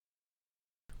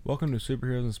Welcome to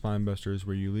Superheroes and Spinebusters,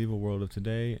 where you leave a world of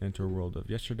today and enter a world of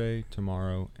yesterday,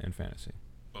 tomorrow, and fantasy.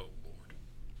 Oh, Lord.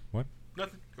 What?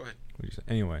 Nothing. Go ahead. What did you say?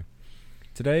 Anyway,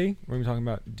 today we're going to be talking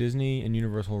about Disney and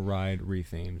Universal ride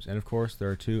re-themes. And of course,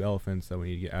 there are two elephants that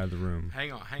we need to get out of the room.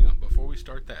 Hang on. Before we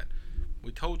start that,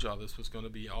 we told y'all this was going to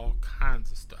be all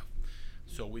kinds of stuff.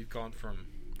 So we've gone from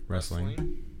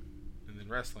wrestling and then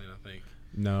wrestling, I think.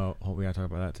 No, we got to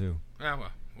talk about that too. Yeah,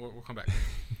 well, we'll come back.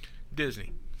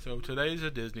 Disney. So today's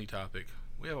a Disney topic.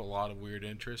 We have a lot of weird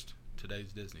interest.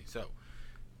 Today's Disney. So,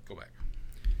 go back.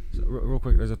 So, real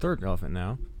quick, there's a third elephant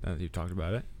now that you've talked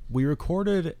about it. We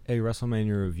recorded a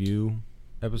WrestleMania review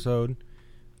episode.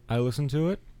 I listened to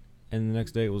it, and the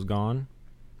next day it was gone.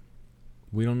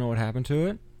 We don't know what happened to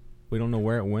it. We don't know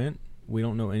where it went. We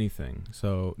don't know anything.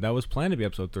 So that was planned to be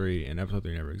episode 3, and episode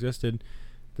 3 never existed.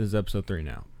 This is episode 3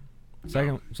 now.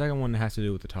 Second one has to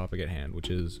do with the topic at hand, which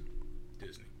is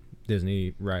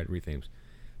Disney ride re-themes.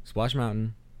 Splash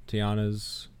Mountain,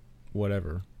 Tiana's,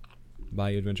 whatever,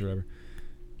 Bayou Adventure, whatever.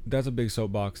 That's a big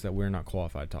soapbox that we're not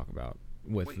qualified to talk about.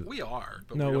 We are,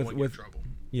 but we don't want to get in trouble.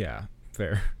 Yeah,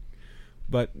 fair.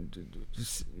 But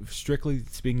strictly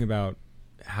speaking about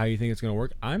how you think it's going to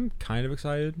work, I'm kind of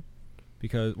excited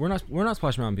because we're not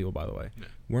Splash Mountain people, by the way. Yeah.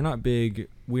 We're not big.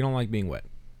 We don't like being wet.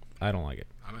 I don't like it.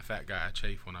 I'm a fat guy. I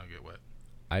chafe when I get wet.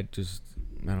 I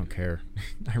don't care.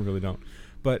 I really don't.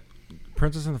 But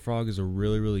Princess and the Frog is a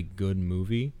really, really good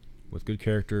movie with good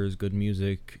characters, good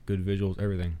music, good visuals,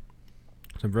 everything.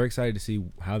 So I'm very excited to see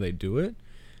how they do it.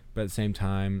 But at the same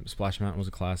time, Splash Mountain was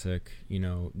a classic. You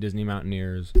know, Disney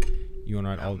Mountaineers. You want to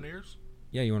ride Mountaineers?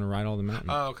 Yeah, you want to ride all the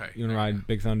mountains. Oh, okay. You want to ride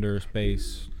Big Thunder,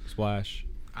 Space, Splash.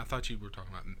 I thought you were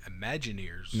talking about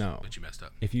Imagineers. No, but you messed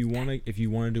up. If you want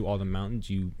to do all the mountains,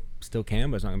 you still can,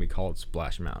 but it's not gonna be called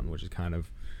Splash Mountain, which is kind of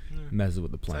messes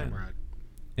with the plan. Same ride.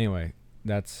 Anyway,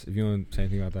 that's if you want to say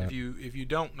anything about that. If you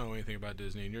don't know anything about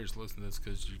Disney and you're just listening to this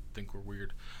because you think we're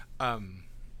weird,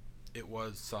 it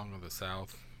was Song of the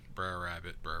South, Brer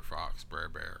Rabbit, Brer Fox, Brer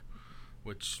Bear,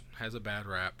 which has a bad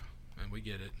rap, and we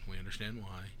get it. We understand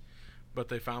why. But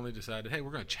they finally decided, hey,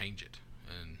 we're going to change it.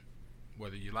 And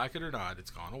whether you like it or not,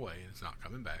 it's gone away, and it's not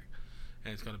coming back.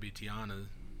 And it's going to be Tiana,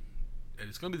 and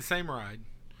it's going to be the same ride.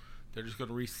 They're just going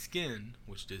to reskin,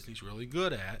 which Disney's really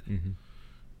good at,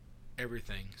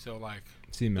 everything. So, like,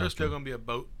 there's still going to be a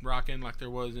boat rocking like there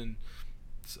was in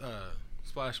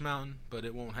Splash Mountain, but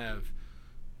it won't have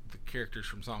the characters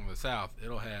from Song of the South.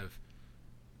 It'll have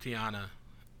Tiana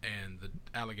and the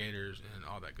alligators and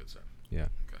all that good stuff. Yeah.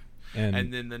 Okay.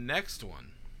 And then the next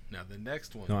one. Now, the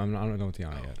next one. No, I'm not done with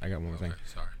Tiana yet. I got one more thing.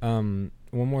 Sorry.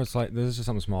 One more slight. This is just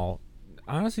something small.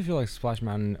 I honestly feel like Splash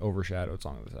Mountain overshadowed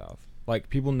Song of the South. Like,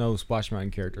 people know Splash Mountain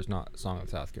characters, not Song of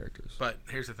the South characters. But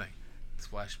here's the thing.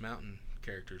 Splash Mountain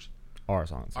characters are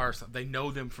Song of the South. They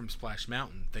know them from Splash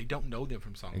Mountain. They don't know them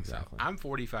from Song of the South. I'm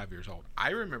 45 years old. I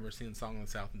remember seeing Song of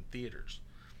the South in theaters.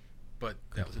 But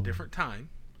that was a different time.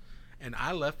 And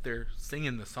I left there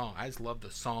singing the song. I just loved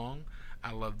the song.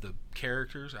 I loved the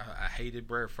characters. I hated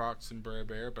Brer Fox and Brer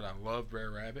Bear, but I loved Brer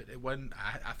Rabbit. It wasn't.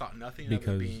 I thought nothing of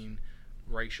it being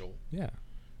racial. Yeah.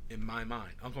 In my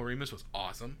mind, Uncle Remus was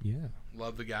awesome. Yeah.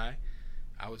 Loved the guy.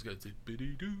 I was going to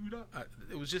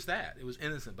it was just that. It was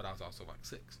innocent, but I was also like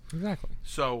 6. Exactly.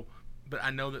 So, but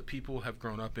I know that people have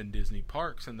grown up in Disney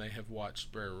parks and they have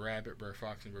watched Brer Rabbit, Brer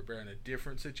Fox, and Brer Bear in a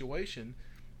different situation.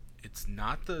 It's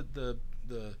not the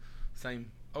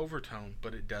same overtone,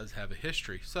 but it does have a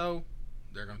history. So,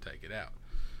 they're going to take it out.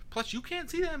 Plus, you can't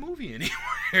see that movie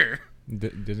anywhere.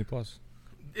 Disney Plus.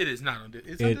 It is not on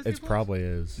Disney. It probably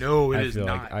is. No, it is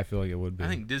not. I feel like it would be. I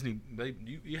think Disney,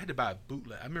 you had to buy a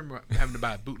bootleg. I remember having to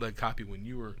buy a bootleg copy when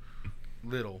you were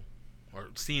little, or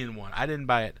seeing one. I didn't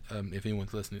buy it. If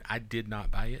anyone's listening, I did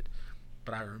not buy it,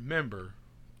 but I remember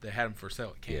they had them for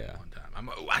sale at Canton one time. I'm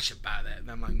like, I should buy that, and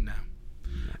I'm like, no.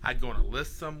 I'd go on a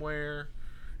list somewhere,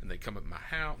 and they come at my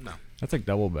house. No, that's like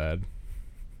double bad.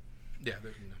 Yeah,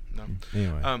 there's no.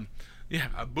 Anyway, yeah,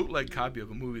 a bootleg copy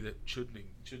of a movie that shouldn't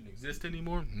exist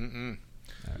anymore.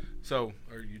 Right. So,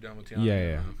 are you done with Tiana?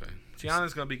 Yeah. Okay.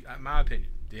 Tiana's gonna be, in my opinion,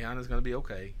 Tiana's gonna be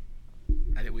okay.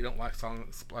 We don't like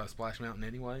Splash Mountain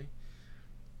anyway,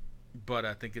 but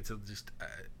I think it's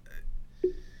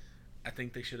I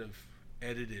think they should have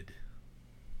edited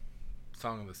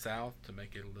Song of the South to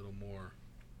make it a little more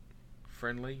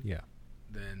friendly. Yeah.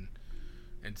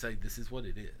 And say this is what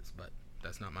it is, but.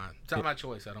 That's not mine. It's not my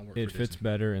choice. I don't work for Disney. It fits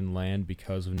better in land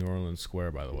because of New Orleans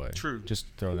Square, by the way. True. Just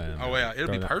throw that in there. Oh, yeah. It'll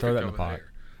be perfect throw that over in the pot.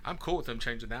 there. I'm cool with them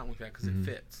changing that one because it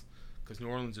fits. Because New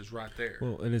Orleans is right there.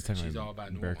 Well, it is technically She's all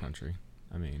about New Bear Orleans. Country.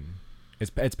 I mean, it's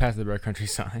past the Bear Country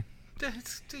sign.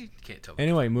 You can't tell.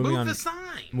 Anyway, moving on. Move the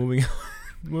sign.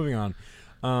 Moving on.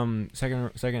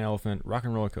 Second elephant, Rock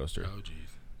and Roller Coaster. Oh, jeez.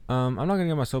 I'm not gonna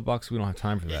get on my soapbox. We don't have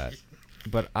time for that.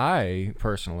 But I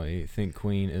personally think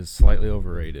Queen is slightly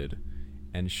overrated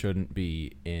and shouldn't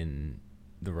be in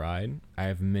the ride. I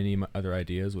have many other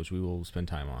ideas which we will spend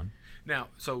time on. Now,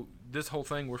 so this whole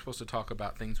thing, we're supposed to talk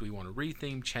about things we want to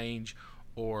retheme, change,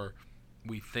 or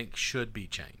we think should be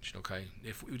changed. Okay,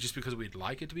 just because we'd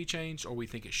like it to be changed, or we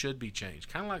think it should be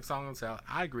changed. Kind of like Song of the South.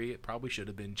 I agree, it probably should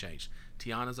have been changed.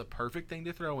 Tiana's a perfect thing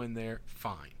to throw in there.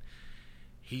 Fine.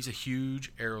 He's a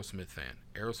huge Aerosmith fan.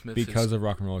 Because of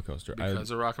Rock and Roller Coaster.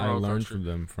 Because of Rock and Roller Coaster. I learned from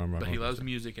them from Rock and Roller Coaster. But he loves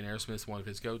music, and Aerosmith's one of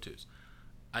his go-tos.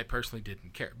 I personally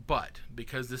didn't care. But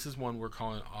because this is one we're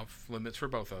calling off limits for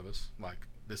both of us, like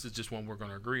this is just one we're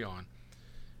going to agree on,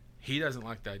 he doesn't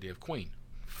like the idea of Queen.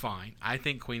 Fine. I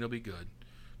think Queen will be good,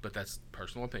 but that's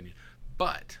personal opinion.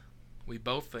 But we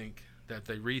both think that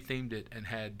they rethemed it and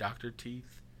had Dr.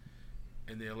 Teeth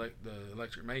and the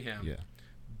Electric Mayhem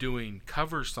doing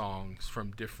cover songs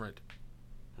from different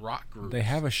rock groups. They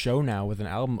have a show now with an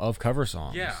album of cover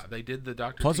songs. Yeah, they did the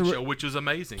Dr. Teeth show, which was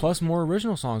amazing. Plus more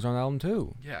original songs on the album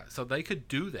too. Yeah, so they could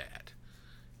do that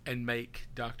and make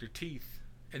Dr. Teeth,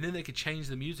 and then they could change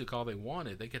the music all they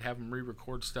wanted. They could have them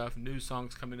re-record stuff, new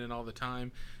songs coming in all the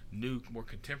time, new, more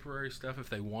contemporary stuff if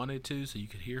they wanted to, so you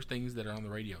could hear things that are on the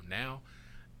radio now.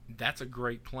 That's a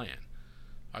great plan.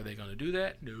 Are they going to do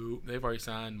that? No. They've already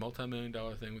signed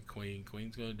multi-million-dollar thing with Queen.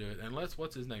 Queen's going to do it. Unless,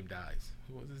 what's his name, dies.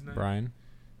 What was his name? Brian.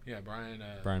 Yeah, Brian.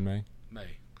 Brian May.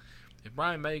 May. If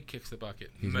Brian May kicks the bucket,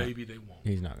 maybe they won't.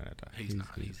 He's not going to die. He's not.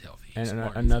 He's healthy. He's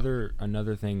and smart,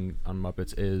 another thing on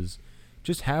Muppets is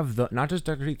just have not just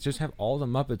Dr. Teeth, just have all the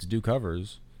Muppets do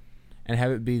covers, and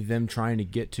have it be them trying to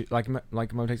get to like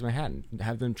Mo Takes Manhattan.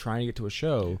 Have them trying to get to a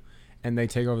show, and they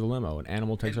take over the limo. An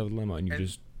animal takes over the limo, and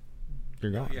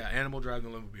you're gone. Yeah, Animal driving the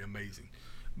limo would be amazing.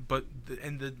 But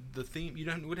the theme,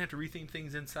 wouldn't have to retheme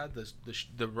things inside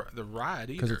the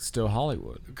ride either, because it's still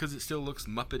Hollywood. Because it still looks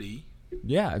Muppety.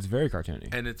 Yeah, it's very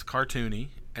cartoony. And it's cartoony,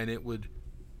 and it would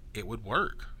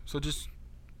work. So just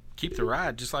keep the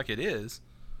ride just like it is,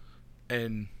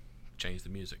 and change the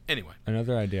music. Anyway,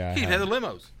 another idea I had the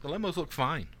limos. The limos look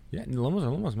fine. Yeah, the limos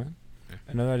are limos, man. Yeah.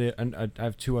 Another idea, and I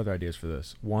have two other ideas for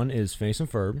this. One is Phineas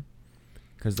and Ferb,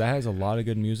 because that has a lot of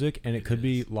good music, and it could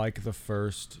be like the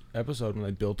first episode when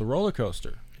they built the roller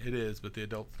coaster. It is, but the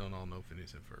adults don't all know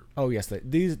Phineas and Ferb. Oh yes,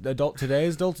 today's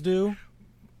adults do.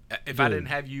 If I didn't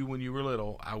have you when you were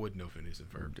little, I would know Phineas and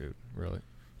Ferb. Dude, really?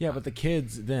 Yeah, but the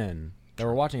kids then that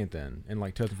were watching it then in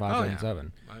like 2005,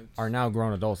 2007 are now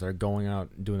grown adults that are going out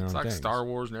and doing their own things. It's like Star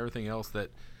Wars and everything else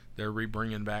that they're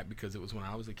rebringing back because it was when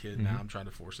I was a kid. Mm-hmm. Now I'm trying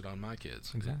to force it on my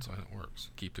kids. Exactly. That's how it works.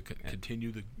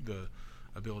 Continue the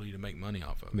ability to make money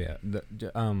off of it. Yeah.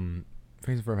 Phineas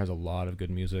and Ferb has a lot of good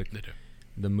music. They do.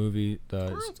 The movie,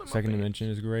 the Second Dimension,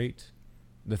 is great.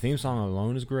 The theme song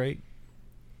alone is great.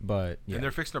 But yeah. And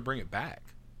they're fixing to bring it back.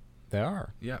 They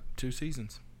are. Yeah, 2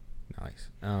 seasons. Nice.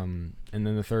 And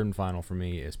then the third and final for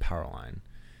me is Powerline,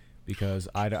 because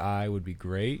Eye to Eye would be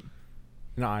great.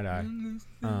 No, Eye to Eye.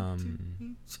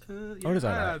 What is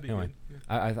Eye to Eye? Anyway,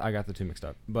 I got the two mixed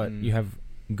up. But you have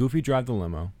Goofy drive the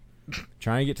limo,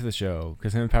 trying to get to the show,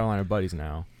 because him and Powerline are buddies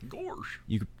now. Gosh.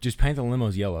 You could just paint the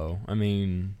limos yellow. I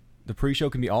mean, the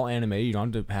pre-show can be all animated. You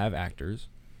don't have to have actors.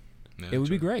 Yeah, it would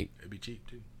be great. It'd be cheap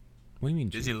too. What do you mean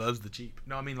Disney loves the cheap.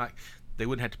 No, I mean like they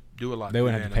wouldn't have to do a lot. They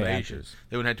wouldn't have to pay actors.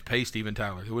 They wouldn't have to pay Steven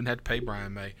Tyler. They wouldn't have to pay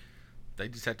Brian May. They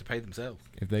just have to pay themselves.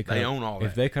 If they own all that.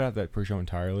 If they cut out that pre-show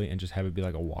entirely and just have it be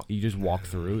like a walk, you just walk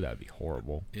through, that'd be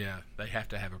horrible. Yeah, they have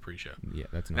to have a pre-show. Yeah,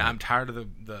 that's not. Now I'm tired of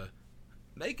the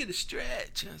make it a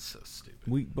stretch. That's so stupid.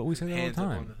 We say that all the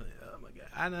time. Oh my god,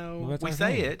 I know. Well, we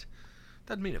say it.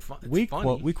 Doesn't mean it's funny. We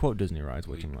quote Disney rides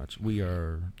way too much. We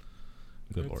are.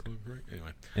 Good lord.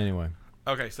 Anyway.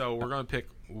 Okay, so we're gonna pick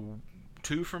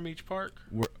 2 from each park.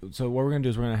 So what we're gonna do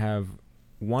is we're gonna have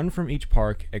one from each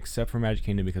park except for Magic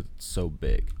Kingdom because it's so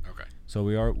big. Okay. So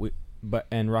and Rock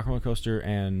and Roller Coaster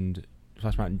and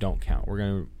Splash Mountain don't count. We're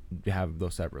gonna have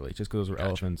those separately just because those are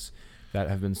elephants that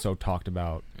have been so talked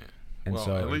about. Yeah. And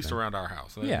well, at least around our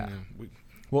house. Yeah.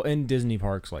 Well, in Disney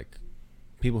parks, like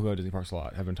people who go to Disney parks a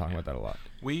lot have been talking about that a lot.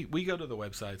 We go to the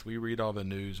websites. We read all the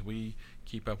news. We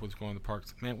keep up with what's going on in the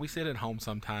parks. Man, we sit at home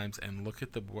sometimes and look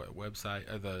at the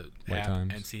website or the app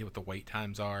and see what the wait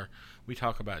times are. We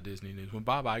talk about Disney news. When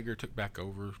Bob Iger took back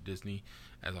over Disney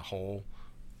as a whole,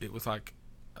 it was like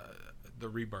the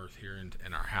rebirth here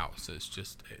in our house. It's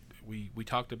just we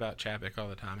talked about Chapek all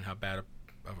the time and how bad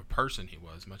of a person he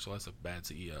was, much less a bad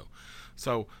CEO.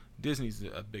 So Disney's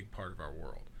a big part of our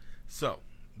world. So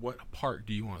what park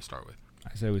do you want to start with?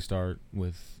 I say we start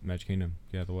with Magic Kingdom.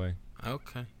 Get out of the way.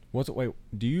 Okay. Wait,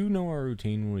 do you know our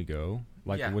routine when we go?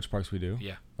 Like Yeah. which parks we do?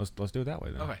 Yeah. Let's do it that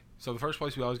way then. Okay. So the first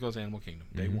place we always go is Animal Kingdom,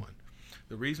 day Mhm. one.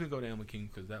 The reason we go to Animal Kingdom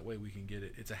because that way we can get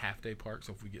it. It's a half day park,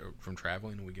 so if we get from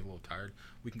traveling and we get a little tired,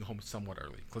 we can go home somewhat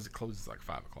early because it closes like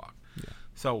 5 o'clock. Yeah.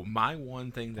 So my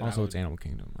one thing that Also, it's Animal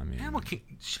Kingdom. I mean, Animal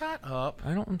Kingdom. Shut up.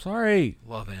 I'm sorry.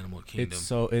 Love Animal Kingdom.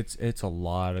 It's a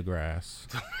lot of grass.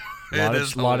 It lot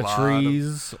is of lot of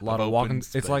trees, a lot of open walking.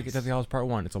 It's like space. Deathly Hallows Part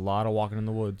 1. It's a lot of walking in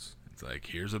the woods. It's like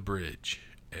here's a bridge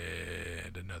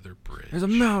and another bridge. There's a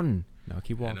mountain. No,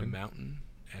 keep and walking. a mountain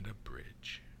and a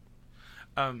bridge.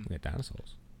 We got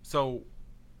dinosaurs. So,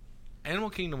 Animal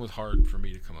Kingdom was hard for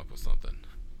me to come up with something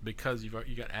because you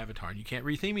got Avatar and you can't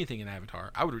retheme anything in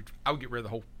Avatar. I would get rid of the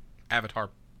whole Avatar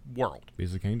world.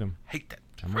 Beast of the Kingdom. Hate that.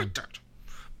 Come on. Hate that.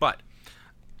 But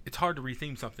it's hard to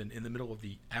retheme something in the middle of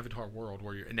the Avatar world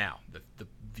where you're now. The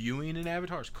viewing in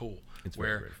Avatar is cool. It's very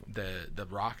where beautiful. the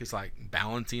rock is like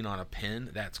balancing on a pin.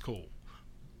 That's cool.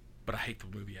 But I hate the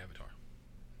movie Avatar.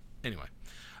 Anyway,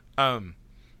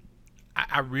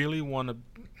 I really want to.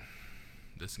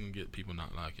 This is gonna get people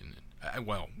not liking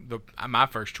it. My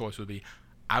first choice would be,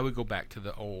 I would go back to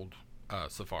the old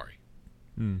Safari.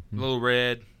 Mm-hmm. Little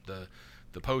Red, the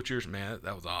poachers, man,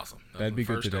 that was awesome. That'd be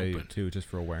good first today opened. too, just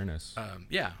for awareness.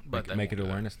 Yeah, but Make it an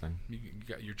awareness thing.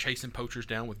 You're chasing poachers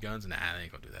down with guns, and I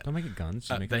ain't gonna do that. Don't make it guns.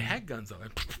 Just make They it had guns though.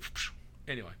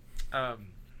 Anyway,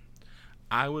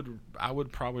 I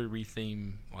would probably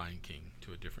retheme Lion King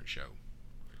to a different show.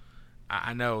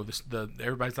 I know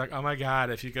everybody's like, oh my god,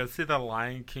 if you go see the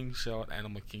Lion King show at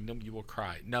Animal Kingdom, you will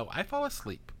cry. No, I fall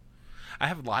asleep. I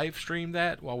have live streamed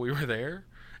that while we were there,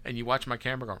 and you watch my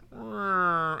camera go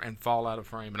 "Rrrr," and fall out of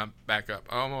frame, and I'm back up.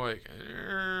 Oh, I'm awake,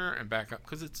 and back up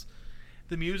because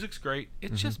the music's great.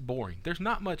 It's just boring. There's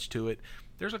not much to it.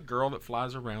 There's a girl that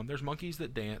flies around. There's monkeys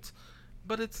that dance,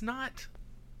 but it's not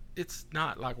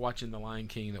like watching the Lion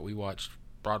King that we watched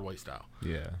Broadway style.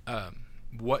 Yeah.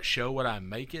 What show would I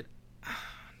make it?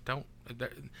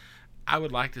 I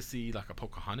would like to see like a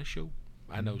Pocahontas show.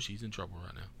 I know she's in trouble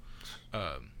right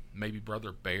now. Maybe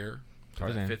Brother Bear.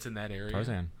 Tarzan. That fits in that area.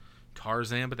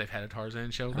 Tarzan, but they've had a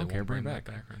Tarzan show. I don't They care. won't Bring that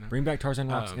back. back right now. Bring back Tarzan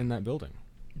Rocks in that building.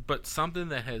 But something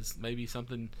that has maybe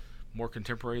something more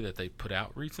contemporary that they put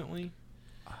out recently.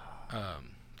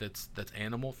 That's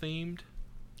animal themed.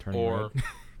 Turning or red.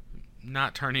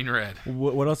 not turning red.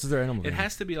 What else is there animal? It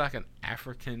has to be like an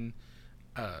African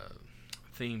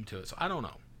theme to it. So I don't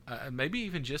know. Maybe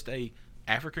even just a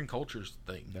African cultures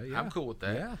thing. Yeah. I'm cool with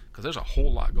that. Yeah. Because there's a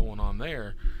whole lot going on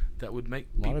there that would make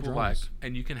A lot of people like. drums.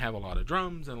 And you can have a lot of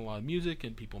drums and a lot of music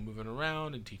and people moving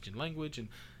around and teaching language. And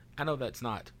I know that's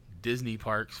not Disney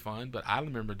parks fun, but I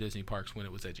remember Disney parks when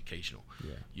it was educational.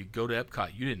 Yeah. You go to Epcot,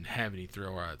 you didn't have any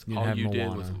thrill rides. You didn't All have you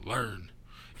did was Moana. learn.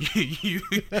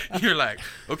 You're like,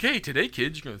 okay, today,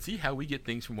 kids, you're gonna see how we get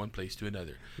things from one place to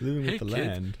another. Living Hey, with the kids,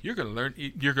 land. you're gonna learn.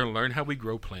 You're gonna learn how we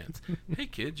grow plants. Hey,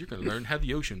 kids, you're gonna learn how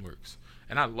the ocean works.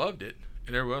 And I loved it.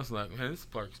 And everyone else was like, man, this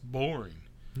park's boring.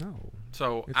 No.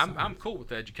 So It's I'm not. cool with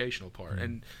the educational part.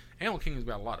 And Animal Kingdom's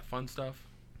got a lot of fun stuff.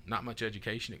 Not much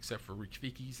education except for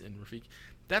Rafiki's and Rafiki.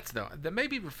 That's that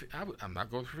maybe I'm not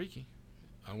going with Rafiki.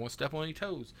 I don't want to step on any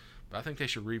toes, but I think they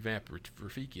should revamp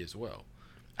Rafiki as well.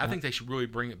 I think they should really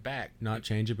bring it back. Not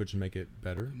change it, but just make it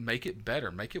better. Make it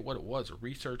better. Make it what it was, a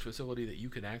research facility that you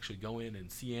could actually go in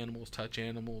and see animals, touch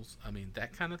animals. I mean,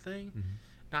 that kind of thing. Mm-hmm.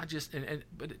 Not just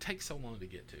but it takes so long to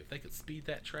get to. If they could speed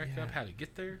that track Yeah. up, how to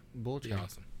get there, Bullet be train.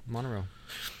 awesome. Monorail.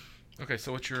 Okay,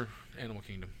 so what's your Animal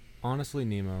Kingdom? Honestly,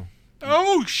 Nemo.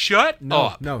 Oh, shut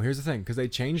up! No, here's the thing, because they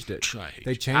changed it. I hate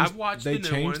They you. changed. I've watched They the new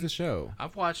changed one. the show.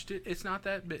 I've watched it. It's not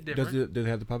that bit Do different. they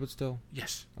have the puppets still?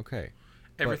 Yes, Okay.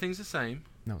 everything's the same.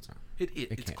 No, it's not.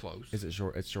 It's can't. close. Is it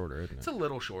short? It's shorter, isn't It's it? a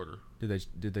little shorter.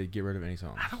 Did they get rid of any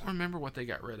songs? I don't remember what they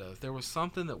got rid of. There was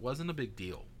something that wasn't a big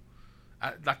deal,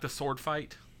 like the sword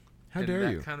fight. How and dare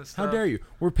that you? kind of How stuff. dare you?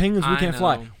 We're penguins. We I can't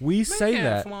fly. know. We say can't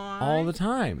that fly. all the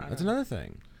time. I That's know. another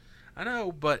thing. I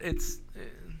know, but it's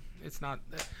not.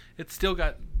 It's still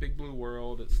got Big Blue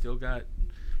World. It's still got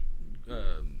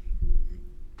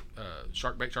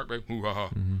Shark Bait, hoo-ha-ha.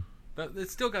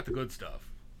 It's still got the good stuff.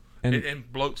 And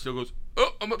And Bloat still goes,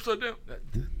 oh, I'm upside down.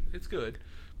 It's good.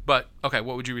 But, okay,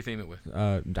 what would you retheme it with?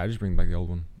 I just bring back the old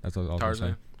one. That's what I was gonna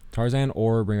Tarzan? say. Tarzan,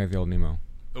 or bring back the old Nemo.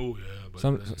 Oh, yeah. But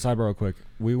Some sidebar real quick.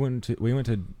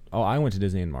 I went to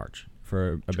Disney in March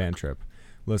for a band trip.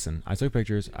 Listen, I took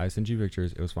pictures. I sent you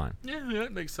pictures. It was fine. yeah,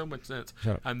 that makes so much sense.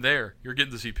 Shut up. I'm there. You're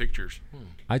getting to see pictures.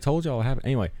 I told y'all what happened.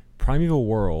 Anyway, Primeval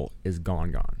Whirl is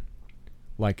gone.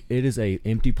 Like, it is a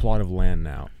empty plot of land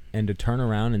now. And to turn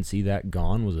around and see that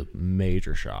gone was a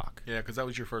major shock. Yeah, because that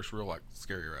was your first real, like,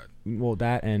 scary ride. Well,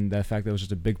 that and the fact that it was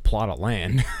just a big plot of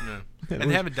land. Yeah. It And they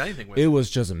was- haven't done anything with it it. was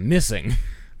just missing.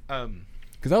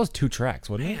 Because that was 2 tracks,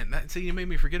 wasn't it? Man, see, you made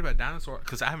me forget about Dinosaur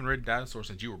because I haven't read Dinosaur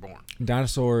since you were born.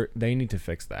 Dinosaur, they need to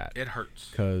fix that. It hurts.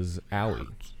 Because owie.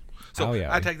 So Owie,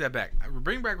 I owie. take that back.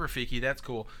 Bring back Rafiki. That's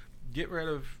cool. Get rid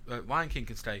of Lion King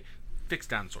can stay. Fix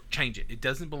Dinosaur. Change it. It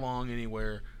doesn't belong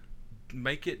anywhere.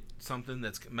 Make it something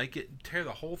tear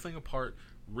the whole thing apart.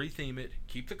 Retheme it.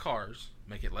 Keep the cars.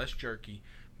 Make it less jerky.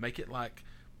 Make it like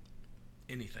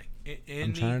anything.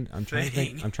 I'm trying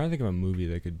to think of a movie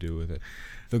they could do with it.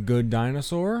 The Good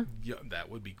Dinosaur. Yeah, that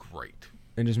would be great.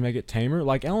 And just make it tamer,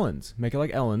 like Ellen's. Make it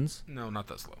like Ellen's. No, not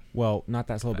that slow. Well, not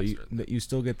that slow, Faster. but you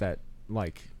still get that,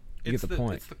 like, you get the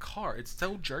point. It's the car. It's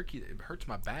so jerky that it hurts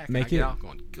my back. Make and I get it- out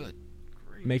going, good.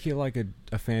 Great. Make it like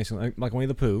a fantasy, like Winnie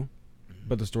the Pooh,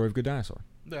 but the story of Good Dinosaur.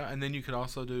 Yeah, and then you could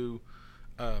also do,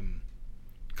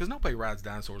 because nobody rides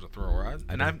dinosaurs or throw rides,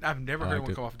 and I've never heard liked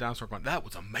anyone it. come off a dinosaur going, that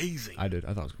was amazing. I did.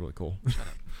 I thought it was really cool. Shut up.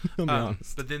 I'll be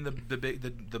honest. But then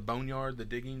the boneyard, the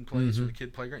digging place or the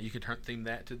kid playground, you could theme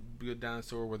that to Good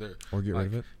Dinosaur, where they're Or get rid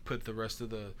of it. Put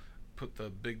the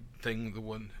big thing, the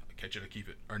one Catch It or Keep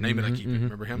It, or Name It I Keep It.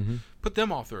 Remember him? Put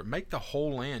them all through it. Make the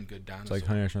whole land Good Dinosaur. It's like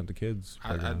Honey, I Shrunk the Kids. I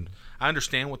playground.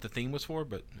 understand what the theme was for,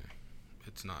 but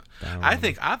it's not. don't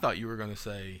I thought you were going to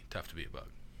say Tough to Be a Bug.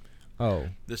 Oh,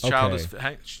 This child okay. is.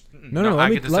 Hey, No. I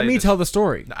Let get to me say this. tell the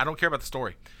story. I don't care about the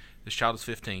story. This child is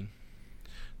 15.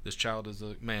 This child is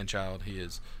a man child. He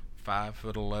is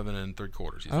 5'11"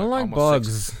 3/4. He's I don't like almost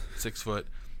bugs. 6 foot,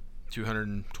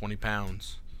 220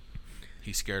 pounds.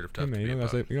 He's scared of Hey Tough man, to Be a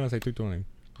Bug. you're gonna say 220. You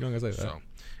don't gotta say that. So,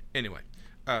 anyway,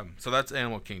 so that's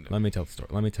Animal Kingdom. Let me tell the story.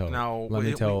 Let me tell. Now let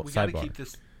me tell. we gotta Sidebar. keep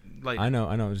this later. I know.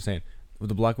 I'm just saying. When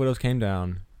the Black Widows came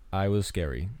down, I was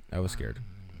scary. I was scared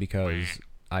because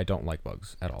I don't like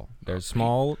bugs at all. They're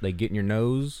small. They get in your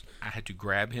nose. I had to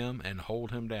grab him and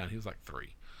hold him down. He was like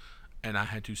 3, and I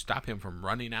had to stop him from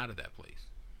running out of that place.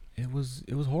 It was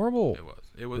horrible. It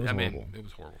was. was I mean, horrible. it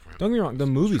was horrible for him. Don't get me wrong. The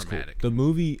movie's cool. traumatic. The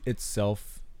movie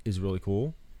itself is really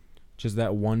cool. Just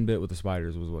that one bit with the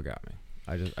spiders was what got me.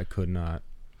 I could not.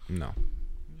 No.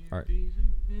 All right.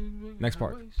 Next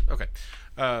park. Okay.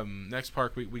 Next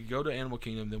park. We go to Animal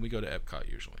Kingdom, then we go to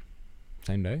Epcot usually.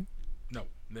 Same day. No,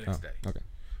 the next day. Okay.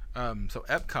 So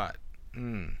Epcot.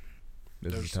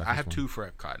 This is the I toughest have one. 2 for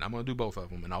Epcot, and I'm gonna do both of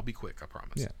them, and I'll be quick. I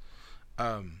promise.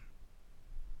 Yeah.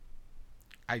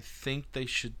 I think they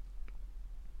should,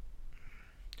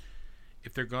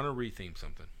 if they're gonna retheme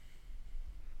something.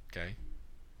 Okay.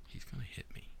 He's gonna hit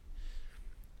me.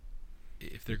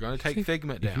 If they're gonna take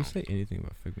Figment If down. you say anything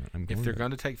about Figment, I'm going If they're to.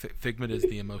 going to take Figment is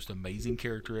the most amazing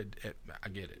character. I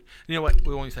get it. You know what?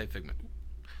 We only say Figment.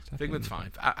 Figment's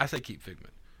fine. I say keep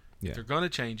Figment. Yeah. If they're going to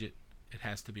change it, it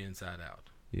has to be Inside Out.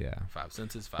 Yeah. 5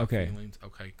 senses, 5 Okay. feelings.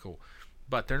 Okay, cool.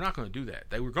 But they're not going to do that.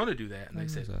 They were going to do that, and they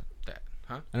What said is that? that.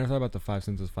 Huh? I never thought about the 5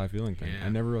 senses, 5 feeling thing. Yeah. I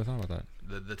never really thought about that.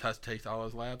 The touch, taste, all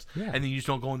those labs. Yeah. And then you just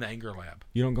don't go in the anger lab.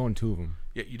 You don't go in 2 of them.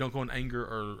 Yeah, you don't go in anger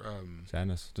or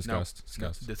Sadness, disgust,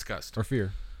 disgust, disgust. or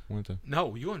fear. One of the two.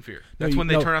 No, you go in fear. No, That's you- when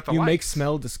they no, turn out the you lights. make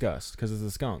smell disgust because it's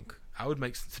a skunk, I would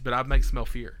but I'd make smell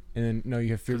fear. and then no,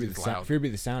 you have fear 'Cause be the it's sound. loud. Fear be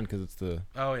the sound because it's the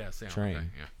Oh yeah, sound. Train. Okay,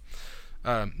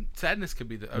 yeah. Sadness could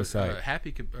be the sight.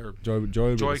 happy could, or joy.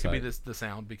 joy could be sight. the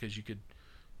sound because you could.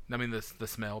 I mean the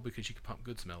smell because you could pump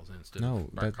good smells in instead No,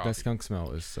 of burnt that coffee. skunk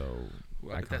smell is so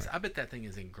Well, I, bet iconic. I bet that thing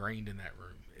is ingrained in that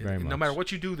room. Very No much. matter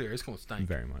what you do there, it's going to stink.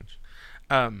 Very much.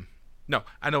 No,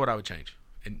 I know what I would change,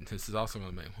 and this is also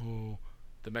going to make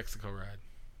the Mexico ride,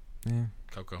 Yeah.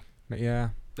 Coco. But yeah.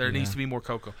 There yeah. needs to be more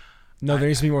Coco. No, there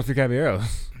needs to be more 3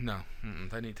 Caballeros. No,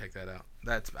 they need to take that out.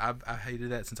 I hated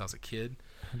that since I was a kid.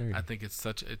 How dare you. I think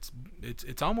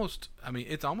it's almost. I mean,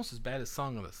 it's almost as bad as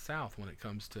Song of the South when it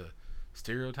comes to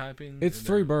stereotyping. It's And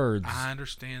 3 birds. I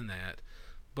understand that,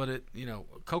 but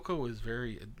Coco is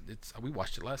very. We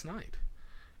watched it last night.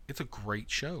 It's a great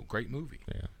show, great movie.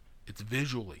 Yeah. It's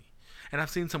visually, and I've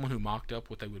seen someone who mocked up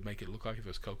what they would make it look like if it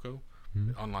was Coco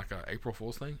on like a April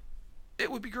Fool's thing. It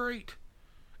would be great,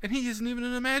 and he isn't even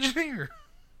an Imagineer.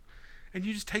 And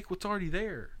you just take what's already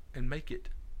there and make it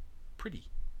pretty.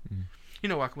 Mhm. You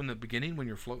know, like when the beginning, when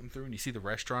you're floating through and you see the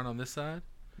restaurant on this side,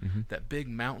 that big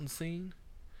mountain scene,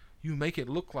 you make it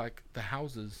look like the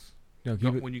houses No,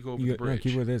 keep it, when you go over the bridge. No,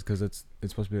 keep it what it is because it's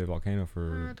supposed to be a volcano I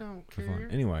for don't fun. care.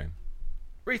 Anyway,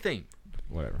 Retheme.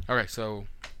 whatever. Okay, so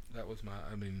that was my.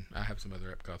 I mean, I have some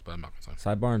other Epcots, but I'm not going to say.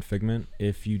 Sidebar and Figment.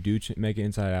 If you do make it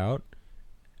Inside Out,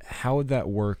 how would that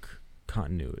work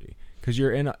continuity? Because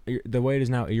the way it is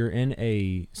now, you're in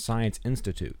a science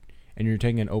institute and you're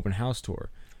taking an open house tour.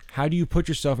 How do you put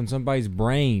yourself in somebody's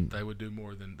brain? They would do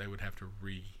more than they would have to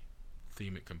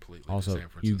re-theme it completely. Also, to San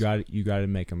Francisco. you got to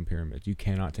make them pyramids. You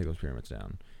cannot take those pyramids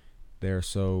down. They're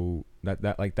so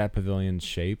that pavilion's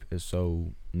shape is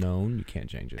so known, you can't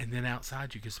change it. And then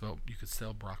outside you could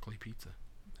sell broccoli pizza.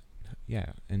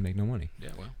 Yeah, and make no money. Yeah,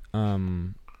 well.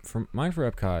 For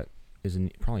Epcot is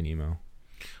probably Nemo.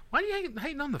 Why are you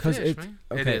hating on the 'Cause fish, man?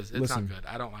 okay, It is. It's listen. not good.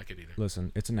 I don't like it either.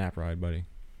 Listen, it's a nap ride, buddy.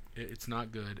 It's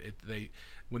not good.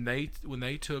 When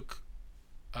they took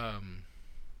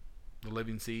the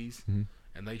Living Seas Mhm.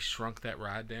 and they shrunk that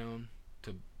ride down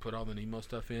to put all the Nemo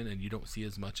stuff in, and you don't see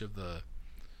as much of the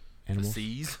Animals.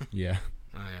 seas. Yeah.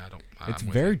 I don't. It's I'm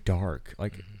with very you. dark.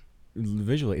 Like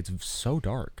visually, it's so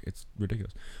dark. It's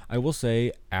ridiculous. I will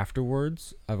say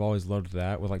afterwards, I've always loved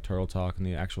that with like Turtle Talk and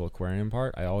the actual aquarium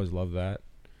part. I always loved that.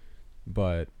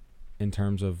 But in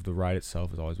terms of the ride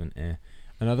itself, it's always been eh.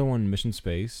 Another one, Mission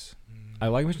Space. I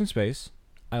like Mission Space.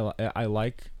 I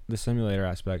like the simulator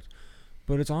aspect,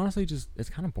 but it's honestly it's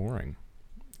kind of boring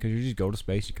because you just go to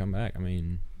space, you come back. I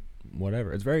mean,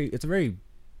 whatever. It's a very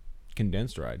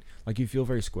condensed ride. Like you feel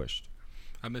very squished.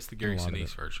 I missed the Gary lot of Sinise it.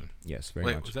 version. Yes, very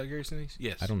Wait, much. was that Gary Sinise?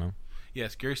 Yes. I don't know.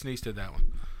 Yes, Gary Sinise did that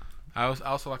one. I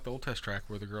also like the old test track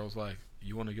where the girl's like,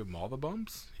 "You want to give them all the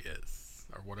bumps?" Yes,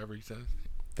 or whatever he says.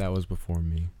 That was before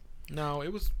me. No,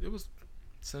 it was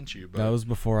since you. But That was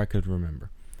before I could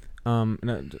remember.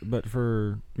 But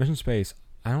for Mission Space,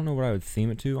 I don't know what I would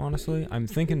theme it to. Honestly, I'm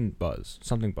thinking Buzz,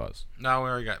 something Buzz, no, we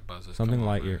already got Buzz's. something Come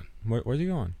on, Lightyear. man. Where's he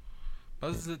going?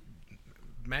 Buzz is at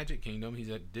Magic Kingdom. He's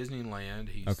at Disneyland.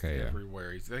 He's Okay, yeah.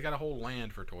 everywhere. They got a whole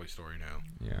land for Toy Story now.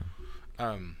 Yeah.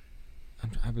 Um,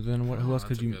 But then what? Who else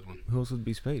that's could a you? good one. Who else would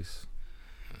be space?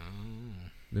 oh,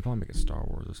 They probably make a Star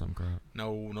Wars or some crap.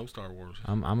 no Star Wars.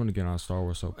 I'm gonna get on a Star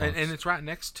Wars soapbox. And it's right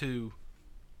next to.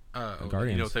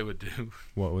 Guardians. You know what they would do?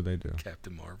 What would they do?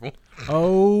 Captain Marvel.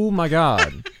 Oh my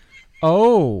God!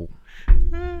 Oh,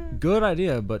 good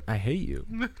idea, but I hate you.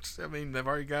 I mean, they've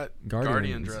already got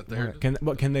Guardians right there.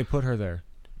 Can they put her there?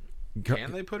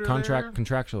 Can they put her Contract there?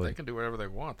 contractually? They can do whatever they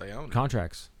want. They own it.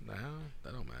 Contracts. No,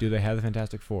 that don't matter. Do they have the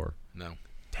Fantastic Four? No.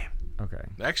 Okay.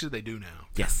 Actually, they do now.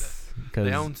 Yes.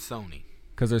 They own Sony.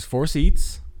 Because there's 4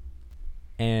 seats,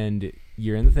 and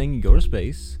you're in the thing. You go to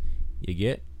space, you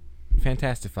get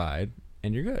fantastified,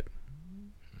 and you're good.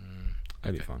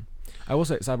 That'd be fun. I will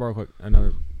say, sidebar real quick.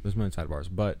 There's many sidebars,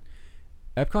 but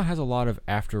Epcot has a lot of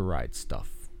after ride stuff.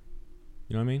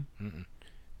 You know what I mean? Mm-mm.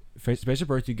 Spaceship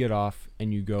Earth, you get off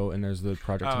and you go, and there's the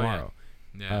Project Oh, yeah. Tomorrow.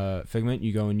 Yeah. Figment,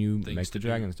 you go and you Things make to the do.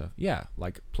 dragon and stuff. Yeah,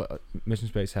 like Mission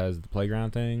Space has the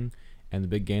playground thing and the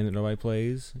big game that nobody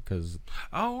plays because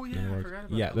Oh yeah, I works. forgot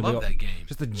about Yeah, that. the I love big- that game.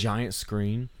 just a giant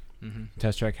screen. Mm-hmm.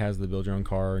 Test Track has the build your own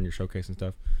car and your showcase and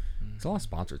stuff. It's a lot of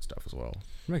sponsored stuff as well.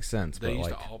 It makes sense, They but used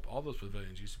like, to all those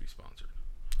pavilions used to be sponsored.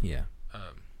 yeah,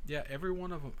 Yeah, every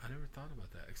one of them. I never thought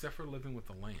about that, except for Living with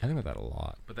the Land. I think about that a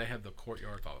lot. But they have the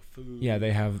courtyard with all the food. Yeah,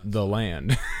 they have the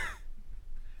land.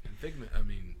 And Figment. I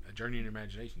mean, A Journey in Your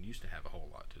Imagination used to have a whole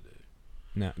lot to do.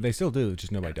 No, they still do.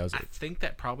 Just nobody does I it. think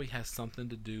that probably has something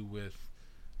to do with,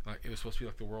 like, it was supposed to be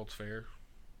like the World's Fair,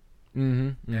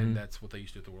 Mm-hmm. and that's what they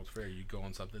used to do at the World's Fair. You'd go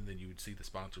on something, then you would see the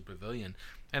sponsored pavilion,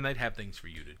 and they'd have things for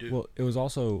you to do. Well, it was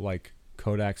also like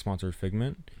Kodak sponsored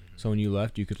Figment, so when you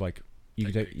left, you could like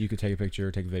you could take a picture,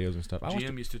 take videos and stuff. I watched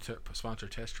GM used to sponsor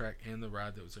Test Track and the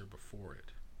ride that was there before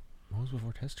it. What was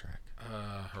before Test Track?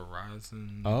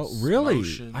 Horizons. Oh, really?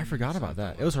 Motion, I forgot about something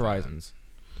that. like It was Horizons.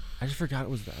 I just forgot it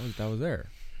was that was there.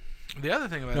 The other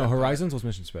thing about No, Epcot, Horizons was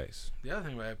Mission Space. The other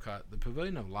thing about Epcot, the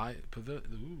Pavilion of Light, the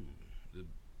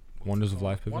Wonders of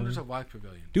Life Pavilion? Wonders of Life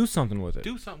Pavilion. Do something with it.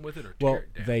 Do something with it or Well, tear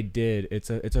it down. they did. It's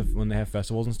a when they have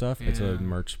festivals and stuff. It's a Yeah.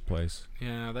 merch place.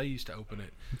 Yeah, they used to open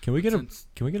it. Can we get Since-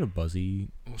 a Buzzy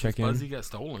Well, check since in? Buzzy got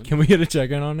stolen. Can we get a check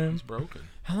in on him? He's broken.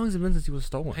 How long has it been since he was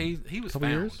stolen? He was Couple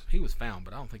found. years? He was found,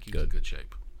 but I don't think he was in Good. good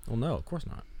shape. Well, no, of course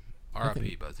not.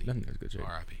 R.I.P. Buzzy. Nothing is good shape.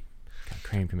 R.I.P. God,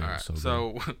 Crane Command All was right,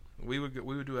 so good. so we would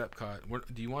do Epcot.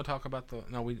 Do you want to talk about the?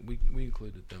 No, we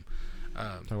included them.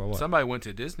 Talk about what? Somebody went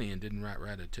to Disney and didn't write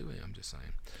Ratatouille. I'm just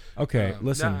saying. Okay,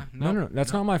 listen. nah, No.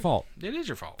 That's not my fault. It is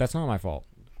your fault. That's not my fault.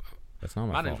 That's not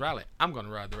my My fault. name's Riley. I'm going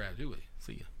to ride the Ratatouille.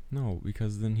 See ya. No,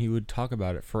 because then he would talk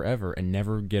about it forever and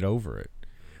never get over it.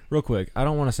 Real quick, I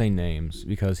don't want to say names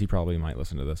because he probably might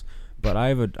listen to this, but I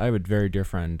have a very dear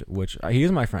friend, which he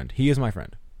is my friend. He is my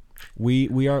friend.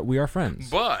 We are friends.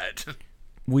 But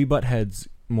We butt heads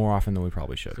more often than we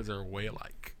probably should. because they're way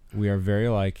alike. We are very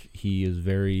alike. He has a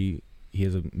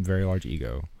very large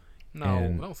ego. No,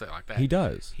 And don't say it like that. He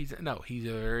does. He's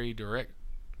a very direct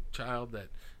child that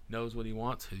knows what he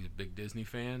wants. He's a big Disney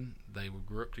fan. They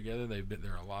grew up together.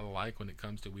 They're a lot alike when it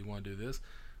comes to we want to do this.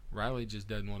 Riley just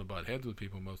doesn't want to butt heads with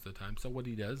people most of the time. So what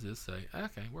he does is say,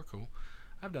 okay, we're cool.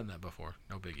 I've done that before.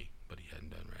 No biggie. But he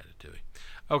hadn't done Ratatouille.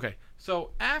 Okay,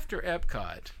 so after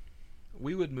Epcot,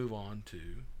 we would move on to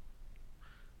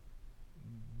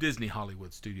Disney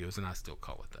Hollywood Studios, and I still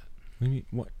call it that.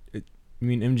 What? You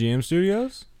mean MGM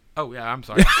Studios? Oh yeah, I'm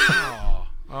sorry. oh,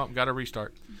 got to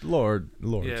restart. Lord,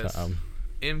 Yes. child.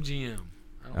 MGM.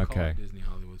 I don't call it Disney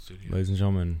Hollywood Studios. Ladies and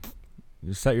gentlemen,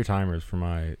 just set your timers for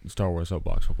my Star Wars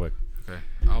soapbox real quick. Okay,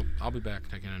 I'll be back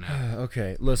taking a nap.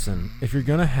 Okay, listen. If you're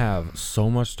gonna have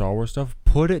so much Star Wars stuff,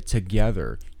 put it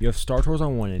together. You have Star Tours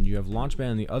on one end, you have Launch Bay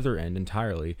on the other end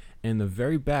entirely, and in the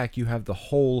very back you have the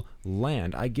whole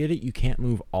land. I get it, you can't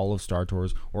move all of Star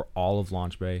Tours or all of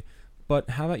Launch Bay,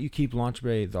 but how about you keep Launch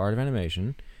Bay, the Art of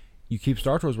Animation, you keep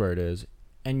Star Tours where it is,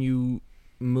 and you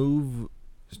move,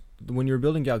 when you're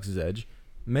building Galaxy's Edge,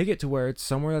 make it to where it's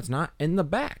somewhere that's not in the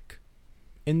back.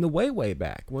 In the way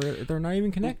back, where they're not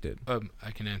even connected. I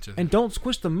can answer that. And don't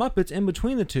squish the Muppets in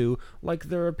between the two like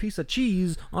they're a piece of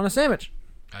cheese on a sandwich.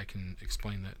 I can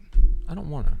explain that. I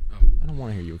don't want to. I don't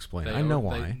want to hear you explain it. I know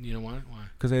why. You know why? Why?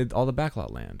 Because they had all the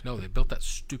backlot land. No, they built that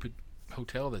stupid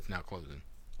hotel that's now closing.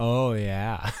 Oh,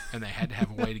 yeah. And they had to have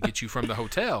a way to get you from the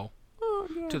hotel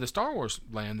to the Star Wars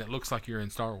land that looks like you're in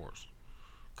Star Wars.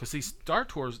 Because, see, Star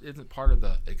Tours isn't part of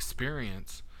the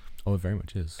experience. Oh, it very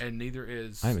much is. And neither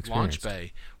is I'm Launch experienced.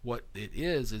 Bay. What it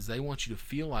is they want you to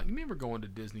feel like... You remember going to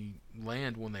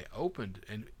Disneyland when they opened,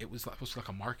 and it was supposed to be like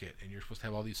a market, and you're supposed to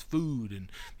have all these food and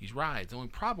these rides. The only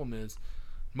problem is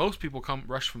most people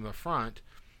rush from the front,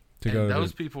 and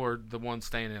those people are the ones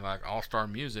staying in like all-star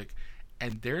music,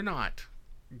 and they're not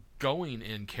going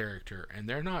in character, and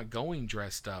they're not going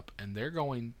dressed up, and they're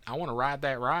going, I want to ride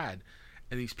that ride.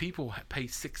 And these people pay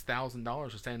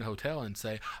 $6,000 to stay in a hotel and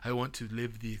say, I want to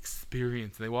live the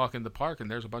experience. And they walk in the park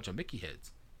and there's a bunch of Mickey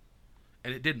heads.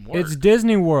 And it didn't work. It's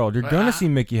Disney World. You're going to see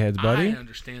Mickey heads, buddy. I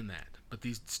understand that. But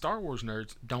these Star Wars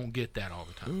nerds don't get that all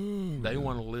the time. They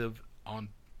want to live on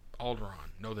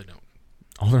Alderaan. No, they don't.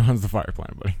 Alderaan's the fire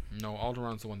planet, buddy. No,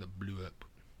 Alderaan's the one that blew up.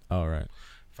 Oh, right.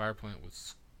 Fire planet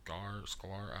was Scar.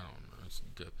 I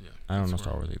don't know. I don't know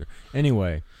Star Wars either.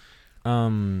 Anyway.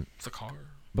 It's a car.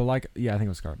 But I think it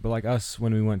was Scar. But like us,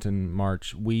 when we went in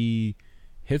March, we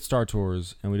hit Star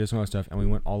Tours and we did some other stuff, and we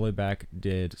went all the way back,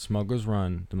 did Smuggler's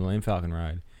Run, the Millennium Falcon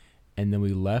ride, and then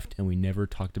we left and we never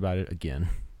talked about it again.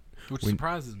 Which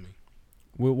surprises me.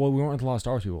 We weren't with a lot of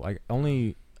Star Wars people. Like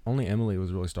only Emily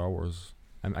was really Star Wars.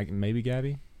 Maybe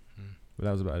Gabby, but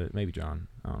that was about it. Maybe John.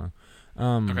 I don't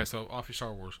know. Okay, so off your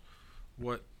Star Wars,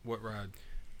 what ride?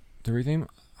 The retheme.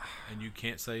 And you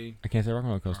can't say. I can't say Rock and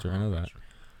Roller Coaster. I know that.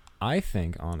 I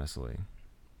think, honestly,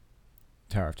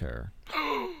 Tower of Terror.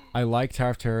 I like Tower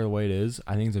of Terror the way it is.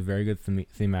 I think it's a very good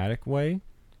thematic way.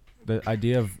 The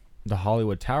idea of the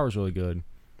Hollywood Tower is really good,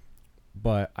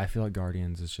 but I feel like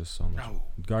Guardians is just so much. No.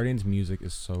 Guardians music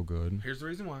is so good. Here's the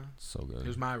reason why. So good.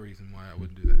 Here's my reason why I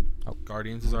wouldn't do that. Oh.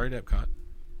 Guardians is already at Epcot.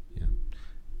 Yeah.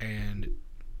 And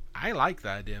I like the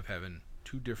idea of having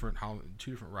two different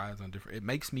rides on different. It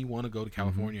makes me want to go to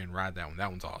California and ride that one. That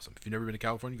one's awesome. If you've never been to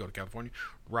California, go to California.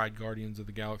 Ride Guardians of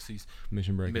the Galaxy's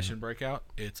Mission Breakout.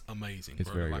 It's amazing. It's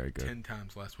very good. 10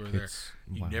 times less. We're there.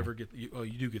 You never get. You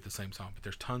do get the same song, but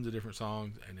there's tons of different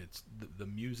songs, and it's the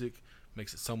music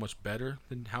makes it so much better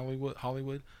than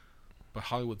Hollywood. But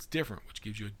Hollywood's different, which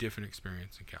gives you a different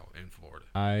experience in Florida.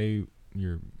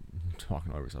 You're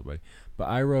talking over yourself, buddy. But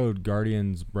I rode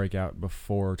Guardians Breakout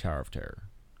before Tower of Terror.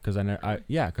 Because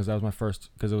because that was my first.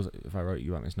 Because it was, if I wrote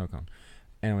you got me a snow cone,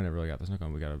 and we never really got the snow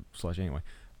cone. We got a slush anyway.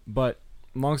 But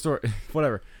long story,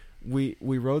 whatever. We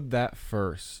rode that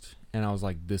first, and I was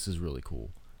like, "This is really cool.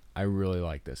 I really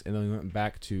like this." And then we went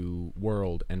back to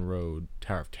World and rode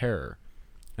Tower of Terror,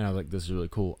 and I was like, "This is really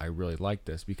cool. I really like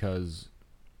this," because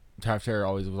Tower of Terror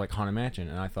always was like Haunted Mansion,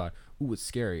 and I thought, "Ooh, it's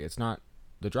scary. It's not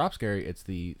the drop scary. It's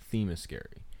the theme is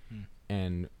scary."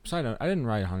 And side note, I didn't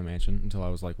ride Haunted Mansion until I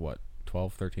was like what.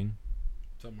 12, 13?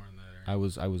 Somewhere in that area. I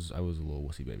was a little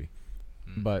wussy baby.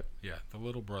 But yeah, the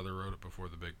little brother wrote it before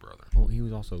the big brother. Well, he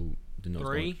was also didn't know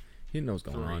he didn't know what's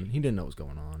going on. He didn't know what was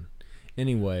going on.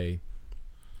 Anyway,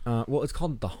 well, it's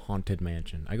called the Haunted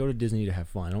Mansion. I go to Disney to have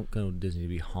fun. I don't go to Disney to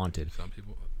be haunted. Some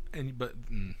people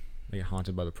they get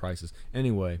haunted by the prices.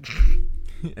 Anyway.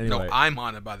 No, I'm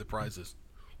haunted by the prices.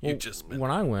 When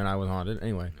I went, I was haunted.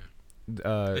 Anyway,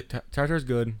 Tower Terror is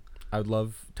good. I would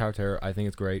love Tower Terror. I think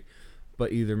it's great.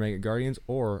 But either make it Guardians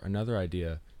or another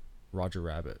idea, Roger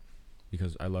Rabbit,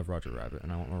 because I love Roger Rabbit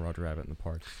and I want more Roger Rabbit in the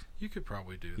parks. You could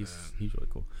probably do that. He's really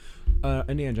cool.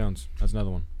 Indiana Jones, that's another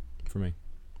one for me.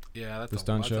 Yeah, that's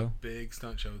stunt show. That's a big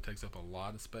stunt show. It takes up a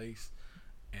lot of space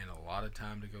and a lot of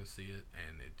time to go see it,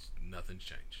 and nothing's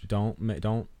changed.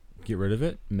 Don't get rid of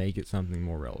it. Make it something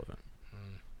more relevant.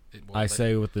 I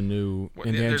say with the new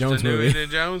Indiana there's Jones the new movie.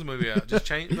 Indiana Jones movie out. Just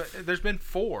change. But there's been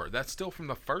 4. That's still from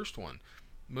the first one.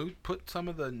 Put some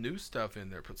of the new stuff in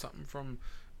there. Put something from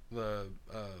the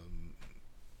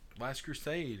Last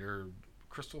Crusade or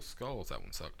Crystal Skulls. That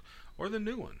one sucked. Or the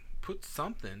new one. Put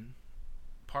something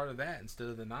part of that instead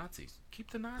of the Nazis.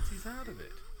 Keep the Nazis out of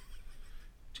it.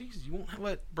 Jesus, you won't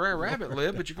let Brer Rabbit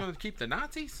live, but you're going to keep the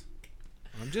Nazis?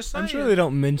 I'm just saying. I'm sure they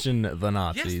don't mention the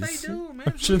Nazis. Yes, they do, man.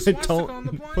 I'm sure they don't. don't On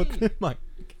the put plane. them. My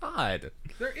God.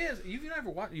 There is. You've never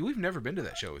watched. We've never been to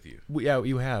that show with you. Yeah,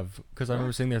 you have. Because I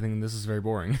remember sitting there thinking, this is very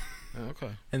boring. Oh,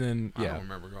 okay. And then, I yeah. don't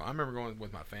remember going. I remember going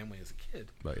with my family as a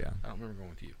kid. But yeah. I don't remember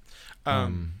going with you.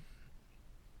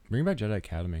 Bring back Jedi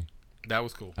Academy. That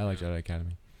was cool. I like Jedi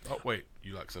Academy. Oh, wait.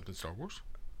 You like something Star Wars?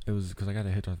 It was because I got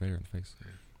to hit Darth Vader in the face. Yeah.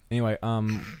 Anyway,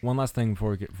 one last thing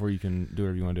before you can do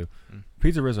whatever you want to do.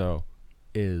 Pizza Rizzo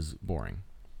is boring.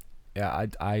 Yeah,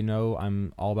 I know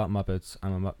I'm all about Muppets.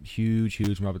 I'm a huge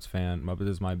Muppets fan. Muppets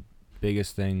is my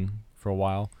biggest thing for a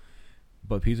while.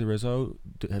 But Pizza Rizzo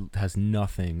has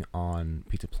nothing on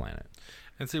Pizza Planet.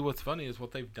 And see, what's funny is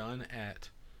what they've done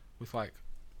with like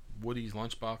Woody's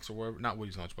Lunchbox or whatever. Not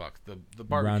Woody's Lunchbox. The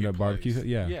barbecue Roundup place. Barbecue,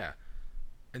 yeah. Yeah.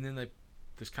 And then they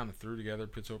just kind of threw together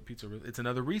Pizza Rizzo. It's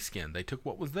another reskin. They took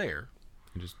what was there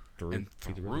And just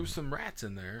threw some rats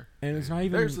in there. And it's not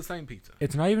even. There's the same pizza.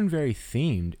 It's not even very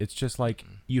themed. It's just like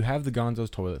you have the Gonzo's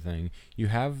toilet thing. You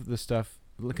have the stuff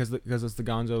because it's the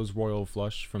Gonzo's Royal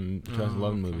Flush from the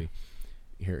 2011 movie.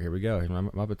 Here we go. Here's my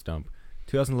Muppets dump.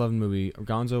 2011 movie.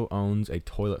 Gonzo owns a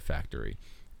toilet factory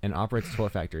and operates a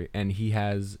toilet factory, and he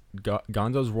has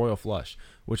Gonzo's Royal Flush,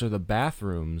 which are the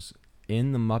bathrooms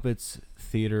in the Muppets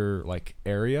theater like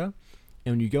area.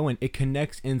 And when you go in, it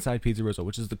connects inside Pizza Rizzo,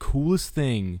 which is the coolest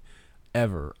thing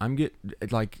ever.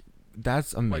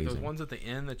 That's amazing. Like those ones at the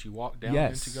end that you walk down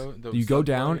yes. into You go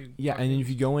down, yeah, and then if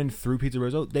you go in through Pizza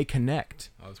Rizzo, they connect.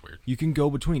 Oh, that's weird. You can go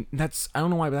between. I don't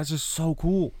know why, but that's just so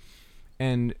cool.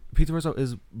 And Pizza Rizzo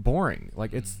is boring.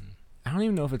 Like it's, I don't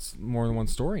even know if it's more than one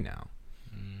story now.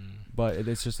 But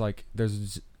it's just like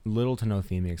there's little to no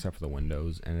theming except for the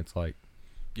windows, and it's like,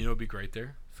 you know, it'd be great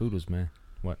there. Food was meh.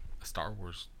 What? A Star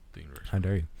Wars themed restaurant. How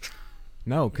dare you?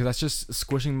 No, because that's just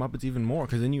squishing Muppets even more.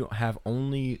 Because then you have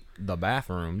only the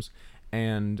bathrooms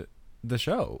and the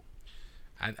show.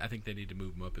 I think they need to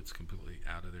move Muppets completely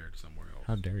out of there to somewhere else.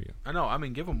 How dare you? I know. I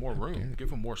mean, give them more room, give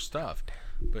them more stuff,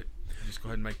 but just go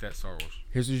ahead and make that Star Wars.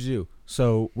 Here's what you do.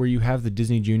 So where you have the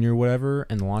Disney Junior whatever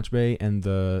and the Launch Bay and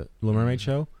the Little Mermaid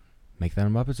show, make that a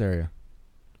Muppets area.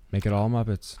 Make it all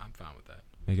Muppets. I'm fine with that.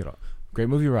 Make it all. Great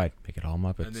movie ride. Make it all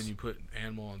Muppets. And then you put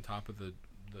Animal on top of the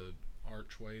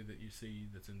archway that you see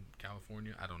that's in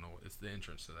California. I don't know. It's the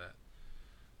entrance to that.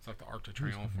 It's like the Arc de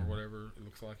Triomphe or whatever. It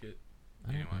looks like it.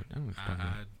 Anyway,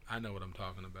 I know what I'm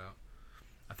talking about.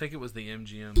 I think it was the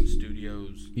MGM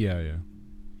Studios. Yeah.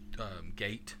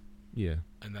 Gate. Yeah.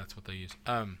 And that's what they use.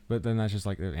 But then that's just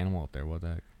like there's Animal up there. What the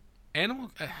heck?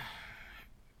 Animal.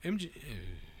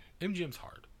 MGM's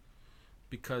hard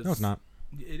because no, it's not.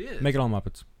 It is. Make it all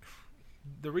Muppets.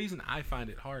 The reason I find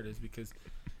it hard is because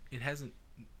it hasn't.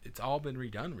 It's all been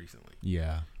redone recently.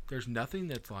 Yeah. There's nothing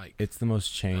that's like. It's the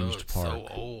most changed it's park. So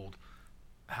old.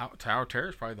 Tower of Terror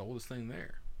is probably the oldest thing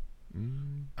there.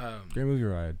 Great movie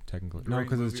ride, technically. No,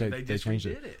 because they changed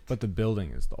it. But the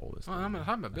building is the oldest. Well, I'm not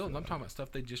talking about building. I'm talking about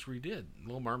stuff they just redid.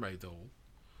 Little Mermaid's old.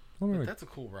 But that's a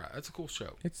cool ride. That's a cool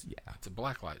show. It's a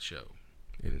blacklight show.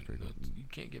 It is pretty cool. You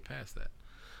can't get past that.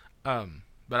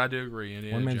 But I do agree.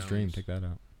 Indiana One Man's Jones. Dream. Take that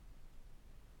out.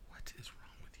 What is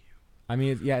wrong with you? I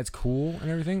mean, it's cool and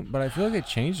everything, but I feel like they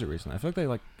changed it recently. I feel like they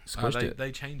squished it.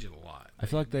 They change it a lot. I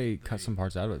feel like they cut some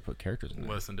parts out of it, put characters in there.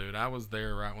 Listen, dude, I was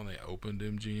there right when they opened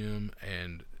MGM,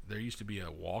 and there used to be a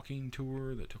walking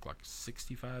tour that took like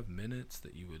 65 minutes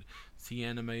that you would see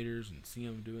animators and see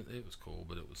them doing. It was cool,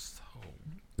 but it was so.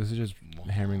 This is just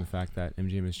hammering the fact that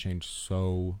MGM has changed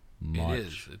so much. It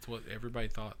is. It's what everybody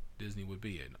thought Disney would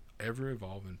be, an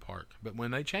ever-evolving park. But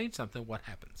when they change something, what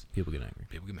happens? People get angry.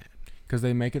 People get mad. Because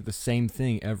they make it the same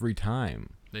thing every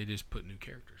time. They just put new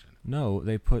characters in it. No,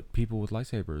 they put people with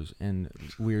lightsabers and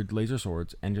weird laser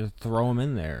swords and just throw them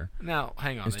in there. Now,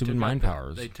 hang on. And stupid mind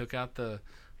powers. They took out the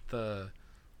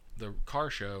car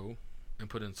show and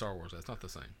put in Star Wars. That's not the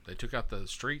same. They took out the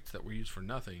streets that were used for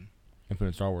nothing. And put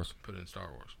in Star Wars. Put in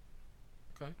Star Wars.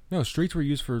 Okay. No, streets were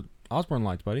used for Osborne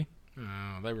lights, buddy.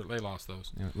 No, they lost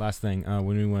those. Yeah, last thing,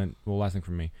 last thing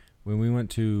from me. When we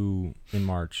went in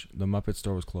March, the Muppet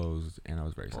store was closed, and I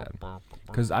was very sad.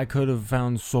 Because I could have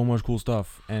found so much cool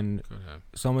stuff, and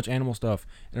so much animal stuff.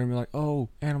 And I'd be like, oh,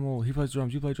 animal, he plays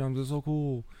drums, you play drums, it's so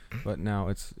cool. But now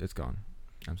it's gone.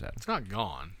 I'm sad. It's not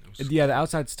gone. It was Yeah, the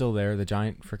outside's still there. The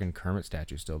giant freaking Kermit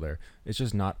statue's still there. It's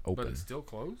just not open. But it's still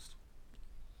closed?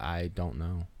 I don't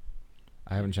know.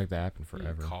 I haven't checked the app in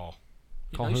forever. Call.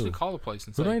 Call you who? should call the place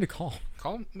and Who say, do I need to call?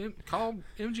 call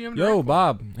MGM Yo, directly.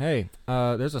 Bob. Hey,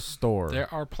 there's a store.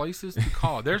 There are places to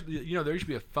call. There used to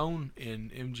be a phone in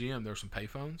MGM. There were some pay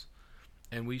phones,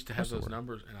 and we used to have those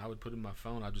numbers, and I would put in my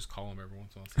phone. I'd just call them every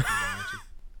once in a while. See if they'd answer.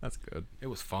 That's good. It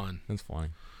was fun. That's funny.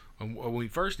 When we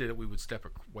first did it, we would step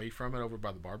away from it over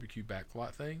by the barbecue back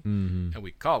lot thing, Mm-hmm. and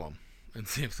we'd call them and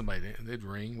see if somebody, they'd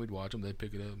ring, we'd watch them, they'd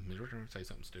pick it up, and they'd say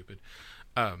something stupid.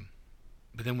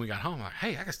 But then we got home, like,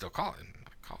 hey, I can still call it. And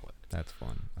I call it. That's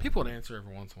fun. People would answer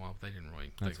every once in a while, but they didn't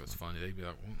really think it was funny. They'd be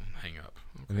like, well, hang up.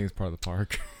 Okay. I think it's part of the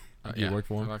park. You work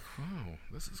for them? Like, oh,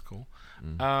 this is cool.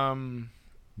 Mm.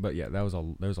 But yeah, there's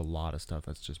a lot of stuff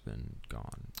that's just been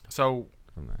gone So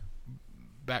from that.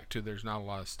 back to there's not a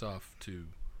lot of stuff to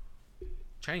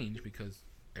change because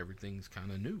everything's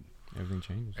kind of new. Everything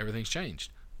changes. Everything's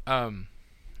changed.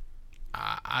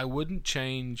 I wouldn't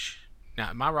change.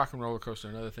 Now, my Rock and Roller Coaster,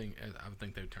 another thing, I would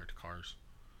think they would turn to cars.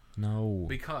 No.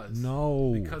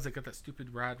 Because they got that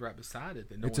stupid ride right beside it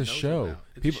that no It's one a knows show. about.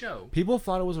 It's a show. People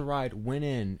thought it was a ride. Went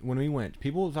in when we went.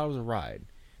 People thought it was a ride.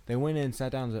 They went in,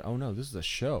 sat down, and said, "Oh no, this is a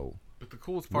show." But the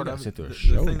coolest part of it, the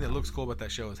show thing now. that looks cool about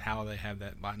that show is how they have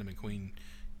that Lightning McQueen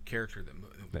character,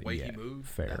 the way he moves.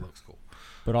 Fair. That looks cool.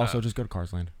 But also, just go to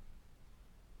Cars Land.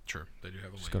 Sure, they do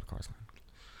have a Just lane. go to Cars Land.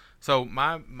 So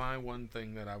my one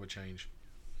thing that I would change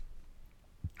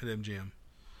at MGM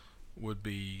would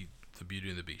be the Beauty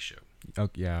and the Beast show. Oh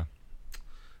yeah.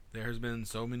 There has been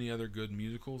so many other good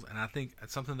musicals, and I think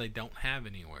something they don't have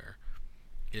anywhere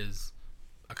is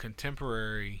a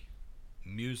contemporary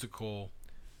musical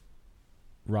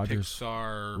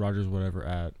Pixar. Rogers, whatever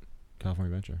at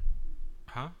California Adventure.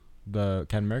 Huh? The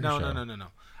Captain America show. No.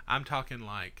 I'm talking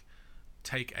like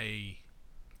take a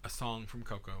song from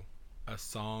Coco, a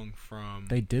song from.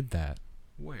 They did that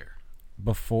Where?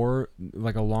 before,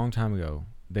 like a long time ago.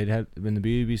 They had in the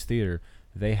Beauty and the Beast theater.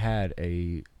 They had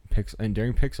a and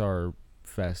during Pixar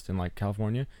Fest in like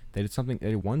California, they did something. They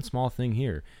did one small thing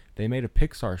here. They made a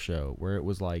Pixar show where it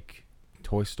was like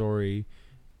Toy Story,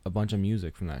 a bunch of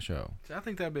music from that show. See, I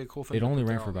think that'd be a cool thing. It to only put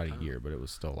ran there for all the about a time. year, but it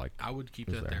was still like. I would keep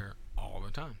that there all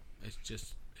the time. It's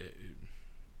just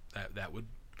that would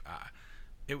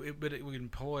but it would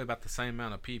employ about the same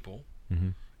amount of people. Mm-hmm.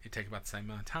 It'd take about the same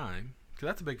amount of time because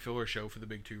that's a big filler show for the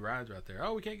big two rides right there.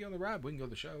 Oh, we can't go on the ride, we can go to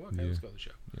the show. Okay, let's go to the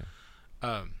show.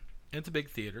 Yeah. It's a big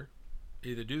theater.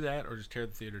 Either do that or just tear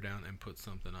the theater down and put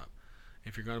something up.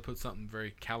 If you're going to put something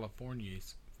very California.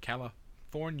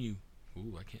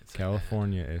 Ooh, I can't say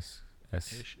California that. is.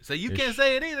 So you can't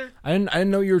say it either. I didn't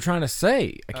know what you were trying to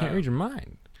say. I can't read your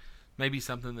mind. Maybe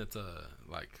something that's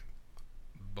like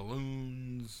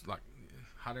balloons, like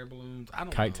hot air balloons. I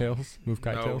don't Kite know. tails? Move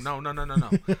kite tails? No.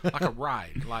 Like a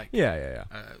ride. Like Yeah.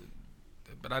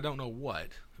 but I don't know what.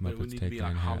 But it would Muppets need to Take be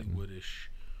like Manhattan. Hollywoodish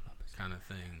kind of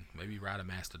thing. Maybe ride a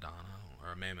mastodon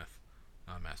or a mammoth.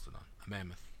 Not a mastodon. A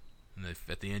mammoth. And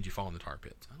at the end you fall in the tar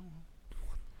pits. I don't know.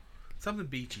 Something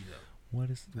beachy though. What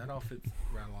is That all fits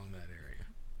right along that area.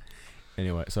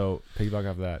 Anyway, so piggyback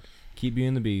off that. Keep Beauty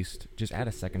and the Beast. Just add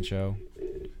a second show,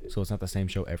 so it's not the same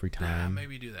show every time.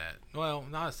 Maybe do that. Well,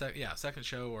 not a second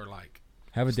show or like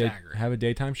Have a stagger. have a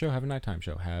daytime show. Have a nighttime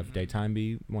show. Have daytime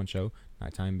be one show,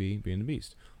 nighttime be Beauty and the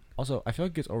Beast. Also, I feel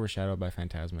like it gets overshadowed by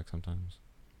Fantasmic sometimes.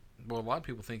 Well, a lot of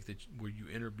people think that where you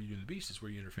enter Beauty and the Beast is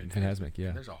where you enter Fantasmic, yeah.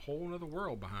 And there's a whole other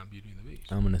world behind Beauty and the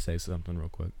Beast. I'm gonna say something real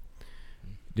quick.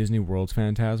 Disney World's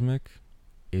Fantasmic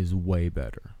is way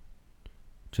better.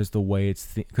 Just the way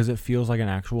it's because it feels like an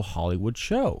actual Hollywood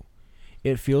show.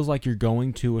 It feels like you're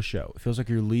going to a show. It feels like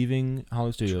you're leaving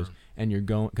Hollywood Studios and you're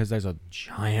going because there's a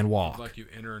giant walk. It's like you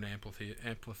enter an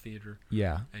amphitheater.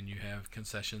 Yeah. And you have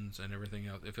concessions and everything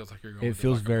else. It feels like you're going. It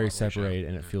feels like very a Broadway separated show.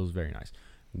 and it feels very nice.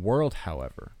 World,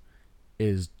 however,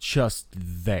 is just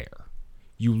there.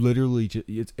 You literally,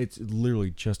 it's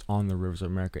literally just on the rivers of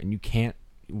America, and you can't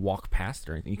walk past it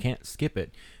or anything. You can't skip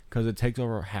it because it takes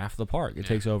over half the park. It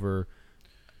takes over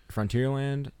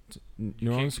Frontierland,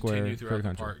 New Orleans Square, continue throughout the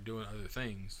Country. park doing other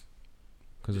things.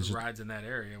 Because There's it's just rides in that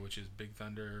area, which is Big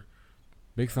Thunder,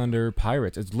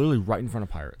 Pirates. It's literally right in front of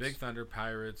Pirates. Big Thunder,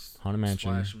 Pirates, Haunted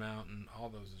Mansion. Splash Mountain. All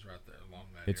those is right there along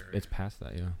that area. It's past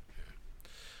that,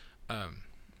 yeah.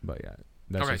 But yeah,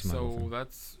 that's okay, just my whole so thing.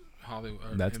 that's Hollywood.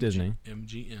 That's Disney.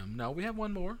 MGM. No, we have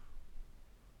one more.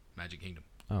 Magic Kingdom.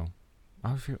 Oh,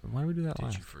 why did we do that Did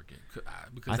last? you forget?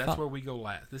 Because that's where we go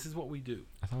last. This is what we do.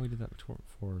 I thought we did that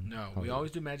before. No, we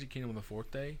always do Magic Kingdom on the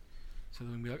fourth day. So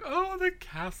then we be like, oh, the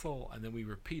castle. And then we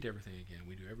repeat everything again.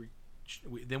 We do every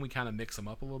then we kind of mix them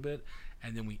up a little bit,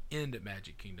 and then we end at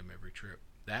Magic Kingdom every trip.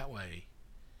 That way,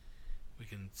 we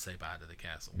can say bye to the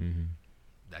castle. Mm-hmm.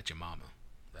 That's your mama.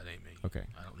 That ain't me. Okay.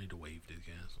 I don't need to wave to the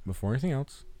castle. Before anything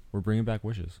else, we're bringing back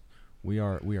Wishes. We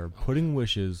are putting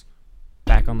Wishes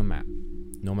back on the map,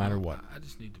 no matter what. I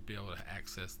just need to be able to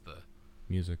access the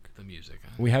music.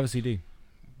 We have a CD.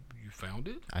 You found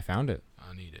it? I found it.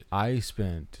 I need it. I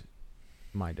spent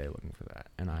my day looking for that,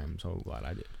 and I'm so glad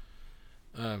I did.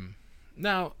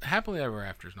 Now, Happily Ever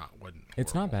After is not wasn't horrible.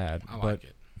 It's not bad, I but like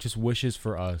it. Just Wishes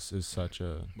for us is such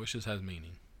a Wishes has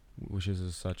meaning. Wishes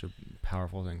is such a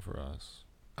powerful thing for us.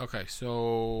 Okay,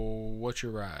 so what's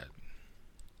your ride?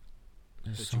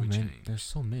 There's so many. There's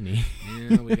so many.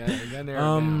 Yeah, we got narrowed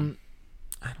down.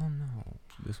 I don't know.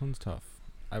 This one's tough.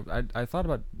 I thought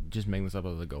about just making this up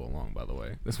as I go along. By the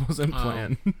way, this wasn't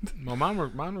planned. Well, mine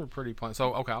were pretty planned.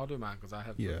 So okay, I'll do mine because I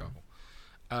have a couple.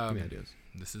 Give me ideas.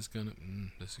 This is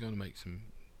gonna make some.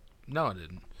 No, I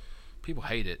didn't. People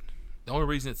hate it. The only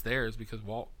reason it's there is because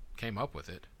Walt came up with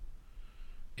it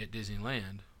at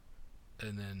Disneyland,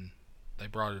 and then they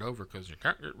brought it over because you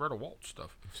can't get rid of Walt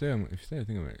stuff. If you say I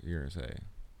think of it, you're gonna say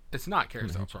it's not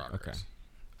Carousel Progress. Okay.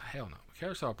 Hell no.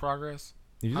 Carousel Progress.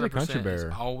 You say Country Bear.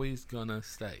 Is always gonna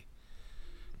stay.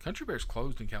 Country Bear's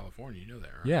closed in California. You know that,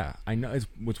 right? Yeah, I know. It's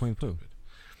with Winnie the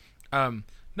Pooh.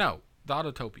 No, the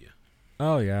Autotopia.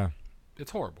 Oh yeah. It's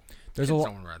horrible. There's Kids a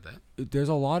don't want to ride that. There's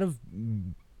a lot of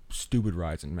stupid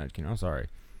rides in Magic Kingdom. I'm sorry.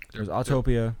 There's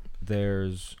Autopia.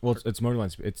 There's it's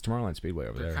Motorland. It's Tomorrowland Speedway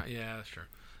over there. Yeah, that's true.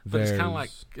 But it's kind of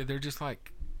like they're just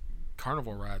like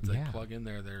carnival rides. They plug in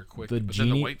there. They're quick. But then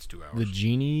the wait's 2 hours. The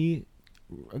genie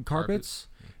carpets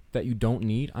that you don't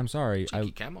need. I'm sorry.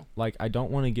 Camel. I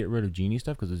don't want to get rid of genie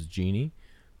stuff because it's genie,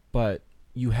 but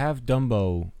you have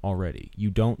Dumbo already. You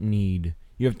don't need.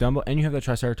 You have Dumbo and you have the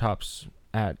Triceratops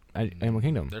at Animal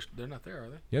Kingdom. They're not there, are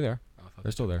they? Yeah, they are.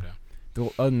 They're still there.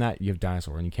 Other than that, you have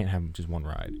Dinosaur, and you can't have just one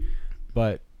ride.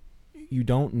 But you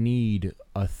don't need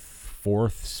a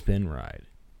fourth spin ride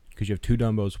because you have 2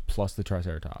 Dumbos plus the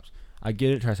Triceratops. I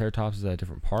get it. Triceratops is at a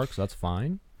different park, so that's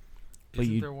fine.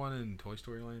 Isn't there one in Toy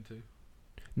Story Land too?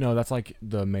 No, that's like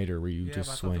the Mater where you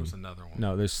just swing. I thought there was another one.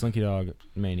 No, there's Slinky Dog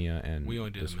Mania and we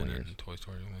only did the a minute Swingers. in Toy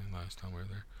Story Land last time we were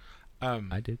there.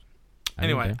 I did.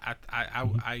 Anyway,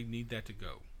 I need that to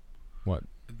go. What?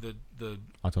 The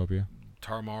Autopia?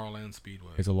 Tomorrowland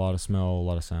Speedway. It's a lot of smell, a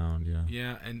lot of sound, yeah.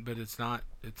 Yeah, but it's not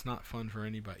fun for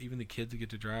anybody. Even the kids that get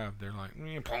to drive, they're like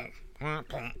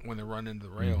when they run into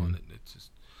the rail, and it's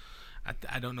just.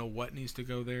 I don't know what needs to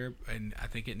go there, and I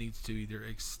think it needs to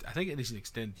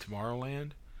extend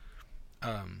Tomorrowland,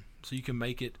 so you can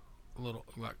make it a little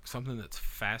like something that's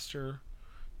faster,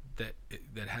 that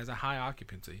has a high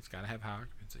occupancy. It's got to have high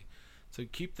occupancy. So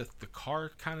keep the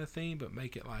car kind of theme, but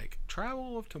make it like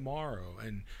Travel of Tomorrow,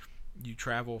 and you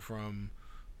travel from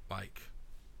like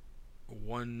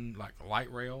one like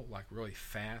light rail, like really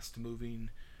fast moving,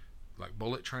 like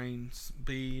bullet train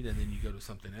speed, and then you go to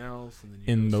something else, and then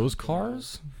you in go to those something cars.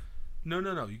 Else.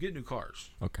 No. You get new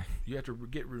cars. Okay. You have to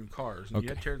get new cars, and you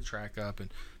have to tear the track up,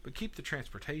 but keep the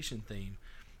transportation theme,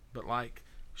 but like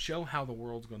show how the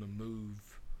world's going to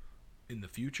move in the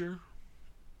future,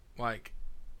 like.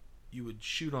 You would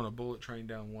shoot on a bullet train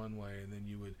down one way, and then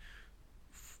you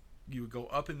would go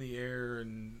up in the air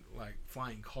and like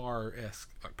flying car-esque,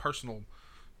 like personal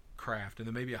craft, and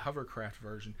then maybe a hovercraft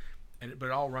version, but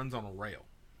it all runs on a rail.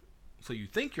 So you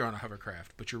think you're on a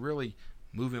hovercraft, but you're really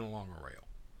moving along a rail.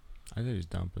 I think just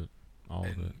dump it, all of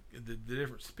it. The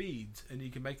different speeds, and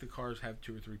you can make the cars have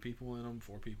 2 or 3 people in them,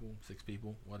 4 people, 6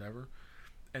 people, whatever,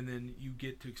 and then you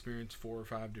get to experience 4 or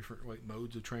 5 different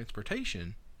modes of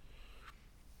transportation.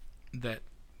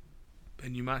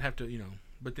 And you might have to,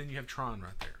 but then you have Tron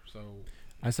right there. So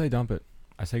I say dump it.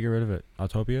 I say get rid of it.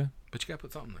 Autopia. But you got to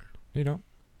put something there. You don't.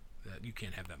 You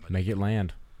can't have that much. Make it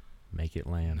land. Make it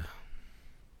land. No.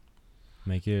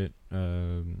 Make it.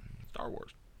 Star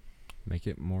Wars. Make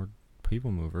it more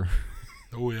people mover.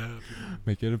 Oh yeah.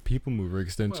 Make it a people mover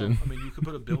extension. Well, you could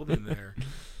put a building there,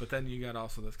 but then you got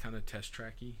also that's kind of test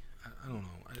tracky. I don't know.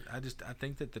 I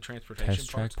think that the transportation test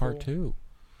track part cool. 2.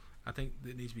 I think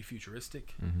it needs to be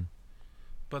futuristic. Mm-hmm.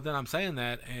 But then I'm saying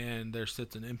that, and there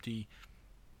sits an empty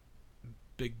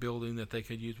big building that they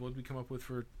could use. What did we come up with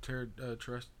for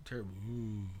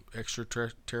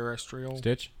extraterrestrial?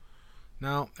 Stitch?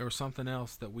 No, there was something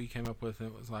else that we came up with, and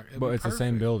it was like... But it's perfect. The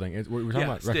same building. We're talking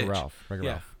about Wreck-It Ralph.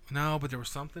 Ralph. No, but there was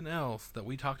something else that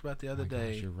we talked about the other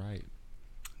day. Gosh, you're right.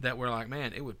 That we're like,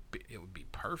 man, it would be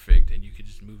perfect, and you could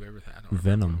just move everything. I don't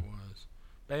remember what it was.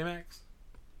 Baymax?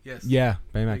 Yes. Yeah,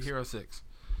 Baymax. Big Hero 6.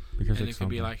 Big Hero 6 and it could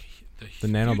be like the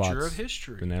nanobots. future of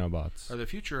history. The nanobots. Or the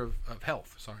future of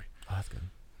health, sorry. Oh, that's good.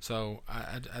 So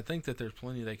I think that there's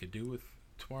plenty they could do with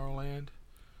Tomorrowland,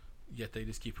 yet they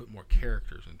just keep putting more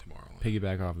characters in Tomorrowland.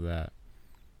 Piggyback off of that,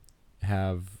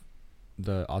 have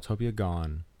the Autopia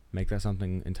gone. Make that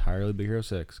something entirely Big Hero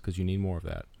 6 because you need more of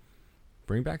that.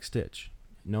 Bring back Stitch.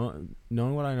 Knowing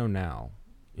what I know now,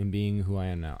 and being who I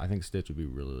am now, I think Stitch would be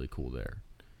really, really cool there.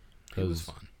 He was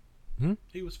fun. Hmm?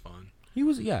 He was fun. He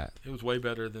was, yeah. It was way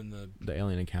better than the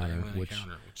Alien Encounter, which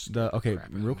okay,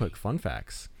 real quick, fun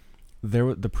facts.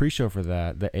 The pre-show for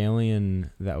that, the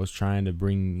alien that was trying to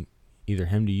bring either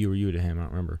him to you or you to him, I don't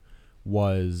remember,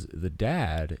 was the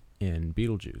dad in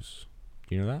Beetlejuice.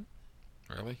 Do you know that?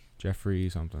 Really? Jeffrey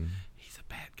something. He's a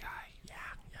bad guy. Yeah,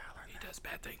 he does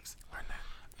bad things. Learn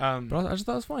that. But I just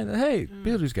thought it was funny that, hey,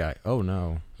 Beetlejuice guy. Oh,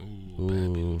 no. Ooh. Bad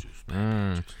Beetlejuice.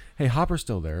 Bad Beetlejuice. Hey, Hopper's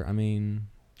still there. I mean...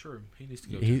 True. He needs to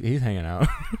go. He's hanging out.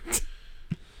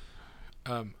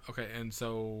 Okay, and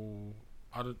so...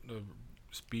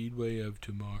 Speedway of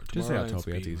Tomorrow. Just say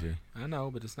Autopia, it's easier. I know,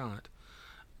 but it's not.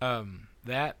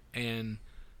 That and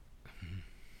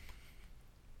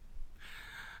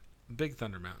Big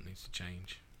Thunder Mountain needs to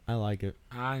change. I like it.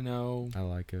 I know. I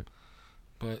like it.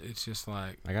 But it's just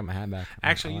like I got my hat back.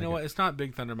 Actually, you know what? It's not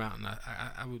Big Thunder Mountain.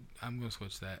 I'm gonna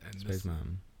switch that and Space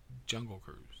Mountain. Jungle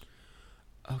Cruise.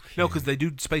 Okay. No, because they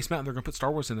do Space Mountain. They're gonna put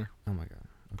Star Wars in there. Oh my god.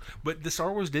 Okay. But the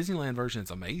Star Wars Disneyland version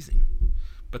is amazing.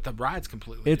 But the ride's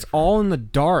completely It's different. all in the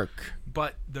dark.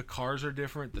 But the cars are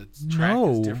different. The track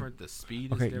is different. The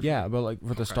speed is different. Yeah, but like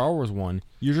for the Star Wars one,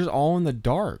 you're just all in the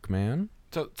dark, man.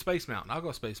 So Space Mountain. I'll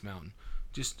go Space Mountain.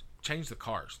 Just change the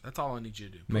cars. That's all I need you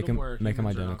to do. Make them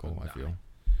identical, I feel.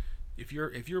 If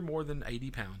you're more than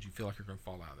 80 pounds, you feel like you're going to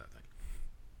fall out of that thing.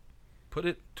 Put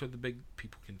it to the big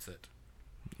people can sit.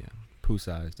 Yeah. Poo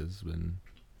sized has been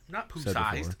not poo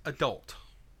sized, adult.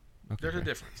 Okay. There's a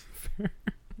difference.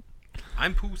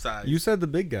 I'm poo sized. You said the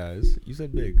big guys. You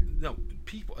said big. No,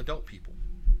 people, adult people,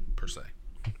 per se.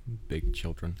 Big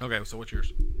children. Okay, so what's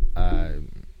yours? I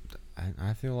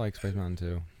feel like Space Mountain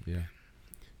too. Yeah,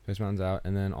 Space Mountain's out,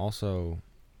 and then also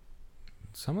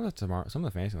some of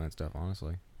the Fantasyland stuff.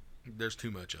 Honestly, there's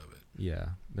too much of it. Yeah,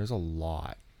 there's a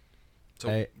lot. So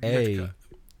get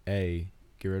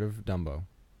rid of Dumbo,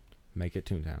 make it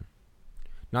Toontown.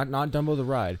 Not Dumbo the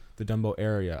ride, the Dumbo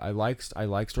area. I like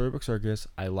Storybook Circus.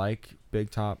 I like Big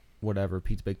Top, whatever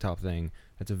Pete's Big Top thing.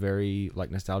 That's a very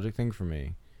like nostalgic thing for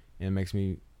me, and it makes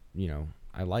me,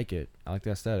 I like it. I like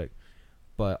the aesthetic,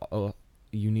 but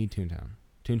you need Toontown.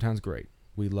 Toontown's great.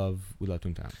 We love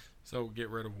Toontown. So get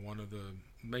rid of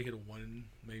make it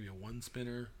maybe a one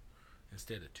spinner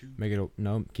instead of two.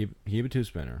 Keep it 2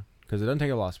 spinner. Because it doesn't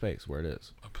take a lot of space where it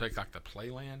is. Take like the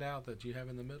Playland out that you have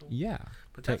in the middle. Yeah,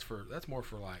 but that's more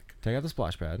for like. Take out the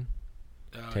splash pad.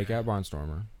 Take out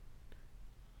Barnstormer.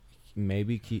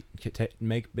 Maybe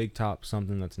make Big Top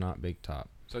something that's not Big Top.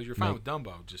 So you're fine with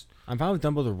Dumbo, I'm fine with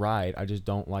Dumbo the ride. I just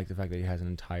don't like the fact that he has an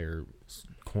entire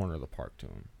corner of the park to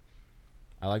him.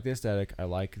 I like the aesthetic. I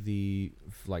like the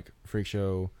freak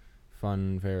show,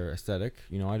 fun fair aesthetic.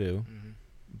 I do. Mm-hmm.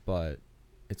 But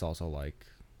it's also like.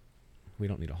 We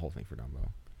don't need a whole thing for Dumbo.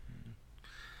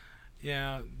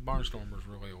 Yeah, Barnstormer's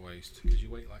really a waste because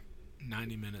you wait like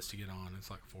 90 minutes to get on.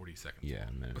 It's like 40 seconds. Yeah,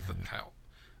 long. a minute.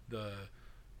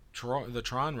 The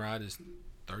Tron ride is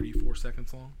 34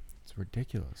 seconds long. It's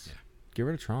ridiculous. Yeah. Get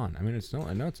rid of Tron. I mean,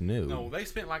 I know it's new. No, they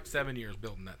spent like 7 years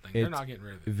building that thing. They're not getting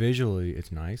rid of it. Visually,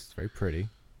 it's nice. It's very pretty,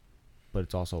 but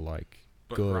it's also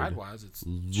good. Ride-wise, it's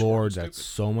Lord, that's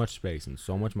so much space and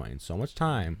so much money and so much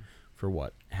time for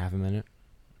what? Half a minute.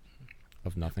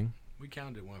 Of nothing. We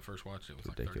counted it when I first watched it. It was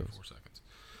ridiculous. 34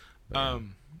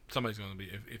 seconds. Somebody's going to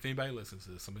be... If anybody listens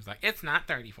to this, somebody's like, it's not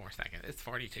 34 seconds. It's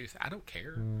 42. I don't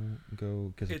care.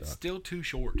 Go kiss It's still too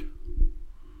short.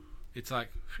 It's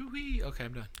like, whoo-wee. Okay,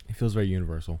 I'm done. It feels very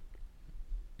Universal.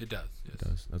 It does. Yes. It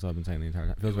does. That's what I've been saying the entire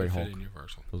time. It feels very Hulk.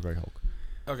 Universal. Feels very Hulk.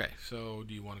 Okay, so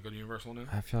do you want to go to Universal now?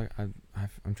 I feel like I'm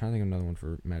trying to think of another one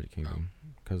for Magic Kingdom.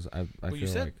 Because I feel you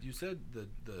said the...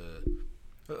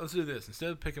 Let's do this. Instead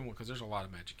of picking one, because there's a lot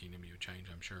of Magic Kingdom you would change,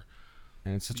 I'm sure.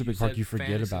 And it's such a big park, you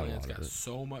forget about a lot of it. It's got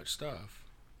so much stuff.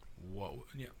 Whoa.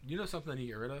 Yeah. You know something I need to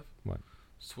get rid of? What?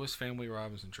 Swiss Family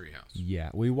Robinson Treehouse.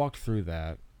 Yeah, we walked through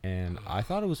that, and I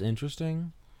thought it was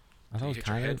interesting. I thought it was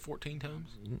kind of 14 times?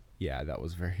 Yeah, that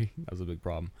was a big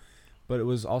problem. But it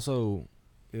was also...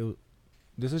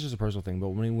 this is just a personal thing, but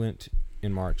when we went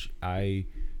in March, I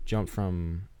jumped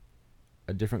from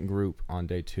a different group on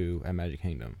day 2 at Magic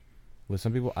Kingdom. With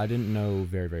some people I didn't know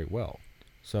very, very well.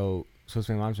 So Swiss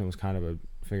Family Robinson was kind of a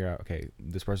figure out, okay,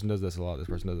 this person does this a lot, this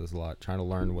person does this a lot, trying to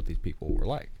learn what these people were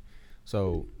like.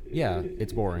 So, yeah,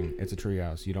 it's boring. It's a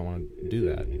treehouse. You don't want to do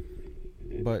that.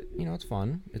 But it's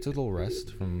fun. It's a little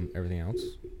rest from everything else.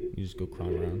 You just go crawl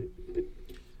around.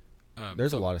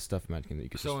 There's a lot of stuff in Magic Kingdom that you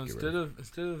could So just get rid of.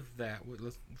 instead of that,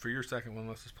 for your second one,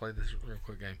 let's just play this real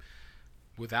quick game.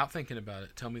 Without thinking about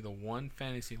it, tell me the one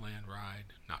Fantasyland ride,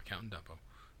 not counting Dumbo,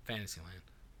 Fantasyland,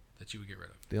 that you would get rid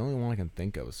of. The only one I can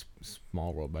think of is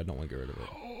Small World, but I don't want to get rid of it.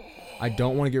 I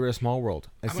don't want to get rid of Small World.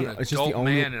 I'm an adult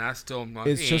man, and I still.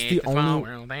 It's just the only.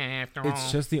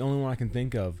 It's just the only one I can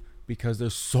think of because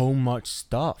there's so much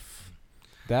stuff.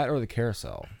 That or the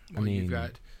carousel. Well, you've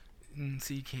got.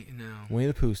 So you can't. No. Winnie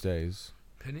the Pooh stays.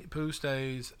 Pooh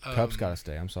stays. Cups gotta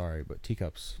stay. I'm sorry, but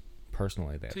teacups.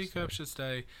 Personally, they have to Teacups stay. should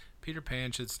stay. Peter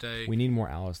Pan should stay. We need more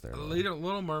Alice there.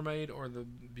 Little Mermaid or the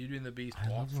Beauty and the Beast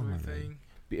walkthrough thing.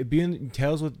 Being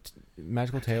Tales with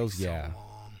Magical Tales, so yeah.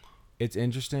 long. It's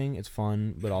interesting, it's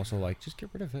fun, but also just get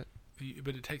rid of it.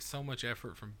 But it takes so much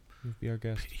effort from Be our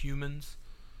guest. humans,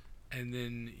 and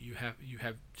then you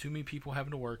have too many people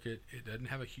having to work it. It doesn't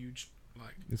have a huge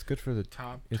It's good for the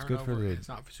top it's turnover. good for the. It's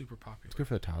not super popular. It's good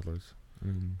for the toddlers.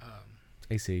 It's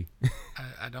AC.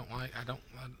 I don't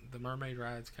the mermaid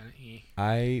ride's kind of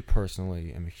I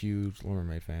personally am a huge Little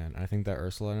Mermaid fan. I think that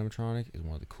Ursula animatronic is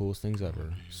one of the coolest things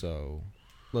ever. So,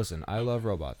 listen, I love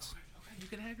robots. Okay, you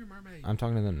can have your mermaid. I'm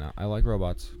talking to them now. I like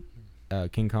robots.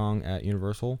 King Kong at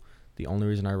Universal. The only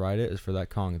reason I ride it is for that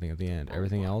Kong thing at the end.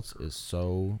 Everything else is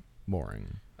so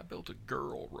boring. I built a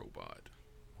girl robot.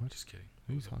 What? Just kidding.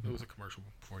 What are you talking It was a commercial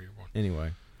before you were born.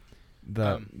 Anyway,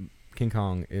 the King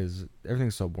Kong is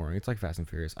everything's so boring. It's like Fast and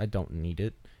Furious. I don't need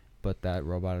it, but that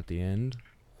robot at the end,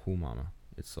 whoo mama,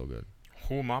 it's so good.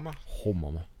 Oh, mama. Whoo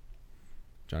mama,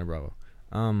 Johnny Bravo.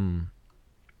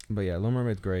 But yeah, Little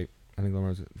Mermaid's great. I think Little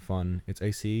Mermaid's fun. It's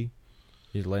AC.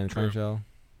 You just lay in the train shell.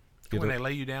 When they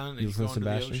lay you down and you go into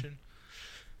the ocean.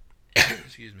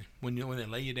 Excuse me. When they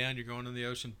lay you down, you're going in the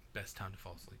ocean. Best time to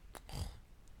fall asleep.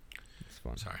 It's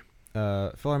fun. Sorry.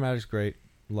 Philharmatic's great.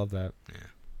 Love that.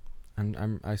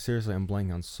 Yeah. I seriously am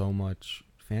blanking on so much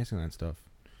Fantasyland stuff.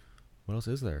 What else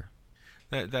is there?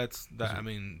 That's that. I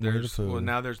mean,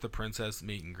 now there's the princess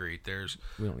meet and greet.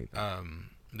 We don't need that.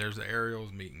 There's the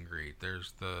Ariel's meet and greet.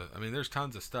 There's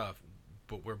tons of stuff,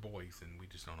 but we're boys and we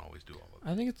just don't always do all of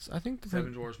it. I think the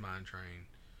Seven Dwarfs Mine Train.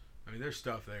 I mean, there's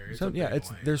stuff there.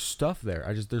 There's stuff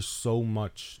there. There's so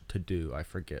much to do. I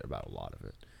forget about a lot of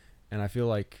it, and I feel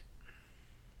like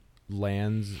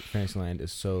Fantasyland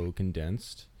is so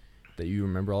condensed that you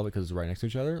remember all of it because it's right next to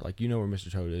each other. Like, you know where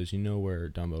Mr. Toad is, you know where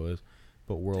Dumbo is,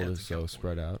 but World is so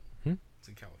spread out. It's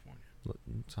in California.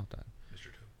 Stop that. Mr.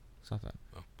 Toad. Stop that.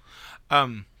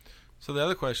 Oh. So the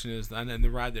other question is, and the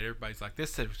ride that everybody's like,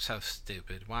 this is so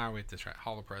stupid. Why are we at this ride?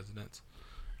 Hall of Presidents.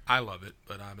 I love it,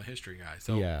 but I'm a history guy.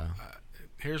 So yeah.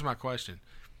 Here's my question.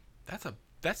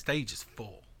 That stage is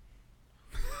full.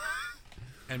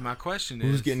 And my question is,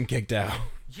 who's getting kicked out?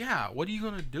 Yeah, what are you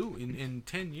going to do in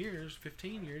 10 years,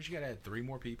 15 years? You got to add 3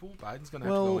 more people. Biden's going to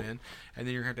have to go in, and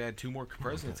then you're going to have to add 2 more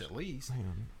presidents at least. Hang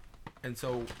on. And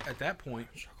so at that point,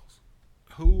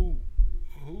 who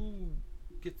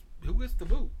gets the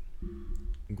boot?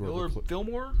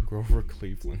 Fillmore? Grover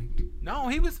Cleveland. No,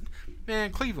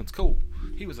 Cleveland's cool.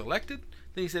 He was elected.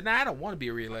 Then he said, "Nah, I don't want to be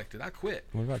reelected. I quit."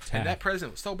 What about Taft? And that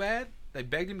president was so bad, they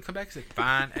begged him to come back. He said,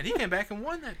 "Fine," and he came back and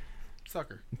won that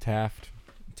sucker. Taft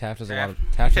does a lot of.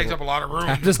 Taft takes up a lot of room.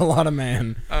 Taft does a lot of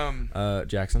man.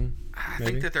 Jackson. I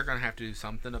think that they're going to have to do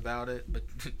something about it. But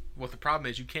the problem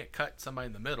is you can't cut somebody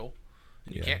in the middle,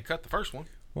 and you can't cut the first one.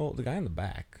 Well, the guy in the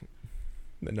back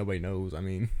that nobody knows. I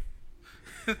mean,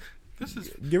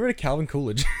 get rid of Calvin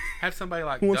Coolidge. Have somebody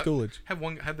like Coolidge.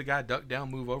 Have the guy duck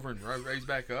down, move over, and raise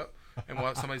back up, and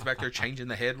while somebody's back there changing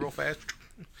the head real fast.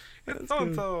 That's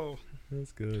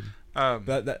good.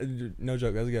 That no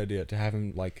joke. That's a good idea to have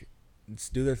him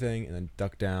do their thing and then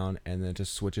duck down and then it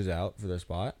just switches out for their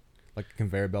spot, like a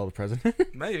conveyor belt of president.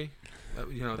 Maybe,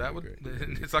 that would.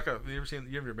 It's like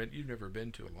you've never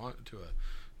been to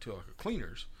a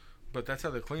cleaners, but that's how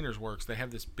the cleaners works. They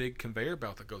have this big conveyor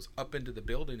belt that goes up into the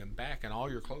building and back, and all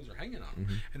your clothes are hanging on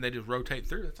them, and they just rotate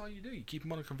through. That's all you do. You keep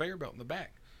them on a conveyor belt in the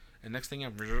back, and next thing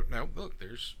look,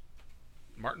 there's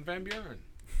Martin Van Buren.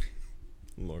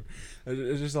 Lord,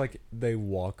 it's just like they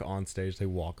walk on stage, they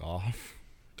walk off.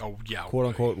 Oh yeah, quote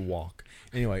unquote walk.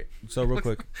 Anyway, so real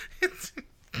quick,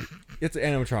 it's an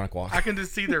animatronic walk. I can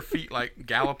just see their feet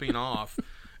galloping off,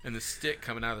 and the stick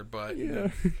coming out of their butt. Yeah,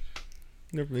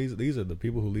 these are the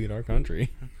people who lead our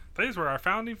country. These were our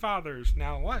founding fathers.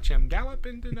 Now watch him gallop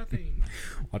into nothing.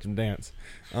 Watch him dance.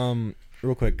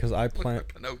 Real quick, because I plan.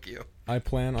 Pinocchio. I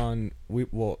plan on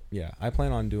I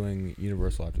plan on doing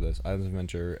Universal after this, Islands of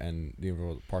Adventure and the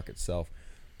Universal Park itself.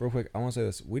 Real quick, I want to say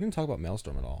this: we didn't talk about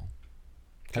Maelstrom at all.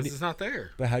 Because it's not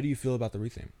there. But how do you feel about the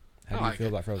retheme? How do you feel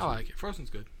about Frozen? I like it. Frozen's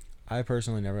good. I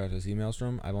personally never got to see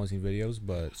Maelstrom. I've only seen videos,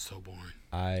 but It's so boring.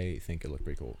 I think it looked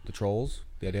pretty cool. The trolls,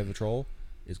 the idea of the troll,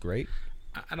 is great.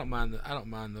 I don't mind the. I don't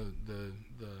mind the.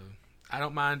 I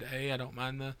don't mind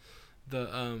the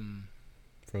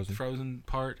Frozen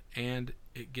part, and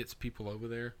it gets people over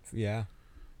there. Yeah.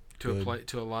 To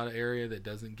a lot of area that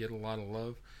doesn't get a lot of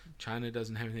love. China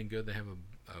doesn't have anything good. They have a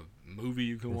movie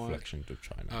you can Reflection watch. of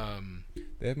China.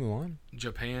 They have Mulan.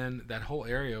 Japan, that whole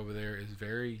area over there is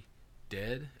very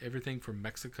dead. Everything from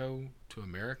Mexico to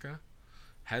America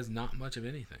has not much of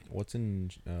anything. What's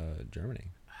in Germany?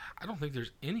 I don't think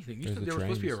there's anything. There's There was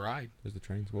supposed to be a ride. There's the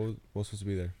trains. What was supposed to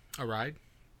be there? A ride?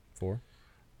 For?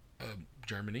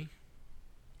 Germany.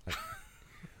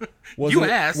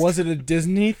 Asked. Was it a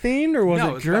Disney themed or was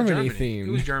it Germany themed?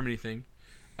 It was Germany themed.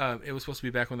 It was supposed to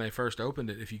be back when they first opened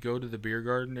it. If you go to the beer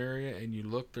garden area and you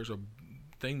look, there's a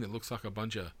thing that looks like a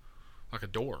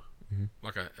door,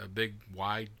 like a big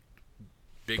wide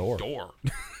door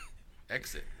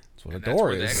exit. That's what a door is. That's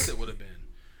where the exit would have been.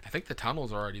 I think the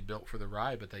tunnel's already built for the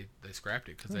ride, but they scrapped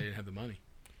it because they didn't have the money.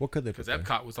 What could they put there?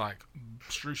 Because Epcot was like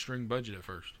shoestring budget at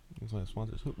first. That's why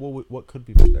sponsors. What could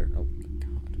be put there? Oh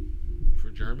God. For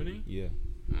Germany? Yeah.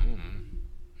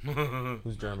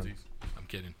 Who's German? I'm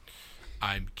kidding.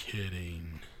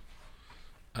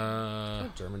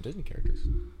 German Disney characters.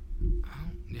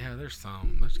 Yeah, there's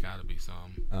some. There's got to be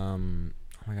some. Oh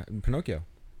my God, Pinocchio.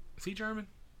 Is he German?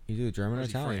 He's either German or is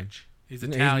he Italian. French? He's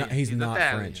Italian. He's not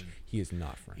Italian. French. He is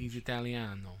not French. He's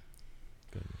Italiano.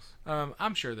 Goodness.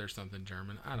 I'm sure there's something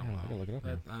German. I don't know. I gotta look it up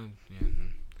now. Yeah.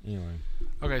 Anyway.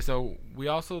 Okay, so we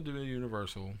also do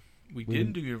Universal. We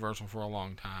didn't do Universal for a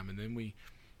long time, and then we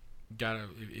got a.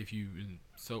 If you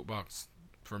soapbox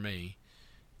for me,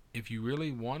 if you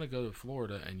really want to go to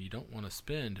Florida and you don't want to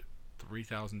spend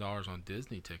 $3,000 on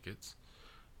Disney tickets,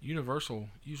 Universal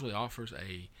usually offers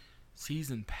a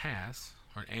season pass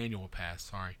or an annual pass,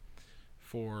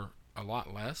 for a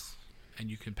lot less, and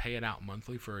you can pay it out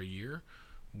monthly for a year.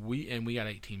 We got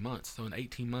 18 months. So in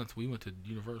 18 months, we went to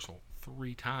Universal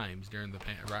 3 times during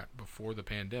right before the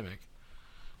pandemic,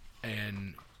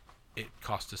 and it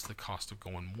cost us the cost of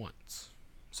going once.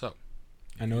 So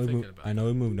I know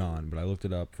we moved on, but I looked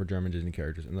it up for German Disney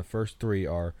characters, and the first 3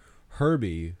 are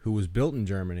Herbie, who was built in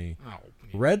Germany,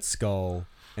 Red Skull,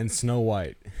 and Snow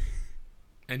White.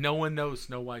 And no one knows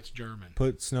Snow White's German.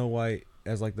 Put Snow White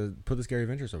as put the Scary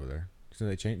Adventures over there. So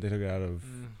they took it out of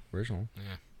original.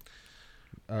 Yeah.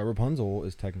 Rapunzel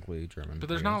is technically German. But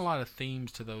there's not a lot of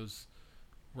themes to those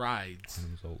rides,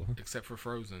 except for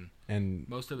Frozen. And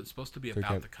most of it's supposed to be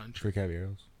about the country. 3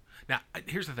 Caballeros. Now,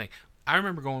 here's the thing. I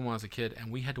remember going when I was a kid,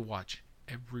 and we had to watch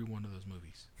every one of those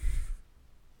movies.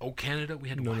 Oh, Canada, we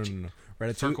had to watch. No.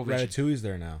 Ratatouille's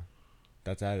there now.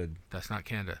 That's added. That's not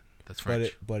Canada. That's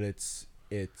French. But it's.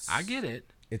 I get it.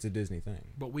 It's a Disney thing.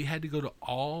 But we had to go to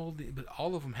but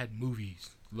all of them had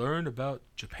movies. Learn about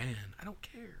Japan. I don't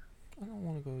care. I don't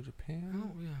want to go to Japan.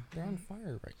 Oh yeah, they're on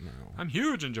fire right now. I'm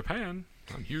huge in Japan.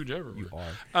 I'm huge everywhere.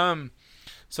 You are.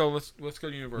 So let's go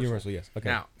to Universal. Universal, yes. Okay.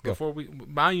 Now, before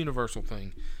my Universal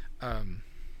thing,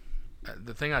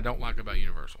 the thing I don't like about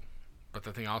Universal, but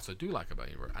the thing I also do like about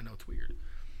Universal, I know it's weird.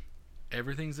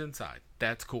 Everything's inside.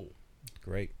 That's cool.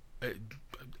 Great.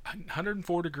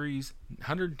 104 degrees,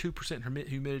 102%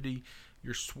 humidity.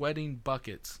 You're sweating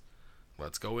buckets.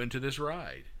 Let's go into this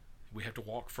ride. We have to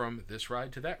walk from this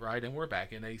ride to that ride, and we're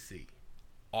back in AC.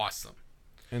 Awesome.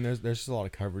 And there's just a lot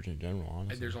of coverage in general,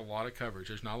 honestly. And there's a lot of coverage.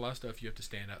 There's not a lot of stuff you have to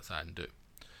stand outside and do.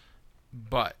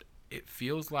 But it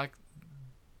feels like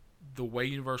the way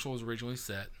Universal was originally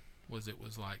set was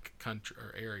like country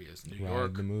or areas. New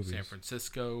York, San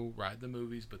Francisco, ride the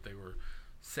movies, but they were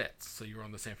sets. So you were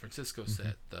on the San Francisco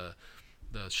set, the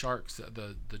Sharks,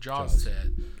 the Jaws set,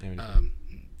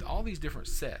 all these different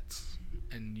sets.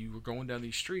 And you were going down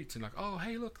these streets and like, oh,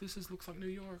 hey, look, looks like New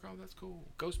York. Oh, that's cool.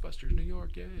 Ghostbusters, New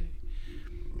York, yay.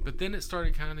 But then it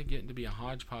started kind of getting to be a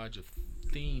hodgepodge of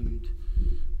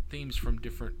themes from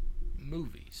different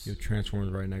movies. You have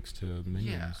Transformers right next to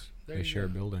Minions. Yeah, they share a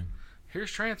building.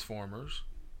 Here's Transformers.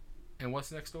 And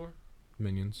what's next door?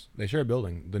 Minions. They share a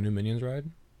building. The new Minions ride.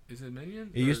 Is it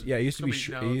Minions? It used to be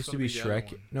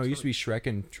Shrek. No, it used to be Shrek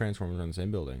and Transformers on the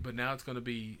same building. But now it's going to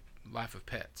be Life of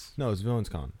Pets. No, it's Villains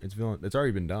Con. It's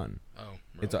already been done. Oh,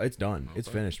 really? It's done. Okay. It's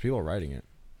finished. People are writing it.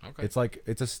 Okay. It's like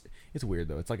it's weird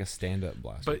though. It's like a stand-up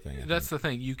blaster thing. But that's the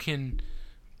thing. You can.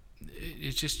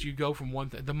 It's just you go from one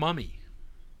thing. The Mummy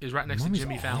is right next to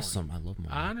Jimmy Fallon. Awesome. I love Mummy.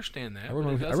 I understand that. I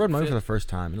read Mummy for the first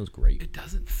time and it was great. It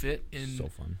doesn't fit in so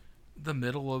fun. The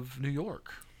middle of New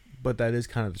York. But that is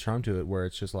kind of the charm to it, where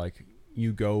it's just like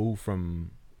you go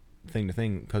from thing to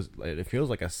thing because it feels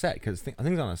like a set. Because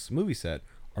things on a movie set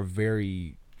are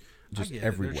very just I get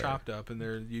everywhere. It. They're chopped up, and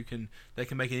they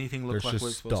can make anything look There's like just what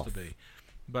it's supposed to stuff. be.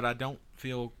 But I don't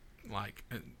feel like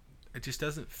it just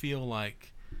doesn't feel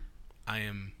like I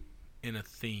am in a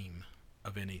theme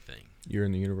of anything. You're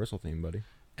in the Universal theme, buddy,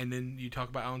 And then you talk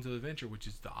about Islands of Adventure, which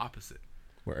is the opposite.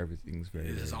 where everything's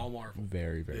very. This is very, all Marvel.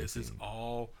 Very, very. This is themed.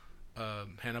 all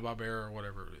Hanna-Barbera or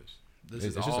whatever it is. This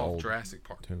It's is just all old Jurassic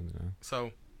Park. tunes now.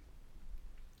 So,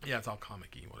 yeah, it's all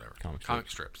comic-y, whatever. Comic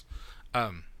strips.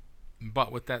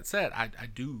 But with that said, I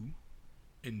do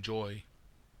enjoy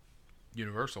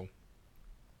Universal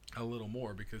a little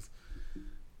more because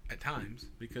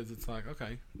it's like,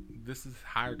 okay, this is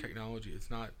higher technology.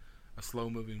 It's not a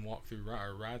slow-moving walk-through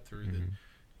or ride-through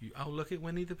that look at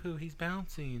Winnie the Pooh. He's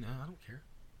bouncing. I don't care.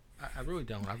 I really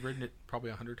don't. I've ridden it probably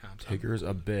 100 times. Tigger's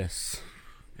Abyss.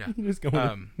 Yeah. Just go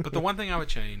But the one thing I would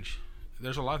change,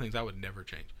 there's a lot of things I would never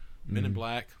change. Men in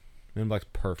Black, Men in Black's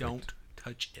perfect. don't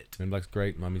touch it. Men in Black's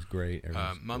great. Mummy's great.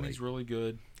 Everything's Mummy's great. really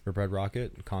good. Red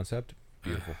Rocket concept,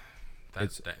 beautiful.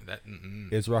 It's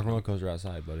It's rock and roller coaster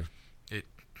outside, buddy.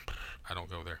 I don't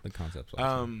go there. The concept's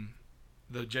awesome.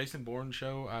 The Jason Bourne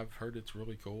show, I've heard it's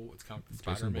really cool. It's kind of like the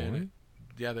Jason Spider-Man. Bourne?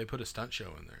 Yeah, they put a stunt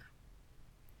show in there.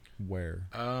 Where?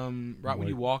 Right when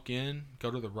you walk in, go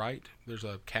to the right. There's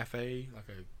a cafe, like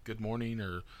a Good Morning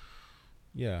or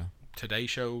Yeah. Today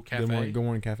Show cafe. Good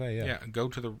morning cafe. Yeah. Yeah,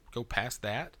 go past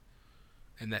that,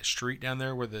 and that street down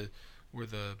there where the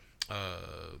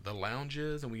lounge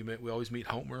is, and we always meet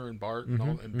Homer and Bart and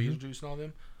Beetlejuice and all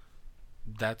them.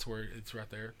 That's where it's right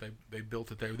there. They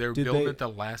built it there. They were building it the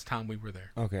last time we were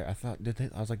there. Okay, I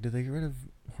was like, did they get rid of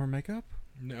her makeup?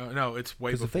 No, it's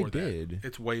way 'Cause if before they that. did-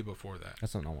 It's way before that.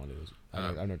 That's not what I want to do.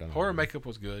 I've never done Horror that. makeup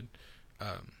was good,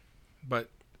 but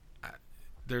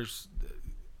there's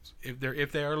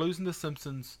if they are losing the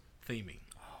Simpsons theming,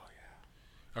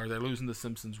 or they're losing the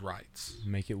Simpsons rights.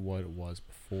 Make it what it was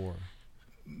before.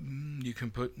 You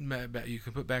can put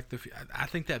back the. I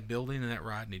think that building and that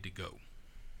ride need to go.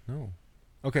 No.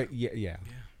 Okay. Yeah.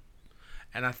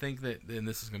 And I think that, and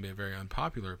this is going to be a very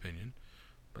unpopular opinion,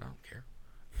 but I don't care.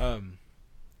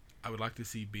 I would like to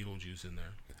see Beetlejuice in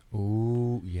there.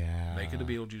 Ooh, yeah. Make it a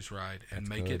Beetlejuice ride, and That's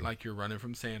make good. it like you're running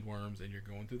from sandworms and you're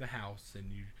going through the house and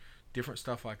different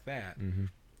stuff like that. Mm-hmm.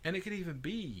 And it could even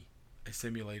be a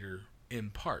simulator in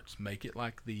parts. Make it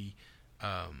like the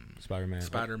Spider-Man.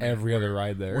 Spider-Man, Every other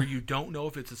ride there. where you don't know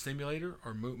if it's a simulator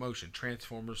or motion.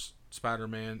 Transformers,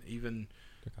 Spider-Man, even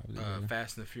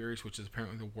Fast and the Furious, which is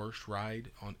apparently the worst ride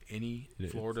on any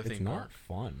Florida theme park. It's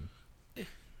not fun.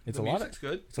 It's the a lot music's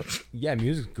of good. yeah,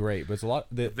 music's great, but it's a lot.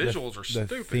 The visuals are the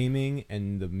stupid. theming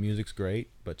and the music's great,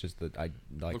 but just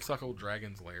Looks like old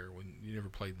Dragon's Lair. When you never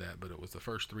played that, but it was the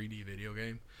first 3D video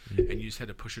game, and you just had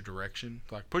to push a direction,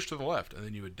 like push to the left, and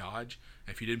then you would dodge.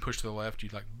 And if you didn't push to the left,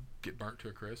 you'd like get burnt to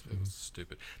a crisp. It was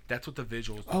stupid. That's what the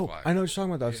visuals look like. I know what you're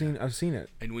talking about. I've seen it.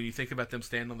 And when you think about them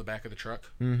standing on the back of the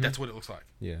truck, that's what it looks like.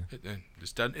 Yeah.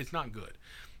 It's not good,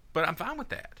 but I'm fine with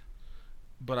that.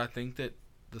 But I think that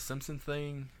the Simpsons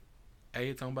thing,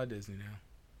 it's owned by Disney now.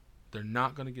 They're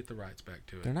not going to get the rights back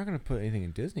to it. They're not going to put anything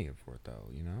in Disney for it, though.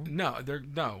 You know.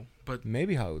 No, but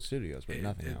Maybe Hollywood Studios, but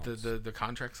nothing else. The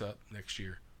contract's up next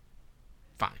year.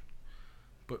 Fine,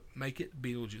 but make it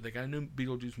Beetlejuice. They got a new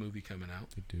Beetlejuice movie coming out.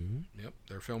 They do. Yep,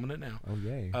 they're filming it now. Oh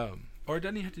yay! Or it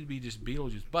doesn't even have to be just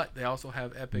Beetlejuice, but they also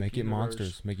have Epic. Make it Universe,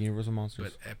 monsters. Make Universal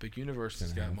Monsters. But Epic Universe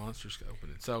has got monsters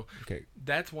opening. So okay,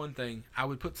 that's one thing. I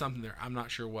would put something there. I'm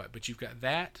not sure what, but you've got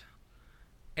that,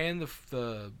 and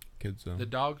the Kids Zone, the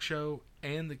dog show,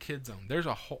 and the Kids Zone. There's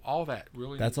a whole all that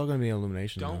really. That's all going to be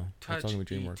Illumination. Don't though. touch That's all gonna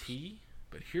be DreamWorks. E.T.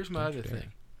 But here's my other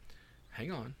thing.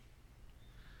 Hang on.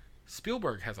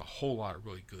 Spielberg has a whole lot of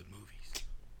really good movies.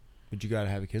 But you got to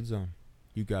have a Kids Zone.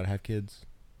 You got to have kids.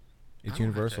 It's I don't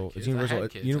Universal. have to have It's kids. I Universal.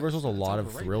 had kids. Universal's a That's lot of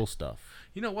overrated. thrill stuff.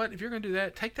 You know what? If you're going to do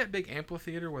that, take that big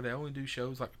amphitheater where they only do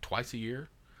shows like twice a year.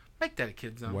 Make that a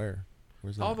Kids Zone. Where?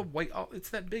 Where's that? All the way. It's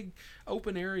that big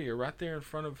open area right there in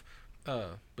front of,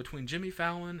 between Jimmy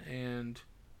Fallon and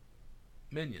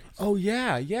Minions. Oh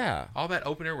yeah. All that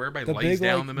open area where everybody The lays big,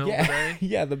 down like, in the middle yeah, of the day.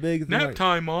 yeah, the big Nap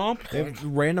time, Mom. They have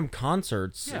random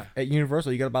concerts Yeah. at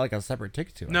Universal. You got to buy like a separate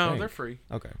ticket to. I No, think. they're free.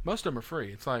 Okay. Most of them are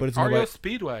free. It's like But it's REO nobody-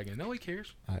 Speedwagon. Nobody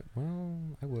cares. I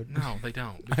would. No, they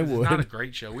don't. I Because would. It's not a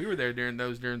great show. We were there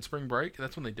during spring break.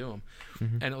 That's when they do them.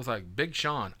 Mm-hmm. And it was like Big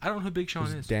Sean. I don't know who Big Sean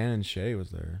is. Dan and Shay was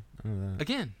there. I know that.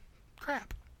 Again,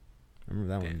 crap. I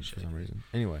remember that Dan one and for Shay. some reason.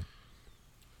 Anyway.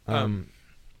 I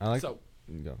like. So,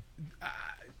 Go.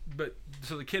 but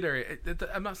so the kid area.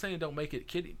 I'm not saying don't make it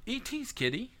kiddie. E.T.'s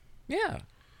kiddie. Yeah.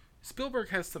 Spielberg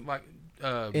has some like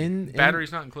In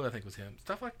batteries not included. I think was him.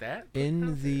 Stuff like that.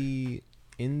 in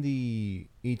the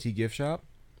ET gift shop,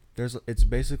 it's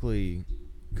basically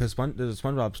because there's a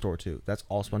SpongeBob store too. That's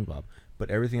all SpongeBob, but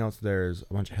everything else there's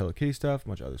a bunch of Hello Kitty stuff, a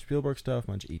bunch of other Spielberg stuff, a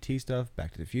bunch of ET stuff,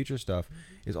 Back to the Future stuff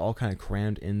is all kind of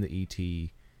crammed in the ET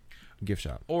gift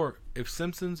shop. Or if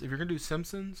you're gonna do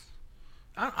Simpsons,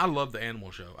 I love the animal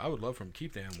show. I would love for him to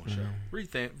keep the animal show,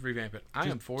 revamp it. I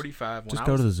am 45. Just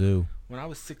go to the zoo. When I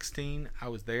was 16, I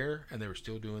was there, and they were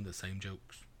still doing the same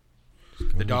jokes.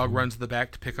 The dog runs to the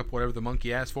back to pick up whatever the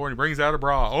monkey asked for, and he brings out a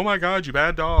bra. Oh my God, you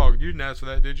bad dog! You didn't ask for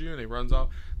that, did you? And he runs off.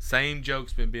 Same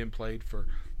joke's been being played for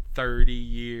 30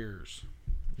 years.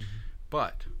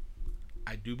 But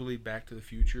I do believe Back to the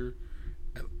Future,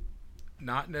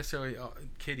 not necessarily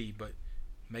kiddie, but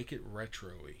make it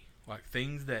retro-y. Like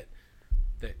things that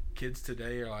kids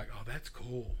today are like, oh, that's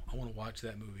cool. I want to watch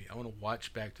that movie. I want to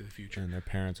watch Back to the Future. And their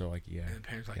parents are like, yeah. And the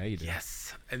parents are like, yeah, you do.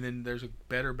 yes. And then there's a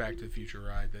better Back to the Future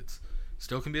ride that's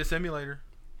still can be a simulator,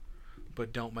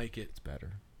 but don't make it It's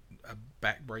better. a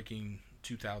back-breaking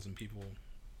 2,000 people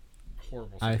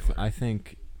horrible simulator. I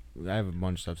think I have a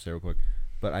bunch of stuff to say real quick,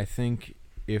 but I think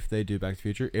if they do Back to the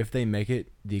Future, if they make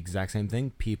it the exact same thing,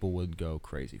 people would go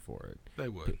crazy for it. They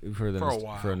would. For a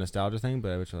while. For a while. nostalgia thing,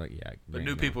 but which are like, yeah. But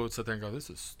new people would sit there and go, this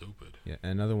is stupid. Yeah,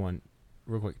 and another one,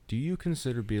 real quick. Do you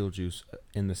consider Beetlejuice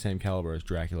in the same caliber as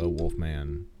Dracula,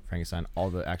 Wolfman, Frankenstein,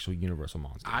 all the actual Universal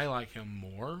monsters? I like him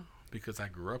more because I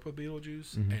grew up with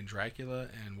Beetlejuice and Dracula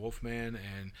and Wolfman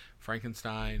and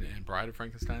Frankenstein and Bride of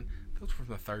Frankenstein. Those were from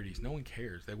the 30s. No one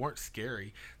cares. They weren't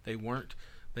scary. They weren't.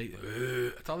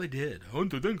 That's all they did. I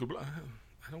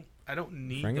don't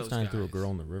need Frankenstein those guys. threw a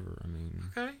girl in the river. I mean,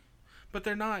 okay, but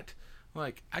they're not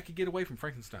like I could get away from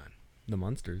Frankenstein. the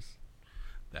monsters.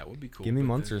 That would be cool. Give me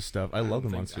monsters stuff. I love the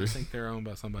I monsters. think they're owned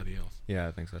by somebody else. Yeah,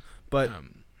 I think so. But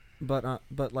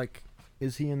like,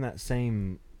 is he in that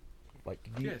same? Like,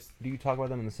 Yes. Do you talk about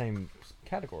them in the same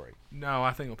category? No,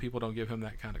 I think when people don't give him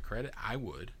that kind of credit, I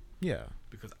would Yeah.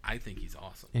 because I think he's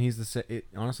awesome. And he's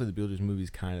honestly, the Beetlejuice movie is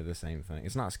kind of the same thing.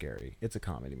 It's not scary. It's a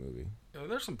comedy movie.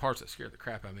 There's some parts that scared the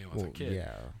crap out of me when I was a kid.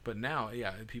 Yeah. But now,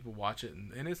 yeah, people watch it,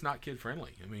 and it's not kid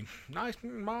friendly. I mean, nice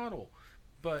model,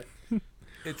 but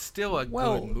it's still a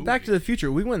good movie. Back to the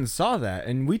Future, we went and saw that,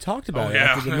 and we talked about it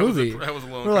after the that movie. that was a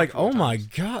little We're like, oh uncomfortable my times.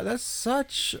 god, that's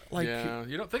such like. Yeah,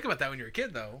 you don't think about that when you're a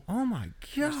kid, though. Oh my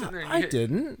You're sitting god, there and I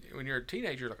didn't. When you're a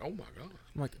teenager, you're like, oh my god,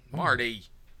 I'm like, oh,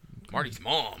 Marty's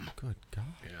mom. Good god.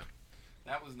 Yeah,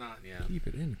 that was not. Yeah. Keep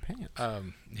it in your pants.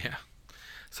 Yeah.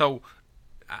 So,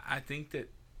 I think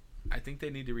they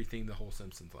need to retheme the whole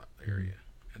Simpsons area,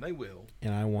 and they will.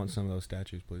 And I want some of those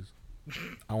statues, please.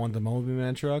 I want the Bumblebee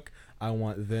Man truck. I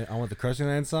want the Krusty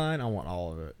Land sign. I want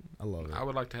all of it. I love it. I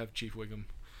would like to have Chief Wiggum,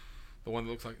 the one that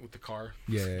looks like with the car.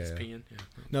 Yeah, He's yeah. peeing. Yeah.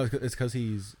 No, it's because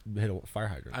he's hit a fire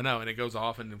hydrant. I know, and it goes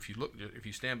off, and if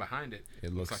you stand behind it,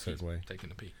 It looks like a certain he's way. taking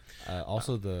a pee.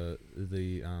 Also, the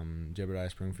Jebediah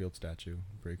Springfield statue,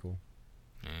 pretty cool.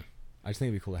 Yeah. I just think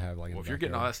it'd be cool to have like. Well, if you're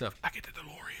getting all that stuff, I get the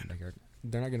DeLorean. Backyard.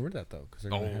 They're not getting rid of that though, because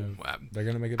they're Oh,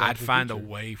 gonna make it. Back I'd to the find a Future.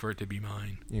 way for it to be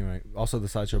mine. Anyway, also the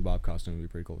Sideshow Bob costume would be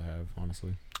pretty cool to have,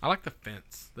 honestly. I like the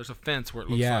fence. There's a fence where it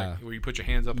looks Yeah. like where you put your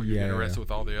hands up and you're getting Yeah. arrested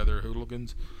with all the other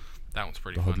hooligans. That one's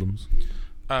pretty The funny. hoodlums.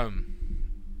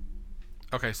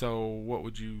 Okay, so what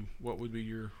would be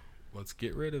your? Let's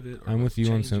get rid of it. Or I'm let's with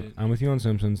you on change it. I'm with you on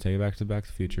Simpsons. Take it back to Back to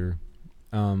the Future.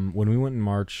 When we went in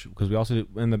March, because we also did,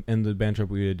 in the band trip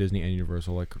we did Disney and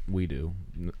Universal like we do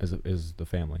as the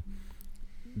family.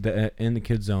 In the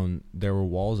kids zone, there were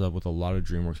walls up with a lot of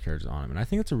DreamWorks characters on them, and I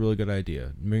think it's a really good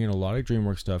idea. Bringing a lot of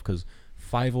DreamWorks stuff because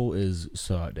Fievel is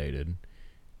so outdated.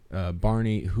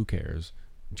 Barney, who cares?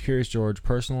 Curious George,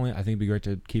 personally, I think it'd be great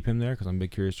to keep him there because I'm a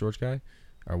big Curious George guy,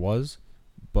 or was,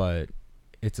 but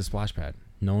it's a splash pad.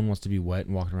 No one wants to be wet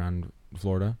and walking around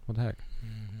Florida. What the heck?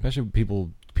 Mm-hmm. Especially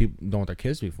people don't want their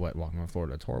kids to be wet walking around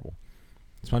Florida. It's horrible.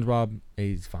 SpongeBob,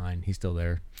 he's fine. He's still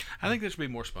there. I think there should be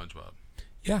more SpongeBob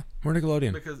Yeah, more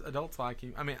Nickelodeon. because adults like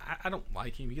him. I mean, I don't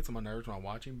like him. He gets on my nerves when I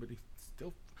watch him, but he's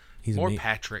still He's more a meme.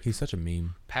 Patrick. He's such a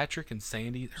meme. Patrick and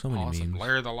Sandy, they're So many awesome. memes.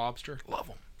 Larry the Lobster, love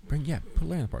them. Put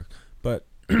Larry in the park. But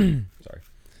sorry,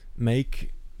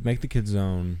 make the kids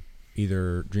zone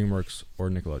either DreamWorks or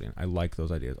Nickelodeon. I like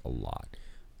those ideas a lot.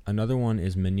 Another one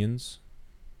is Minions.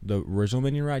 The original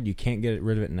Minion ride, you can't get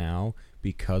rid of it now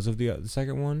because of the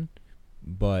second one.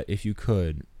 But if you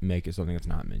could, make it something that's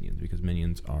not Minions, because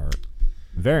Minions are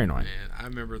very annoying. Man, I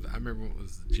remember when it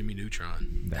was Jimmy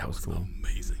Neutron. That was cool.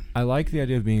 Amazing. I like the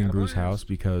idea of being in Got Bruce hilarious. House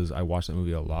because I watched that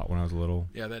movie a lot when I was little.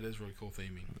 Yeah, that is really cool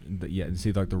theming. Yeah, and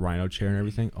see like the rhino chair and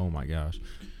everything. Oh my gosh!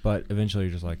 But eventually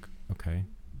you're just like, okay,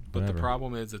 But whatever. the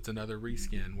problem is it's another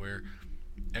reskin where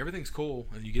everything's cool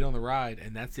and you get on the ride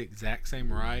and that's the exact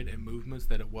same ride and movements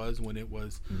that it was when it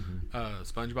was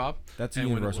SpongeBob. That's a and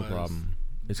when it Universal was problem.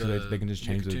 It's because they can just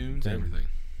change the Nicktoons, thing.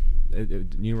 everything.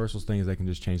 Universal's thing is they can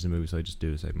just change the movie, so they just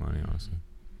do to save money, honestly.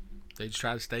 They just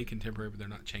try to stay contemporary, but they're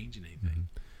not changing anything.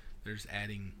 They're just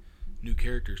adding new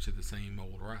characters to the same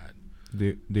old ride.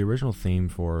 The original theme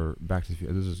for Back to the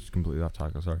Future, this is completely off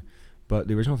topic, I'm sorry, but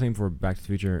the original theme for Back to the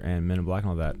Future and Men in Black and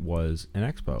all that was an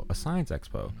expo, a science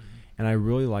expo. And I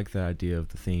really like that idea of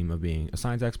the theme of being a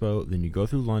science expo, then you go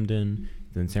through London,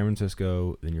 then San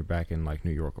Francisco, then you're back in like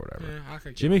New York or whatever. Yeah, I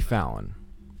could get Jimmy with that.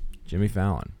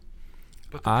 Fallon.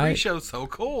 But the pre-show's so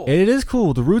cool. It is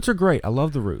cool. The Roots are great. I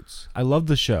love the Roots. I love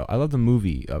the show. I love the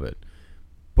movie of it.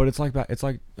 But it's like Fast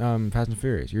and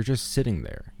Furious. You're just sitting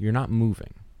there. You're not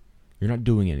moving. You're not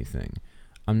doing anything.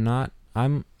 I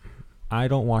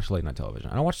don't watch late night television.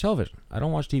 I don't watch television. I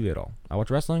don't watch TV at all. I watch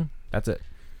wrestling. That's it.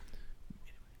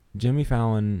 Jimmy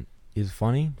Fallon is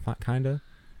funny, kinda,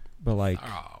 but like,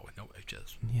 oh no, it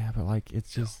just yeah, but like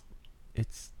it's just it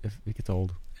gets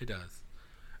old. it does.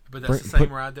 But that's the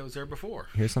same ride that was there before.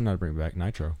 Here's something to bring back: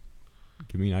 Nitro.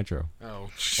 Give me Nitro Oh,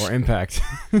 or Impact.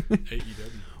 AEW.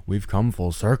 We've come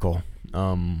full circle.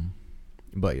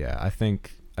 But yeah, I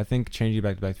think changing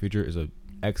Back to the Future is an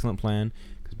excellent plan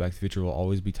because Back to the Future will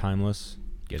always be timeless.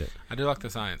 Get it? I do like the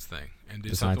science thing and do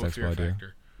The something science with Fear expo idea.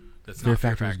 Factor. That's Fear not Fear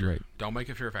Factor is Factor. great. Don't make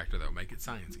it Fear Factor though. Make it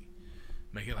sciencey.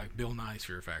 Make it like Bill Nye's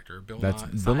Fear Factor. Bill That's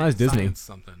Nye Disney. Science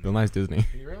something. Bill Nye's Disney.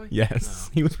 Really? Yes,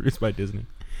 he was produced by Disney.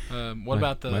 What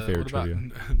about my favorite what about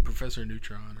trivia. Professor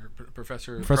Neutron or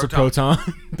Professor Proton.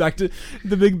 Back to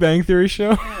the Big Bang Theory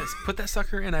show. Yes, put that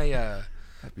sucker in a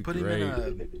put him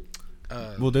in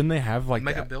a Well, didn't they have like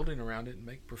make that? a building around it and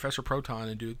make Professor Proton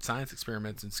and do science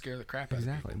experiments and scare the crap out of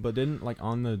Exactly, people. but didn't like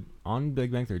on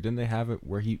Big Bang Theory? Didn't they have it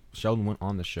where Sheldon went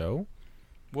on the show?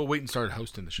 Will Wheaton started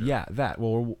hosting the show. Yeah, that.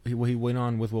 Well, he went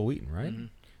on with Will Wheaton, right? Mhm.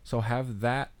 So have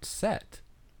that set,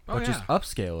 Oh, but yeah. just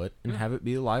upscale it and have it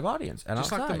be a live audience and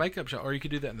Just outside. like the makeup show, or you could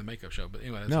do that in the makeup show. But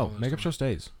anyway, that's No, another makeup show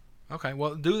story. stays. Okay,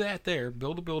 well, do that there.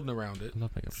 Build a building around it. I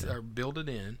love makeup show. Or build it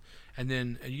in, and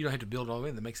then you don't have to build it all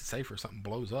in. That makes it safer if something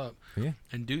blows up. Yeah.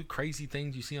 And do crazy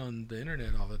things you see on the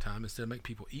internet all the time instead of make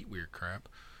people eat weird crap.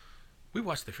 We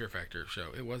watched the Fear Factor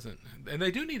show. It wasn't, and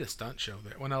they do need a stunt show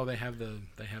there. Well, no, they have the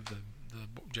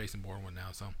Jason Bourne one now.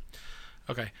 So,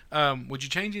 okay. Would you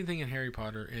change anything in Harry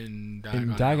Potter in Diagon In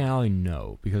Diagon Alley,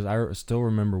 no, because I still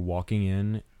remember walking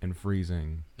in and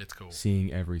freezing, It's cool.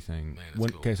 seeing everything. Man,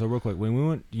 it's cool. Okay, so real quick, when we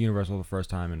went to Universal the first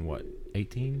time in what,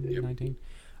 18, Yep. 19?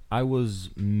 I was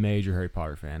major Harry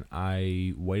Potter fan.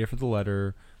 I waited for the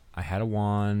letter. I had a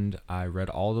wand. I read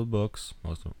all the books,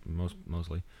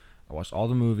 mostly. I watched all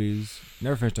the movies.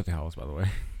 Never finished Deathly Hallows, by the way.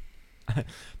 There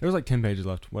was like 10 pages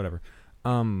left. Whatever.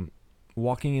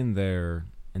 Walking in there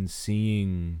and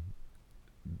seeing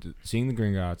the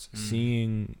Gringotts,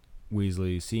 seeing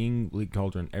Weasley, seeing Leak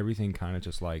Cauldron, everything kind of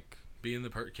just like Being the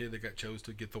kid that got chose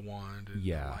to get the wand and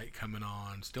Yeah. the light coming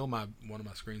on. Still one of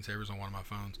my screensavers on one of my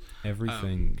phones.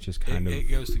 everything just kind It of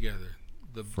goes together.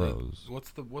 froze.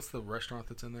 What's the restaurant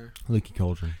that's in there? Leaky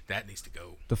Cauldron. That needs to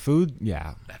go. The food,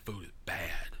 yeah, That food is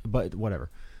bad. but whatever.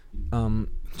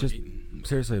 It's Just like eating-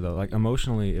 seriously though, like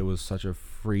emotionally, it was such a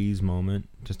freeze moment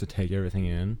just to take everything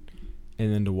in,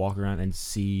 and then to walk around and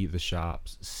see the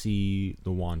shops, see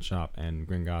the wand shop and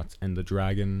Gringotts, and the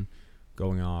dragon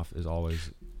going off is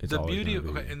always. It's the always beauty of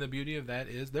gonna be- and the beauty of that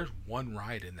is there's one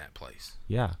ride in that place.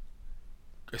 yeah.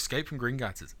 Escape from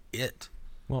Gringotts is it.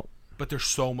 Well, But there's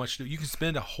so much to do. You can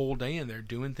spend a whole day in there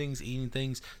doing things, eating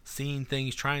things, seeing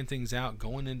things, trying things out,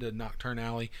 going into Nocturne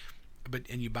Alley.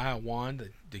 And you buy a wand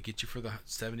to get you for the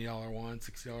 $70 wand,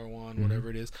 $60 wand, whatever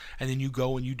it is, and then you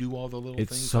go and you do all the little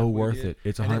it's things. so like we worth did. it.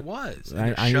 It's and 100. it was. And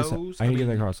I there's need shows. to get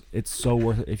that across. It's so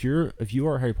worth it. If you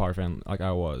are a Harry Potter fan like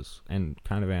I was and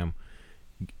kind of am,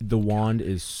 the wand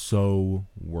is so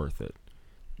worth it.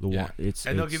 The wand,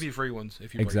 and they'll give you free ones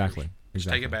if you break exactly. yours. Just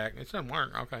take it back. It doesn't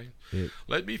work. Okay.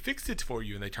 Let me fix it for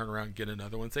you. And they turn around and get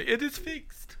another one and say, it is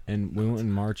fixed. And we went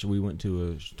in March. We went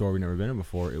to a store we've never been in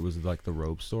before. It was like the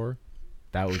robe store.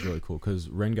 That was really cool because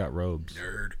Ren got robes.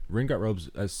 Nerd. Ren got robes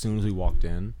as soon as we walked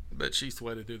in. But she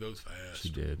sweated through those fast. She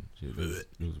did. It was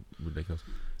ridiculous.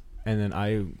 And then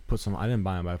I put some. I didn't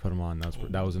buy them, but I put them on.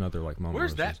 That was another like moment.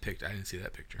 Where's that picture? I didn't see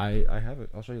that picture. I have it.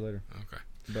 I'll show you later. Okay.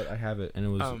 But I have it, and it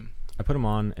was. I put them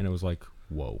on, and it was like,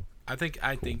 whoa. I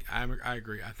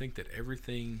agree. I think that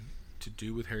everything to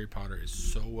do with Harry Potter is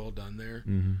so well done there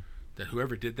that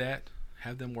whoever did that,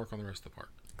 have them work on the rest of the park.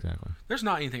 Exactly. There's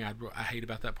not anything I hate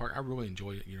about that park. I really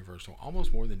enjoy it at Universal,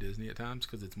 almost more than Disney at times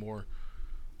because it's more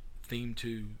themed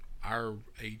to our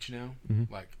age now.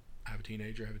 Like I have a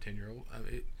teenager, I have a 10-year-old.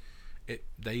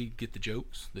 They get the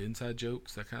jokes, the inside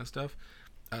jokes, that kind of stuff.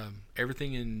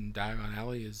 Everything in Diagon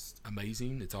Alley is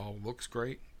amazing. It all looks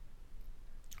great.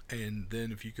 And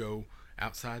then if you go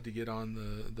outside to get on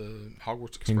the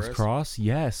Hogwarts Express, King's Cross,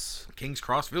 yes. King's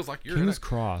Cross feels like you're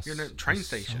Cross. You're in a train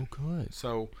station. So good.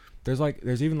 So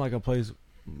there's even like a place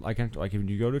like if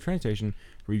you go to a train station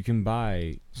where you can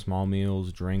buy small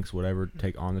meals, drinks, whatever, to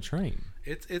take on the train.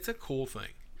 It's a cool thing.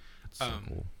 It's so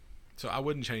cool. So I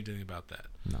wouldn't change anything about that.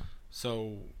 No.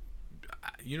 So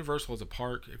Universal as a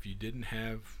park,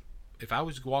 if I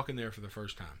was walking there for the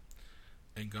first time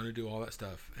and gonna do all that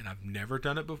stuff, and I've never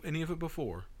done any of it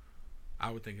before,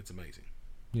 I would think it's amazing.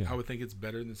 Yeah. I would think it's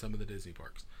better than some of the Disney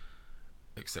parks,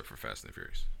 except for Fast and the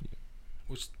Furious. Yeah.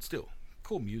 Which still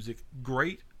cool music,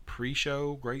 great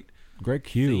pre-show, great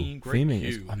queue. Theming queue.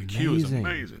 is amazing. The queue is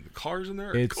amazing. The cars in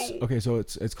there are cool. Okay, so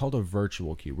it's called a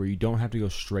virtual queue where you don't have to go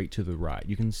straight to the ride.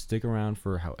 You can stick around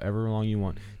for however long you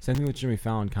want. Same thing with Jimmy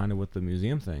Fallon, kind of with the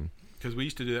museum thing. Because we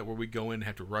used to do that where we go in and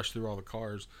have to rush through all the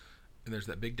cars, and there's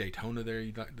that big Daytona there,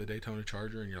 the Daytona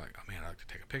Charger, and you're like, oh man, I'd like to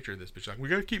take a picture of this, but you're like, we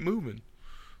got to keep moving.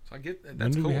 So I get that. That's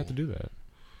when did cool. we have to do that?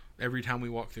 Every time we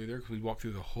walk through there, because we walk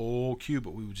through the whole queue,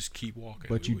 but we would just keep walking.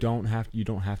 But you don't have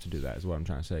to do that. Is what I'm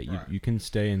trying to say. Right. You can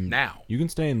stay and now you can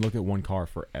stay and look at one car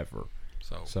forever.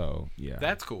 So yeah,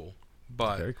 that's cool.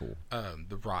 But very cool.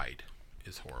 The ride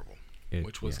is horrible.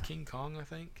 Which was King Kong, I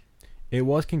think. It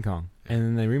was King Kong, and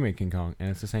then they remade King Kong, and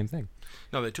it's the same thing.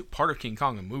 No, they took part of King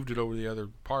Kong and moved it over to the other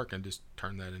park and just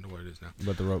turned that into what it is now.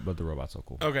 But the robot's so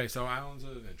cool. Okay, so Islands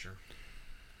of Adventure.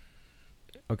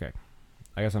 Okay,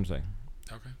 I guess I'm saying.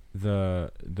 Okay.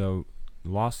 The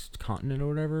Lost Continent or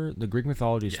whatever, the Greek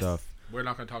mythology stuff. We're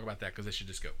not going to talk about that because they should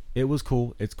just go. It was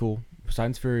cool. It's cool.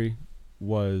 Poseidon's Fury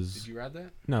was. Did you ride that?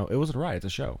 No, it wasn't a ride. It's a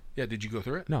show. Yeah. Did you go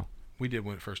through it? No. We did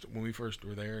when we first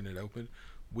were there and it opened.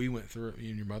 We went through it. You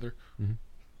and your mother. Mm-hmm.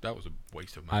 That was a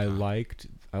waste of my time. I liked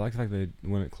the fact that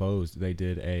when it closed, they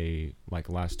did a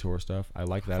last tour stuff. I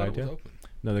like that idea. It was open.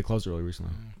 No, they closed it really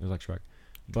recently. It was like Shrek.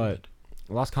 But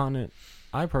Lost Continent,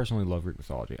 I personally love Greek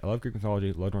mythology. I love Greek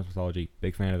mythology, love Norse mythology,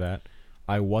 big fan of that.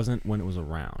 I wasn't when it was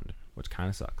around, which kind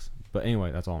of sucks. But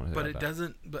anyway, that's all I want to say. But about it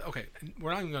doesn't. But okay,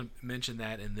 we're not even going to mention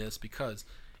that in this because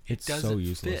it's doesn't so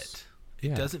useless.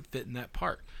 fit. It doesn't fit in that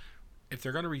park. If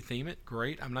they're going to retheme it,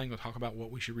 great. I'm not even going to talk about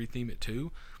what we should retheme it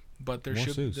to, but there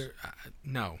should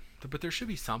but there should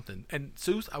be something. And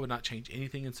Seuss, I would not change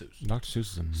anything in Seuss. Dr.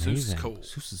 Seuss is amazing. Seuss is cool.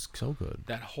 Seuss is so good.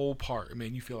 That whole park. I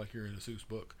mean, you feel like you're in a Seuss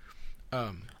book.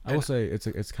 I will say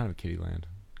it's kind of kiddie land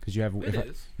because you have.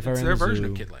 It's their version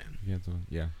of Kidland.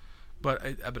 Yeah.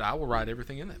 But I will ride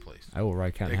everything in that place. I will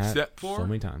ride Cat in the Hat except for so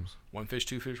many times. One fish,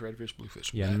 two fish, red fish, blue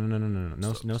fish. Yeah, no.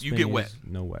 No you get wet.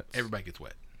 No wet. Everybody gets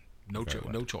wet. No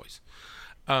choice.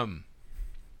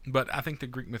 But I think the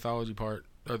Greek mythology part,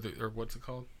 or what's it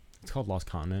called? It's called Lost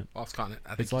Continent. Lost Continent.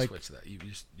 I think you switch that.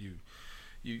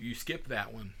 You skip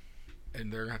that one,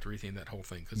 and they're gonna have to retheme that whole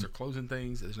thing because they're closing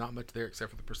things. There's not much there except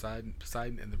for the Poseidon,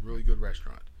 and the really good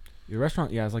restaurant. The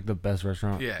restaurant, it's like the best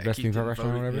restaurant. Yeah, best theme park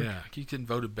restaurant or whatever. Yeah, Keith's getting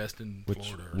voted best in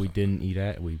Florida. Which we didn't eat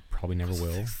at. We probably never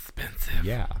will. It's expensive.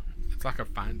 Yeah. It's like a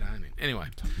fine dining. Anyway.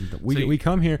 We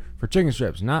come here for chicken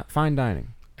strips, not fine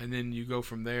dining. And then you go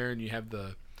from there and you have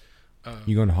the...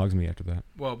 you go into Hogsmeade after that.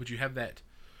 Well, but you have that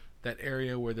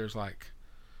area where there's like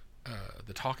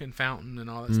the talking fountain and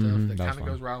all that stuff that kind of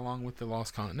goes right along with the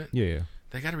Lost Continent. Yeah.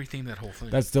 They got to retheme that whole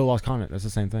thing. That's still Lost Continent. That's the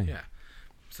same thing. Yeah.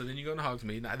 So then you go into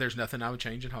Hogsmeade. There's nothing I would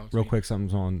change in Hogsmeade. Real quick,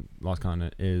 something's on Lost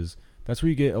Continent is that's where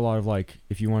you get a lot of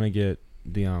if you want to get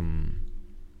the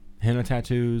henna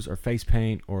tattoos or face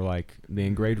paint or the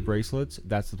engraved bracelets,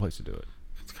 that's the place to do it.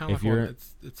 It's kind of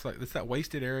like it's that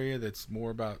wasted area that's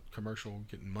more about commercial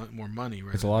getting more money.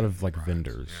 It's a lot of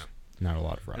vendors, not a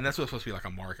lot of rides. And that's what's supposed to be like a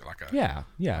market,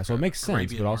 So it makes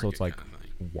sense, but also it's like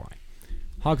why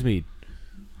Hogsmeade.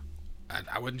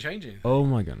 I wouldn't change anything. Oh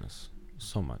my goodness.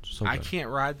 So much. So good. I can't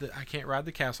ride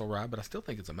the castle ride, but I still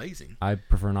think it's amazing. I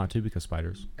prefer not to because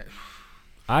spiders.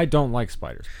 I don't like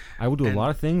spiders. I will do a lot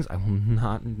of things. I will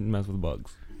not mess with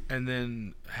bugs. And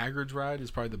then Hagrid's ride is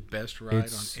probably the best ride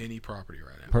on any property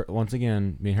right now. Once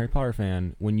again, being a Harry Potter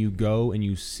fan, when you go and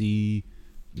you see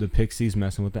the Pixies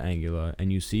messing with the Angula,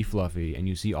 and you see Fluffy, and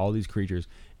you see all these creatures,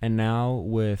 and now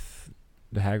with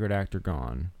the Hagrid actor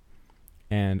gone,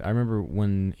 and I remember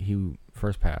when he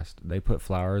first passed, they put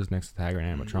flowers next to the Hagrid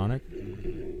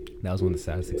animatronic. That was one of the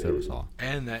saddest things I ever saw.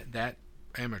 And that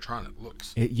animatronic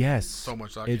looks so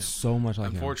much like it's him. So much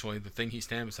like Unfortunately, the thing he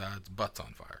stands beside's butt's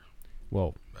on fire.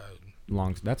 Well,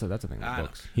 that's a thing in the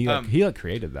books. He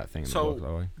created that thing in the book,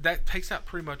 that way. That takes out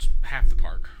pretty much half the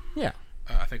park. Yeah.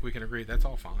 I think we can agree that's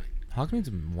all fine.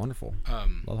 Hogsmeade's wonderful.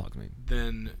 Love Hogsmeade.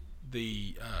 Then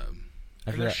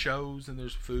and there's shows and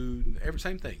there's food and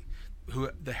same thing.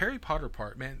 The Harry Potter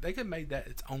part, man, they could have made that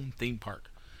its own theme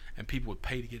park, and people would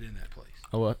pay to get in that place.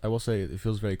 I will say it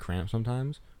feels very cramped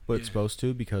sometimes, but it's supposed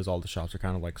to because all the shops are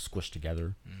kind of like squished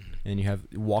together, and you have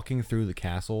walking through the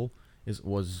castle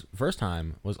was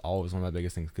always one of my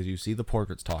biggest things because you see the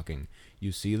portraits talking,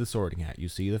 you see the Sorting Hat, you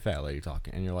see the fat lady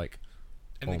talking, and you're like,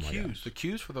 and the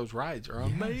queues for those rides are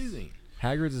amazing.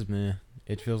 Hagrid's is meh.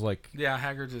 It feels like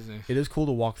Hagrid's is. It is cool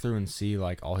to walk through and see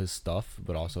like all his stuff,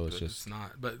 but also it's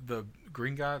not. But the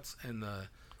Gringotts and the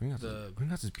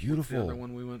Gringotts is beautiful. The other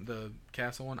one we went, the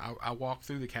castle one. I walked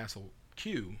through the castle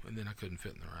queue and then I couldn't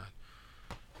fit in the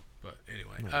ride. But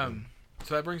anyway,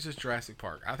 so that brings us to Jurassic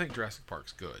Park. I think Jurassic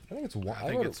Park's good. I think it's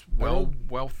well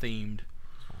themed.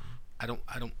 I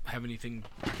don't have anything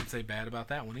I can say bad about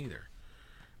that one either.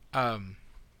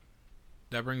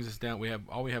 That brings us down. We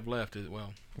have left is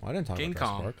I didn't talk King about Jurassic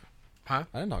Kong. Park. Huh?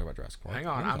 I didn't talk about Jurassic Park. Hang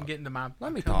on, I'm getting to my.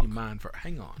 Let me talk. Mine for.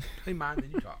 Hang on. Hey, mine.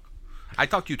 Then you talk. I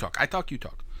talk. You talk. I talk. You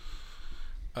talk.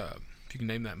 If you can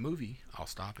name that movie, I'll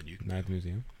stop and you can. Night at the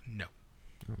Museum. No.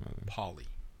 I don't know. Polly.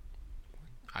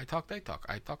 I talk. They talk.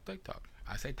 I talk. They talk.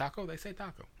 I say taco. They say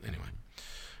taco.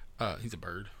 Anyway, he's a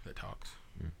bird that talks.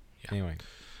 Yeah. Anyway.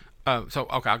 So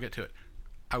okay, I'll get to it.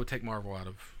 I would take Marvel out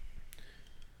of.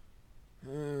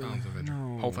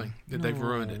 No, whole thing. They've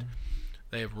ruined it.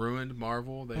 They have ruined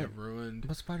Marvel. They have ruined.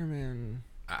 But Spider-Man.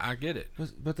 I get it.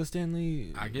 But the Stan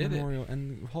Lee Memorial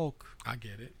and Hulk. I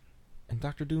get it. And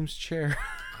Dr. Doom's chair.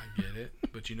 I get it.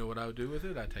 But you know what I would do with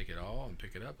it? I'd take it all and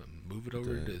pick it up and move it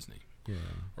over to Disney. Yeah.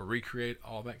 Or recreate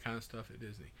all that kind of stuff at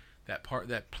Disney.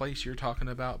 That place you're talking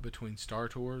about between Star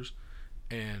Tours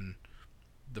and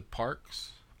the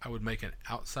parks, I would make an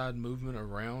outside movement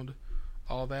around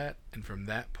all that, and from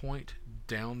that point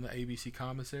down the ABC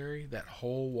commissary, that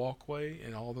whole walkway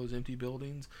and all those empty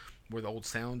buildings where the old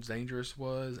Sounds Dangerous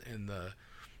was, and the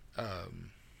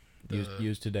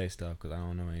use today stuff because I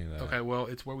don't know any of that. Okay, well,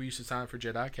 it's where we used to sign up for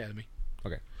Jedi Academy.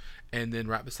 Okay, and then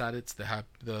right beside it's not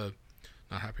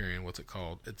Hyperion. What's it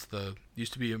called? It's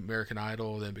used to be American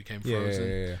Idol, then became Frozen,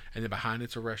 yeah. And then behind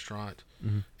it's a restaurant,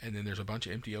 and then there's a bunch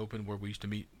of empty open where we used to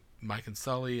meet Mike and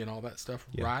Sully and all that stuff.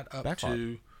 Yeah. Right up Backlot.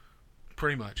 to.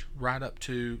 Pretty much right up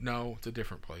to it's a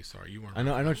different place. Sorry, you weren't. I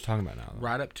know what you're talking about now. Though.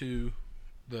 Right up to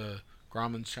the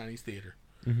Grauman's Chinese Theater.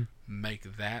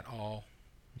 Make that all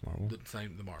Marvel. The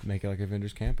same. The Marvel. Make it like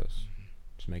Avengers Campus.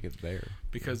 Just make it there.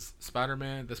 Because the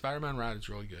Spider-Man ride is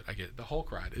really good. I get it. The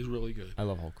Hulk ride is really good. I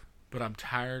love Hulk. But I'm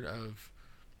tired of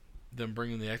them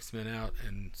bringing the X-Men out,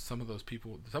 and some of those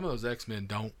X-Men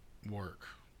don't work.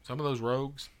 Some of those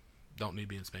rogues don't need to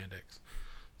be in spandex.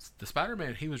 The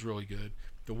Spider-Man, he was really good.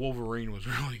 The Wolverine was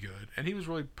really good, and he was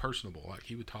really personable. Like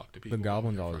he would talk to people. The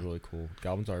Goblin's always really cool.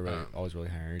 Goblins are always really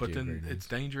high energy. But then it's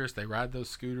dangerous. They ride those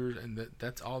scooters, and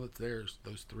that's all that's there is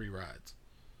those 3 rides.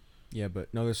 Yeah,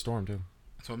 but no, there's Storm too.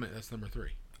 That's what I meant. That's number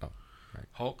 3. Oh, right.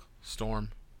 Hulk, Storm,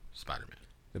 Spider-Man.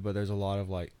 But there's a lot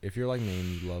of if you're like me and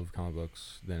you love comic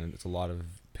books, then it's a lot of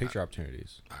picture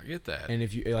opportunities. I get that. And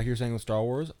if you like you're saying with Star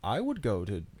Wars, I would go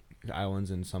to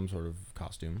islands in some sort of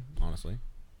costume, honestly.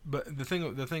 But the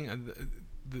theme,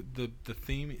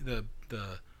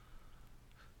 the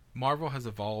Marvel has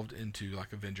evolved into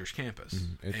like Avengers Campus,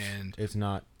 and it's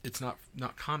not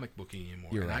comic booky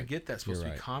anymore. You're and right. I get that's supposed to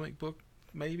be comic book,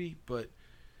 maybe, but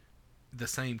the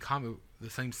same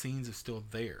scenes are still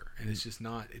there, and it's just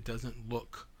not. It doesn't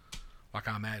look like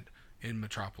I'm in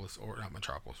Metropolis or not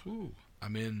Metropolis. Ooh,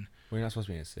 I'm in. Well, you're not supposed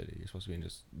to be in a city. You're supposed to be in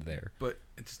just there. But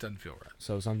it just doesn't feel right.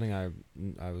 So something I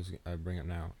bring up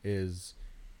now is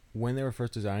when they were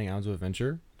first designing Islands of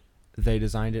Adventure, they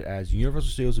designed it as Universal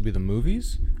Studios would be the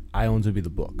movies, Islands would be the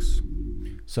books.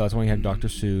 So that's when you had Dr.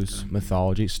 Seuss,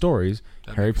 mythology, stories,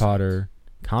 Harry Potter,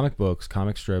 comic books,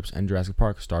 comic strips, and Jurassic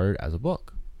Park started as a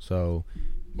book. So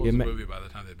it was a movie by the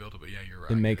time they built it, but yeah, you're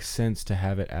right. It makes sense to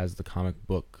have it as the comic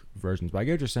book versions. But I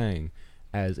get what you're saying,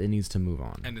 as it needs to move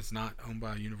on. And it's not owned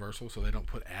by Universal, so they don't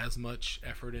put as much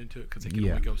effort into it because they can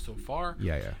only go so far.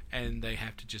 Yeah. And they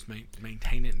have to just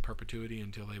maintain it in perpetuity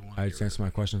until they want to. I just answered my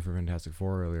question for Fantastic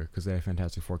Four earlier because they have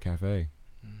Fantastic Four Cafe.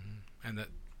 Mm-hmm. And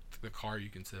the car you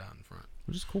can sit out in front.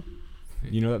 Which is cool.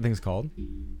 You know what that thing's called?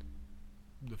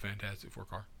 The Fantastic Four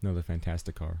car. No, the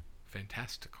Fantastic Car.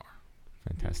 Fantastic car.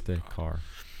 Fantastic car.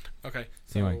 Okay.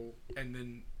 So, anyway. And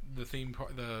then the theme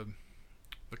part, the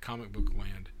comic book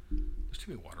land. There's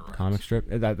too many water rides. Comic strip?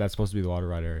 That's supposed to be the water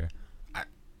ride area.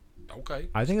 Okay.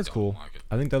 I think it's cool. Like it.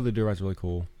 I think the other Deer ride's really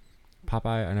cool.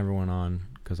 Popeye, I never went on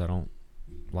because I don't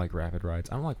like rapid rides.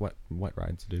 I don't like wet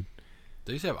rides, dude.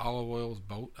 They used to have Olive Oil's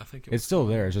boat, I think it's still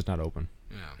there. It's just not open.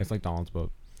 Yeah. It's like Donald's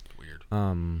boat. It's weird.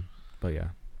 But yeah,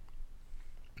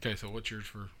 Okay, so what's yours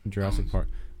for Jurassic Kongs? Park.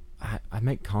 I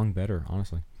make Kong better,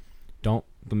 honestly. Don't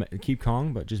keep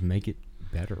Kong, but just make it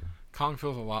better. Kong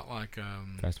feels a lot like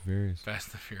Fast and Furious.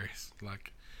 Fast and Furious.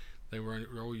 Like they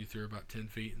roll you through about 10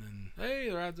 feet and then hey,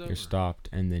 the ride's over. You're stopped,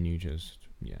 and then you just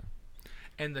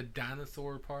And the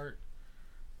dinosaur part,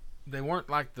 they weren't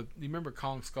like the. You remember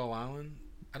Kong Skull Island?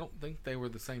 I don't think they were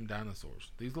the same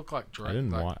dinosaurs. These look like I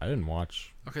didn't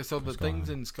watch. Okay, so the Skull things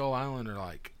Island. in Skull Island are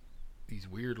like these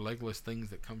weird legless things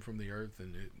that come from the earth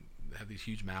and have these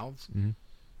huge mouths. Mm-hmm.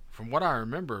 From what I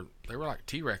remember, they were like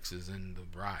T-Rexes in the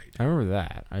ride. I remember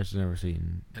that. I just never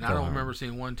seen. And I don't remember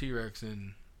seeing one T-Rex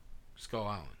in Skull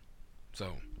Island.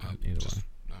 So Either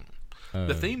way,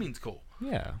 the theming's cool.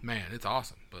 Yeah, Man, it's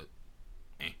awesome. But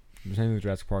the same thing with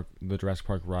Jurassic Park. The Jurassic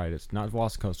Park ride. It's not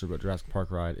Velocicoaster, but Jurassic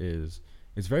Park ride is.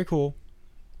 It's very cool.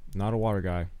 Not a water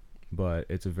guy, but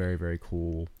it's a very, very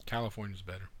cool. California's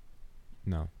better.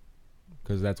 No,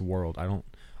 because that's World.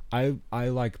 I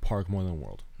like Park more than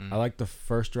World. I like the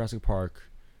first Jurassic Park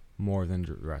more than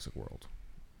Jurassic World.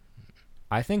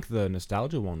 I think the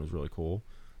nostalgia one was really cool.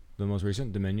 The most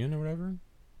recent Dominion or whatever,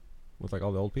 with like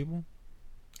all the old people.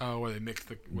 Oh, where they mixed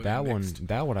the That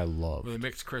one I love. Where they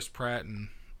mixed Chris Pratt and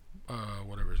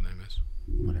whatever his name is,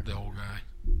 Whatever. the old guy.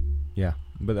 Yeah,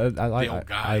 but I like The old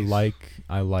I guys.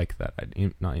 like that.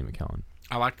 Not Ian McKellen.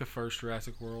 I like the first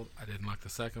Jurassic World. I didn't like the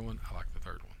second one. I like the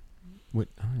third one. What?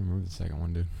 I don't remember the second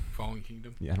one, dude. Fallen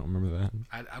Kingdom. Yeah, I don't remember that.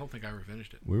 I don't think I ever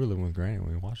finished it. We were living with Granny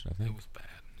when we watched it. I It think. was bad.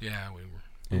 Yeah, we were.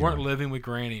 We Anyway. weren't living with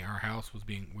Granny. Our house was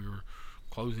being. We were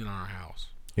closing on our house.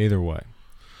 Either way,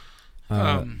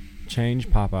 change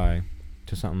Popeye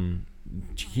to something.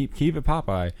 Keep it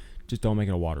Popeye. Just don't make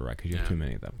it a water ride because you have too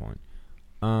many at that point.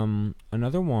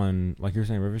 Another one, like you're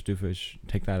saying, Rivers Doofish.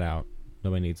 Take that out.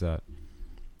 Nobody needs that.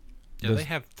 Yeah, they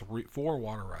have 4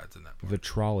 water rides in that park. The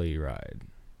trolley ride.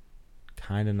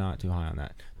 Kind of not too high on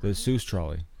that. The Seuss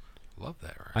trolley. Love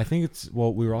that ride. I think it's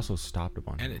we were also stopped a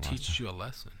bunch. And it teaches you a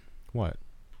lesson. What?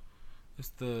 It's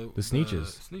the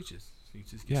Sneetches. Sneetches.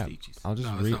 Sneetches get Yeah, Sneetches. I'll just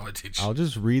no, read. that's not what it teaches you. I'll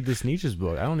just read the Sneetches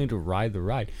book. I don't need to ride the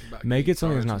ride. About Make it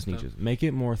something that's not cars and stuff. Sneetches. Make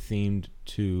it more themed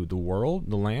to the world,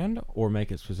 the land, or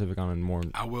make it specific on a more.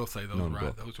 I will say those known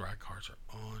ride book. cars are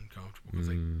uncomfortable because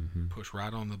they push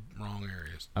right on the wrong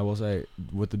areas. I will say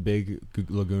with the big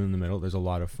lagoon in the middle, there's a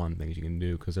lot of fun things you can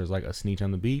do because there's like a Sneetch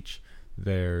on the beach.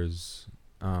 There's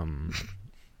a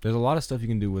lot of stuff you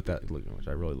can do with that lagoon, which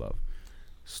I really love.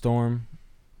 Storm,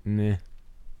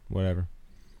 whatever.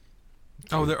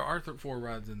 Oh, there are 4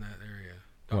 rides in that area.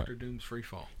 What? Dr. Doom's Free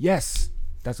Fall. Yes,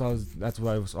 that's what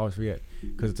I was always forget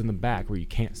because it's in the back where you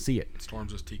can't see it.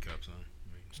 Storm's just teacups, huh?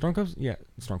 Storm Cups, yeah,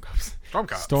 Storm Cups. Storm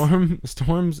Cups.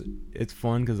 Storms. It's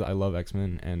fun because I love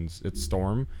X-Men and it's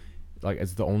Storm. Like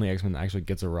it's the only X-Men that actually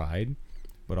gets a ride,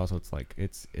 but also it's like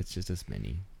it's just as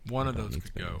many. One of I don't those need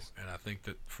could go, spinnes. and I think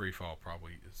that Free Fall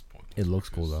probably is pointless. It looks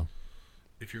cool though.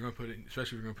 If you're gonna put it,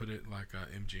 especially if you're gonna put it like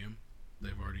MGM,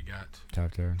 they've already got Tower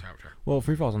of Terror. Tower of Terror. Well,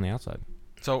 Free Fall's on the outside.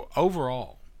 So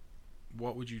overall,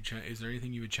 what would you change? Is there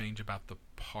anything you would change about the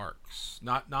parks?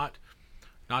 Not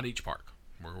each park.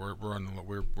 We're going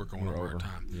over our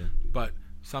time. Yeah. But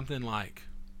something like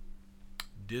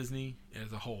Disney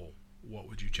as a whole, what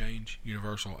would you change?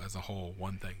 Universal as a whole,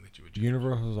 one thing that you would change.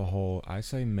 Universal as a whole, I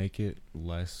say make it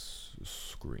less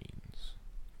screens,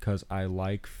 because I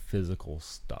like physical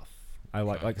stuff. I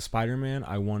like Spider-Man.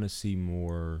 I want to see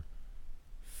more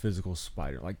physical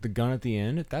Spider, like the gun at the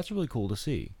end. That's really cool to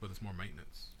see. But it's more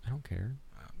maintenance. I don't care.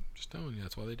 Just telling you,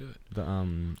 that's why they do it. The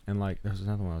and like there's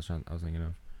another one I was thinking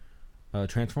of.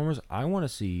 Transformers. I want to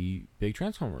see big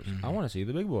Transformers. Mm-hmm. I want to see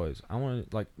the big boys. I want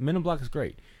to Men in Black is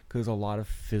great because a lot of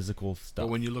physical stuff. But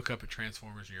when you look up at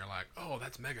Transformers, you're like, oh,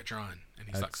 that's Megatron, and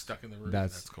he's like stuck in the roof.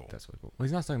 That's cool. That's really cool. Well,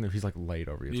 he's not stuck in there. He's like laid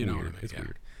over you. It's You know weird. what I mean, It's yeah.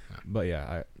 weird. Yeah. But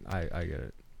yeah, I get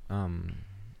it.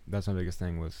 That's my biggest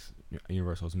thing with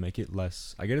Universal is make it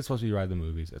less. I get it's supposed to be ride the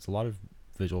movies. It's a lot of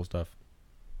visual stuff,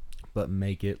 but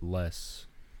make it less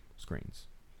screens.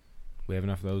 We have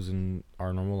enough of those in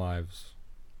our normal lives.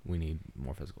 We need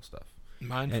more physical stuff.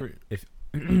 If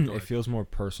it feels more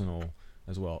personal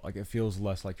as well. Like it feels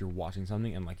less like you're watching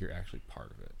something and like you're actually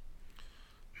part of it.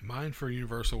 Mine for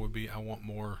Universal would be I want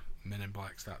more Men in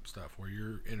Black style stuff where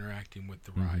you're interacting with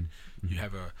the ride. Mm-hmm. You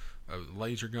have a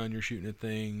laser gun, you're shooting at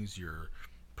things, you're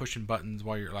pushing buttons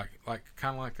while you're like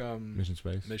kind of like Mission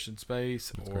Space.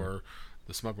 That's or great.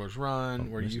 the Smuggler's Run,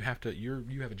 where Mission- you have to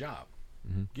you have a job.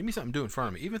 Mm-hmm. Give me something to do in front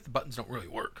of me, even if the buttons don't really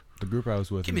work. The group I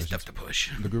was with. Give in me Mission stuff to push.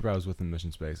 The group I was with in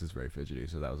Mission Space is very fidgety,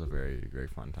 so that was a very, very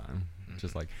fun time. Mm-hmm.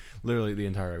 Just like literally the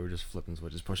entire ride, we were just flipping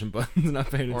switches, pushing buttons,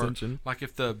 not paying Or attention. like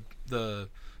if the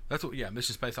That's what. Yeah,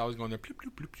 Mission Space. I always going there. Bloop,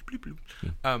 bloop, bloop, bloop, bloop, bloop.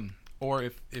 Yeah. Or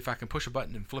if I can push a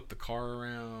button and flip the car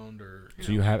around, or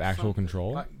So you have actual something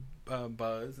control? like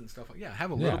buzz and stuff like. Yeah,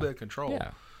 have a little bit of control.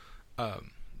 Yeah.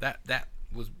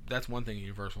 That's one thing at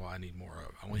Universal I need more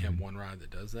of. I only have one ride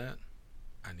that does that.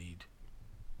 I need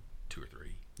 2 or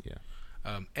 3.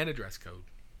 Yeah. And a dress code.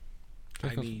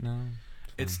 No,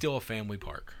 It's still a family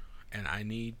park, and I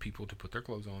need people to put their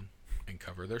clothes on and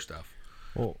cover their stuff,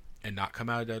 and not come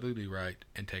out of Dudley Do Right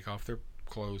and take off their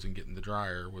clothes and get in the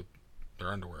dryer with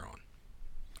their underwear on.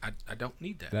 I don't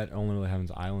need that. That only really happens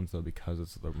at Islands though, because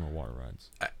it's the more water rides.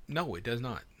 No, it does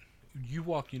not. You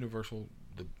walk the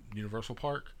Universal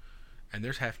Park, and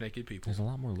there's half naked people. There's a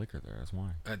lot more liquor there. That's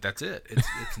why. That's it.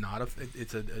 It's not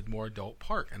it's a more adult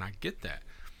park, and I get that.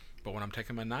 But when I'm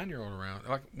taking my 9-year-old around,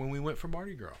 like when we went for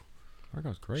Mardi Gras, Mardi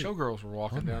Gras great. Showgirls were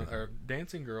walking down, or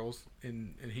dancing girls,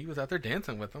 and he was out there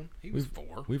dancing with them. He was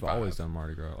 4. We've 5. always done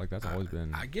Mardi Gras. Like that's always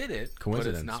been. I get it, but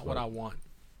it's not what I want.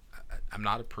 I'm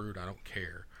not a prude. I don't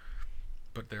care.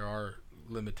 But there are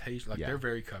limitations. Like they're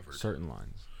very covered. Certain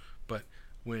lines. But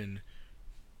when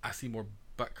I see more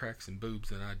butt cracks and boobs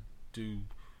than I do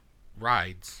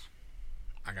rides,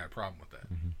 I got a problem with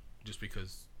that. Mm-hmm. Just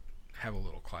because have a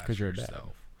little class for you're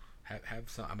yourself. Have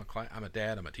some. I'm a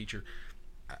dad. I'm a teacher.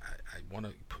 I want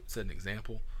to set an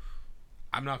example.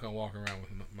 I'm not going to walk around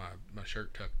with my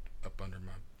shirt tucked up under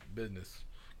my business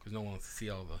because no one wants to see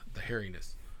all the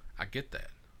hairiness. I get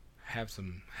that. Have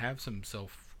some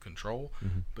self control,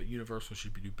 but Universal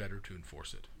should do better to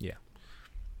enforce it. Yeah.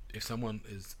 If someone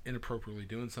is inappropriately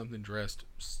doing something, dressed,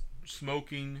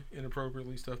 smoking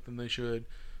inappropriately stuff than they should,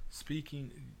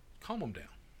 speaking, calm them down.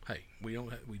 Hey, we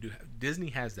do have, Disney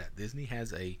has that. Disney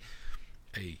has a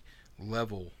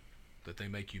level that they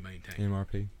make you maintain.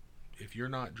 MRP. If you're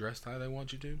not dressed how they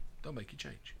want you to, they'll make you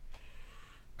change.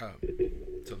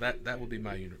 So that would be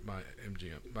my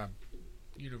MGM, my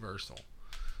Universal.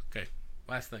 Okay,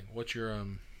 last thing. what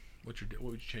would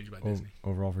you change about Disney?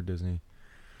 Overall for Disney,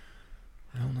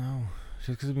 I don't know.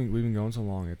 Just because we've been going so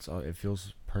long, it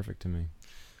feels perfect to me.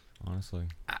 Honestly,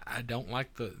 I don't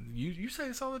like the you say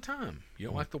this all the time. You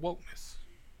don't like the wokeness.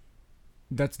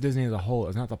 That's Disney as a whole.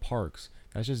 It's not the parks.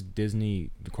 That's just Disney,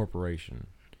 the corporation.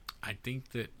 I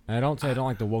think that. And I don't say I don't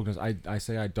like the wokeness. I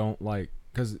say I don't like,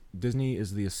 because Disney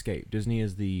is the escape. Disney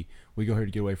is the we go here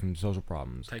to get away from social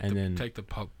problems, take the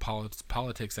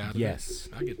politics out of it. Yes,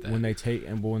 I get that.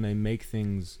 When they make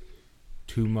things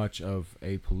too much of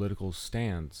a political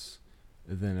stance,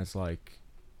 then it's like,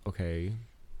 okay,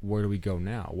 where do we go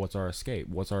now? What's our escape?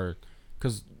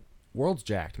 Because world's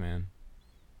jacked, man.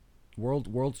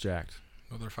 World's jacked.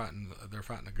 Well, they're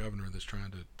fighting a governor that's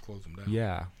trying to close them down.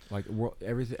 Yeah, like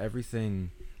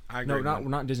everything. I agree. No,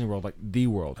 not Disney World, like the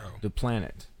world, the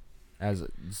planet. I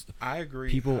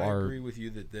agree. I agree with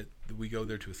you that we go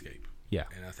there to escape. Yeah,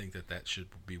 and I think that should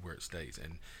be where it stays.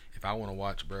 And if I want to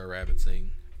watch Brer Rabbit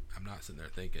sing, I'm not sitting there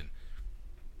thinking,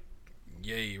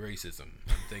 "Yay, racism."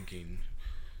 I'm thinking,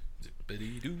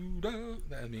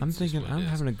 I'm thinking I'm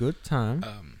having a good time.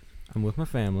 I'm with my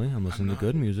family. I'm listening to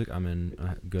good music. I'm in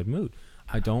a good mood.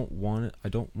 I don't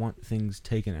want things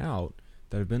taken out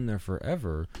that have been there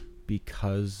forever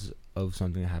because of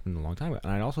something that happened a long time ago.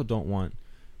 And I also don't want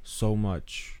so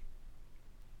much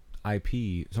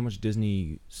IP, so much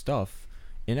Disney stuff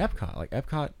in Epcot. Like,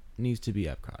 Epcot needs to be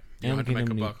Epcot. You don't have to make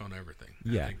a buck on everything.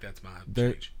 Yeah. I think that's my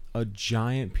change. A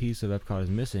giant piece of Epcot is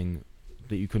missing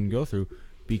that you couldn't go through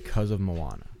because of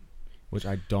Moana, which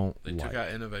I don't like. They took out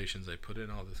innovations. They put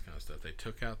in all this kind of stuff. They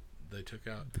took out the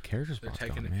character spots. They're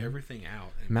taking everything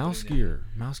out. And Mouse Gear.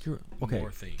 Okay.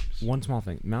 More themes. One small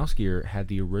thing. Mouse Gear had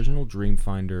the original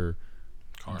Dreamfinder,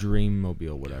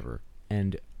 Dreammobile, whatever,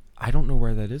 and I don't know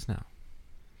where that is now.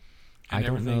 And I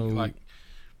don't know. Like,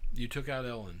 you took out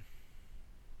Ellen.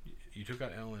 You took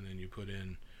out Ellen and you put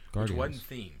in Guardians, which wasn't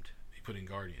themed. You put in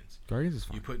Guardians. Guardians is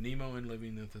fine. You put Nemo in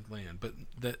Living with the Land, but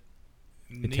that.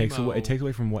 It takes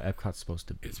away from what Epcot's supposed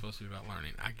to be. It's supposed to be about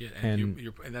learning. I get, and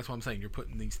that's what I'm saying. You're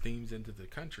putting these themes into the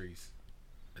countries.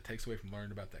 It takes away from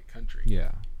learning about that country.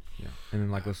 Yeah. And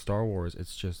then like with Star Wars,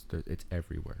 it's just it's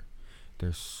everywhere.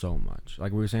 There's so much.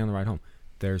 Like we were saying on the ride home,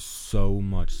 there's so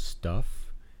much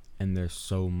stuff, and there's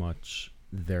so much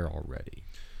there already,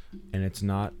 and it's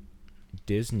not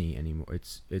Disney anymore.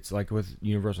 It's like with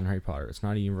Universal and Harry Potter. It's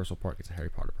not a Universal park. It's a Harry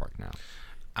Potter park now.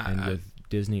 With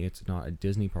Disney, it's not a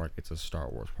Disney park, it's a Star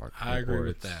Wars park. I agree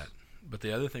with that. But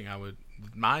the other thing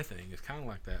my thing is kind of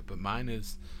like that, but mine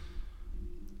is,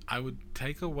 I would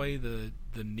take away the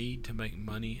need to make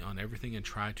money on everything and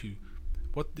try to,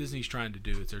 what Disney's trying to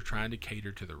do is they're trying to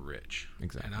cater to the rich.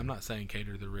 Exactly. And I'm not saying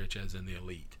cater to the rich as in the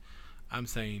elite. I'm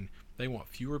saying They want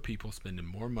fewer people spending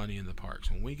more money in the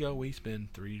parks. When we go, we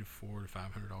spend $300 to $400 to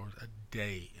 $500 a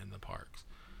day in the parks.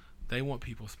 They want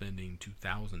people spending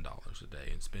 $2,000 a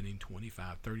day and spending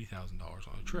 $25,000, $30,000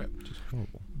 on a trip. Which is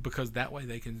horrible. Because that way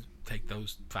they can take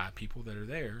those 5 people that are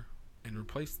there and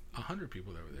replace 100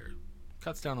 people that were there.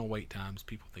 Cuts down on wait times.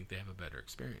 People think they have a better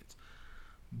experience.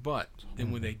 But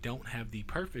then when they don't have the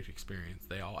perfect experience,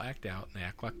 they all act out and they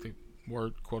act like the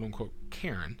word quote unquote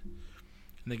Karen.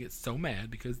 And they get so mad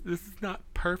because this is not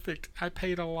perfect. I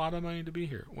paid a lot of money to be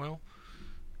here. Well,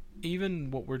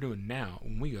 even what we're doing now,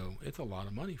 when we go, it's a lot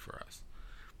of money for us.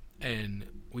 And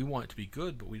we want it to be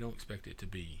good, but we don't expect it to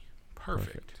be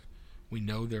perfect. We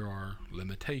know there are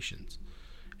limitations.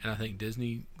 And I think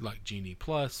Disney, like Genie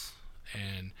Plus,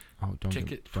 and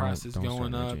ticket prices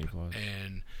going up,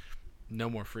 and no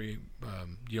more free,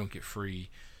 you don't get free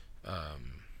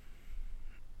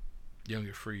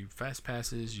fast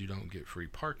passes, you don't get free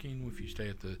parking if you stay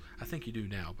at the, I think you do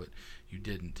now, but you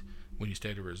didn't when you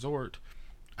stayed at a resort.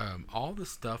 All the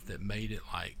stuff that made it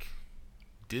like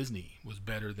Disney was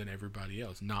better than everybody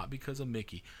else, not because of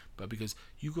Mickey, but because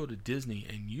you go to Disney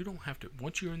and you don't have to,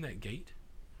 once you're in that gate,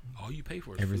 all you pay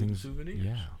for is food and souvenirs.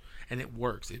 Yeah. And it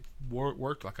works. It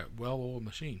worked like a well-oiled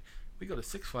machine. We go to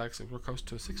Six Flags, so we're close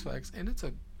to Six Flags, and it's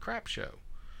a crap show.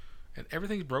 And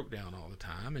everything's broke down all the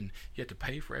time, and you have to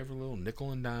pay for every little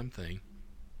nickel and dime thing.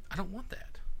 I don't want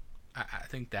that. I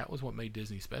think that was what made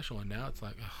Disney special, and now it's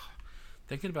like, ugh,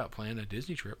 thinking about planning a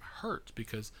Disney trip hurts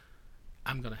because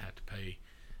I'm going to have to pay.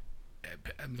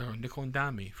 They're going to nickel and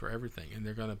dime me for everything, and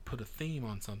they're going to put a theme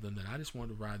on something that I just want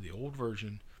to ride the old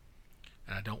version,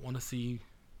 and I don't want to see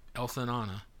Elsa and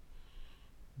Anna.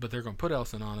 But they're going to put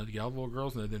Elsa and Anna to get all the little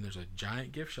girls in there. Then there's a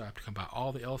giant gift shop to come buy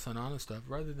all the Elsa and Anna stuff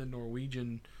rather than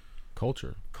Norwegian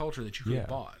culture that you could have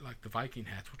bought, like the Viking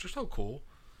hats, which are so cool,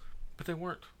 but they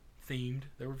weren't themed.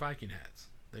 They were Viking hats.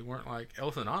 They weren't like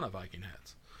Elsa and Anna Viking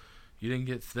hats. You didn't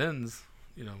get Sven's,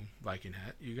 Viking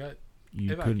hat. You got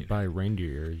you could buy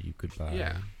reindeer. You could buy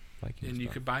Viking and stuff. You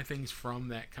could buy things from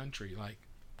that country, like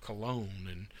cologne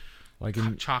and like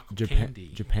in chocolate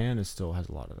candy. Japan still has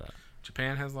a lot of that.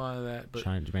 Japan has a lot of that, but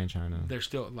China. They're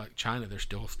still like China. They're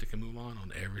still sticking Mulan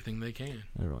on everything they can.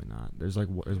 They're really not. There's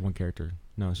one character.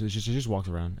 No, so it just walks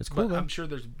around. It's cool. But I'm sure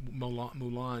there's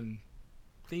Mulan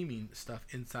theming stuff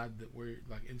inside the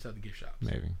gift shops.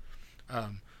 Maybe.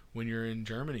 When you're in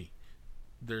Germany,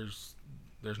 there's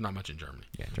not much in Germany.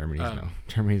 Yeah,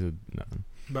 Germany's nothing.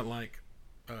 But like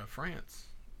France,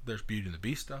 there's Beauty and the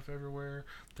Beast stuff everywhere.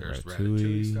 There's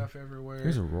Ratatouille stuff everywhere.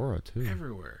 There's Aurora too.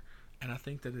 Everywhere. And I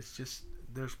think that it's just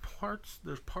there's parts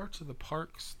of the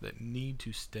parks that need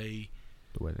to stay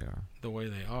the way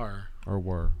they are or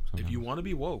were. Sometimes. If you want to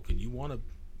be woke and you want to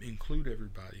include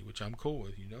everybody, which I'm cool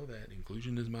with, that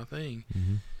inclusion is my thing.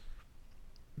 Mm-hmm.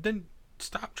 Then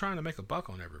stop trying to make a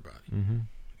buck on everybody. Mm-hmm.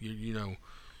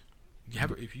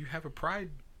 If you have a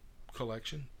Pride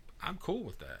collection, I'm cool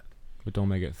with that. But don't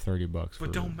make it $30.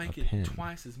 But don't make it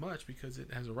twice as much because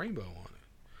it has a rainbow on it.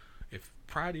 If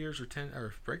Pride ears are $10 or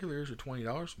if regular ears are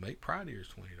 $20, make Pride ears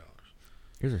 $20.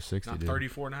 Ears are $60. Not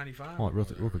 $34.95. Oh,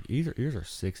 real quick. Ears are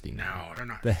 $60. No, they're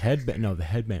not. The headband. No, the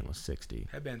headband was $60.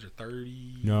 Headbands are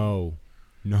 $30. No.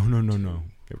 They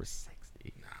were $60.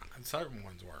 Nah, certain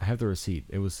ones were. I have the receipt.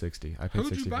 It was $60. I paid $60.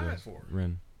 Who'd you buy it for?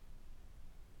 Ren.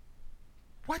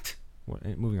 What?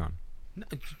 Moving on. No.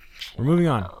 We're moving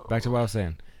on. Back to what I was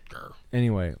saying. Girl.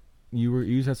 Anyway,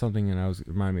 you said something and it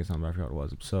reminded me of something. But I forgot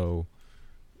what it was. So.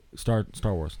 Star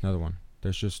Wars, another one.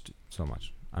 There's just so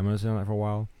much. I'm gonna stay on that for a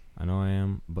while. I know I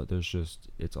am, but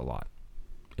it's a lot.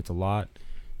 It's a lot.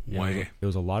 Why? It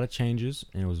was a lot of changes,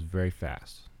 and it was very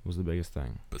fast. It was the biggest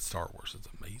thing. But Star Wars is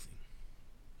amazing.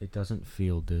 It doesn't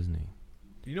feel Disney.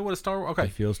 You know what a Star Wars? Okay.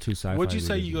 It feels too sci-fi. What'd you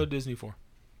say you go to Disney for?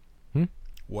 Hmm?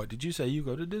 What did you say you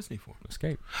go to Disney for?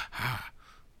 Escape.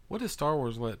 What does Star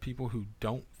Wars let people who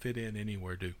don't fit in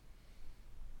anywhere do?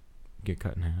 Get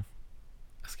cut in half.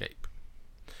 Escape.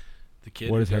 The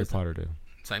kid. What does Harry Potter do?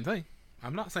 Same thing.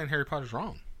 I'm not saying Harry Potter's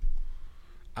wrong.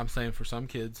 I'm saying for some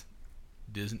kids,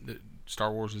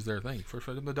 Star Wars is their thing. For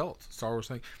the adults, Star Wars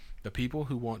thing. The people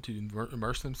who want to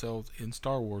immerse themselves in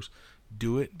Star Wars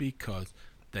do it because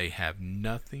they have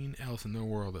nothing else in the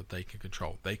world that they can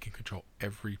control. They can control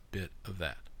every bit of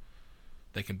that.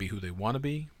 They can be who they want to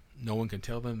be. No one can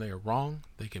tell them they are wrong.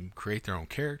 They can create their own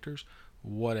characters.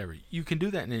 Whatever. You can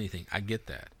do that in anything. I get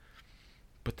that.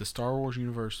 But the Star Wars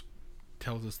universe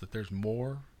tells us that there's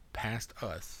more past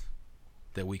us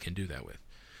that we can do that with.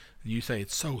 You say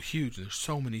it's so huge and there's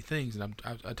so many things, and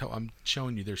I'm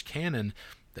showing you there's canon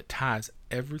that ties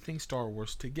everything Star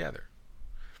Wars together.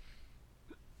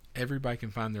 Everybody can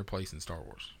find their place in Star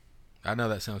Wars. I know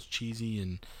that sounds cheesy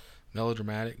and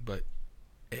melodramatic, but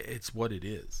it's what it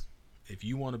is. If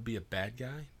you want to be a bad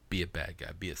guy, be a bad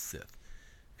guy. Be a Sith.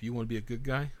 If you want to be a good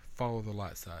guy, follow the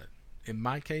light side. In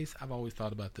my case, I've always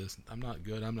thought about this. I'm not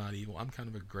good. I'm not evil. I'm kind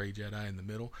of a gray Jedi in the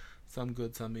middle. Some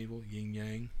good, some evil. Yin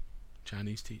yang.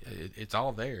 Chinese tea. It's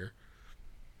all there.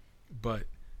 But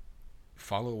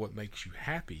follow what makes you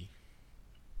happy,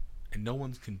 and no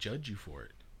one can judge you for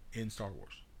it in Star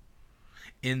Wars.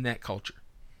 In that culture.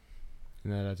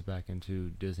 And that adds back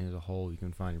into Disney as a whole. You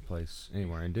can find your place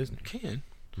anywhere in Disney. You can.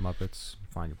 Muppets,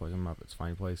 find your place in Muppets. Find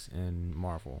your place in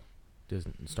Marvel,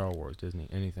 Disney, Star Wars, Disney,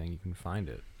 anything. You can find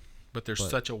it. But there's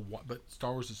but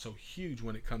Star Wars is so huge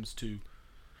when it comes to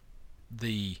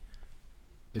the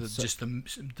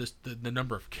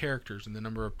number of characters and the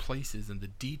number of places and the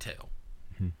detail.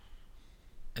 Mm-hmm.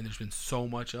 And there's been so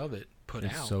much of it put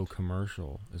out. It's so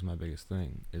commercial is my biggest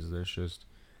thing.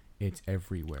 It's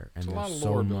everywhere, and there's there's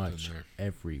so much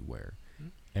everywhere. Mm-hmm.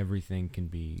 Everything can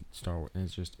be Star Wars, and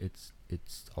it's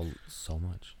so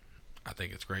much. I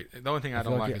think it's great. The only thing I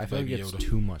don't like is Baby Yoda. It's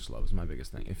too much love is my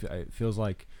biggest thing. It feels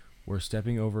like we're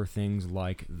stepping over things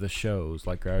like the shows,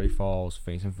 like Gravity Falls,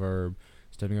 Phineas and Ferb,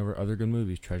 stepping over other good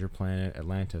movies, Treasure Planet,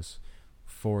 Atlantis,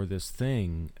 for this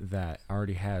thing that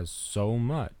already has so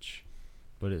much,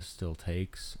 but it still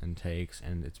takes, and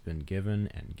it's been given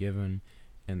and given,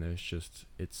 and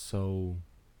it's so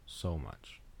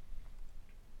much.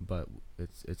 But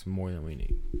it's more than we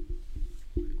need.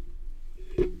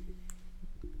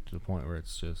 To the point where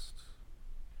it's just...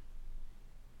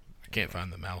 I can't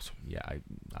find the mouse. Yeah,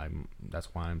 I'm.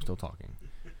 That's why I'm still talking.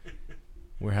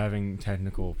 We're having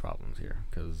technical problems here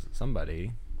because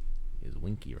somebody is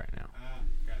winky right now.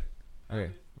 Got it.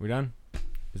 Okay, we done?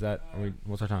 Is that?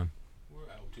 What's our time? We're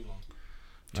too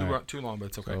long. Too long, but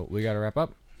it's okay. So we gotta wrap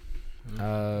up.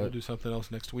 We'll do something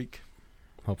else next week.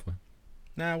 Hopefully.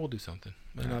 Nah, we'll do something.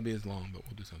 Might not be as long, but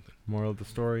we'll do something. Moral of the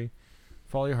story: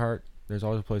 follow your heart. There's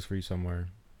always a place for you somewhere.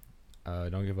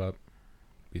 Don't give up.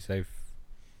 Be safe.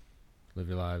 Live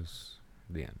your lives.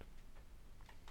 The end.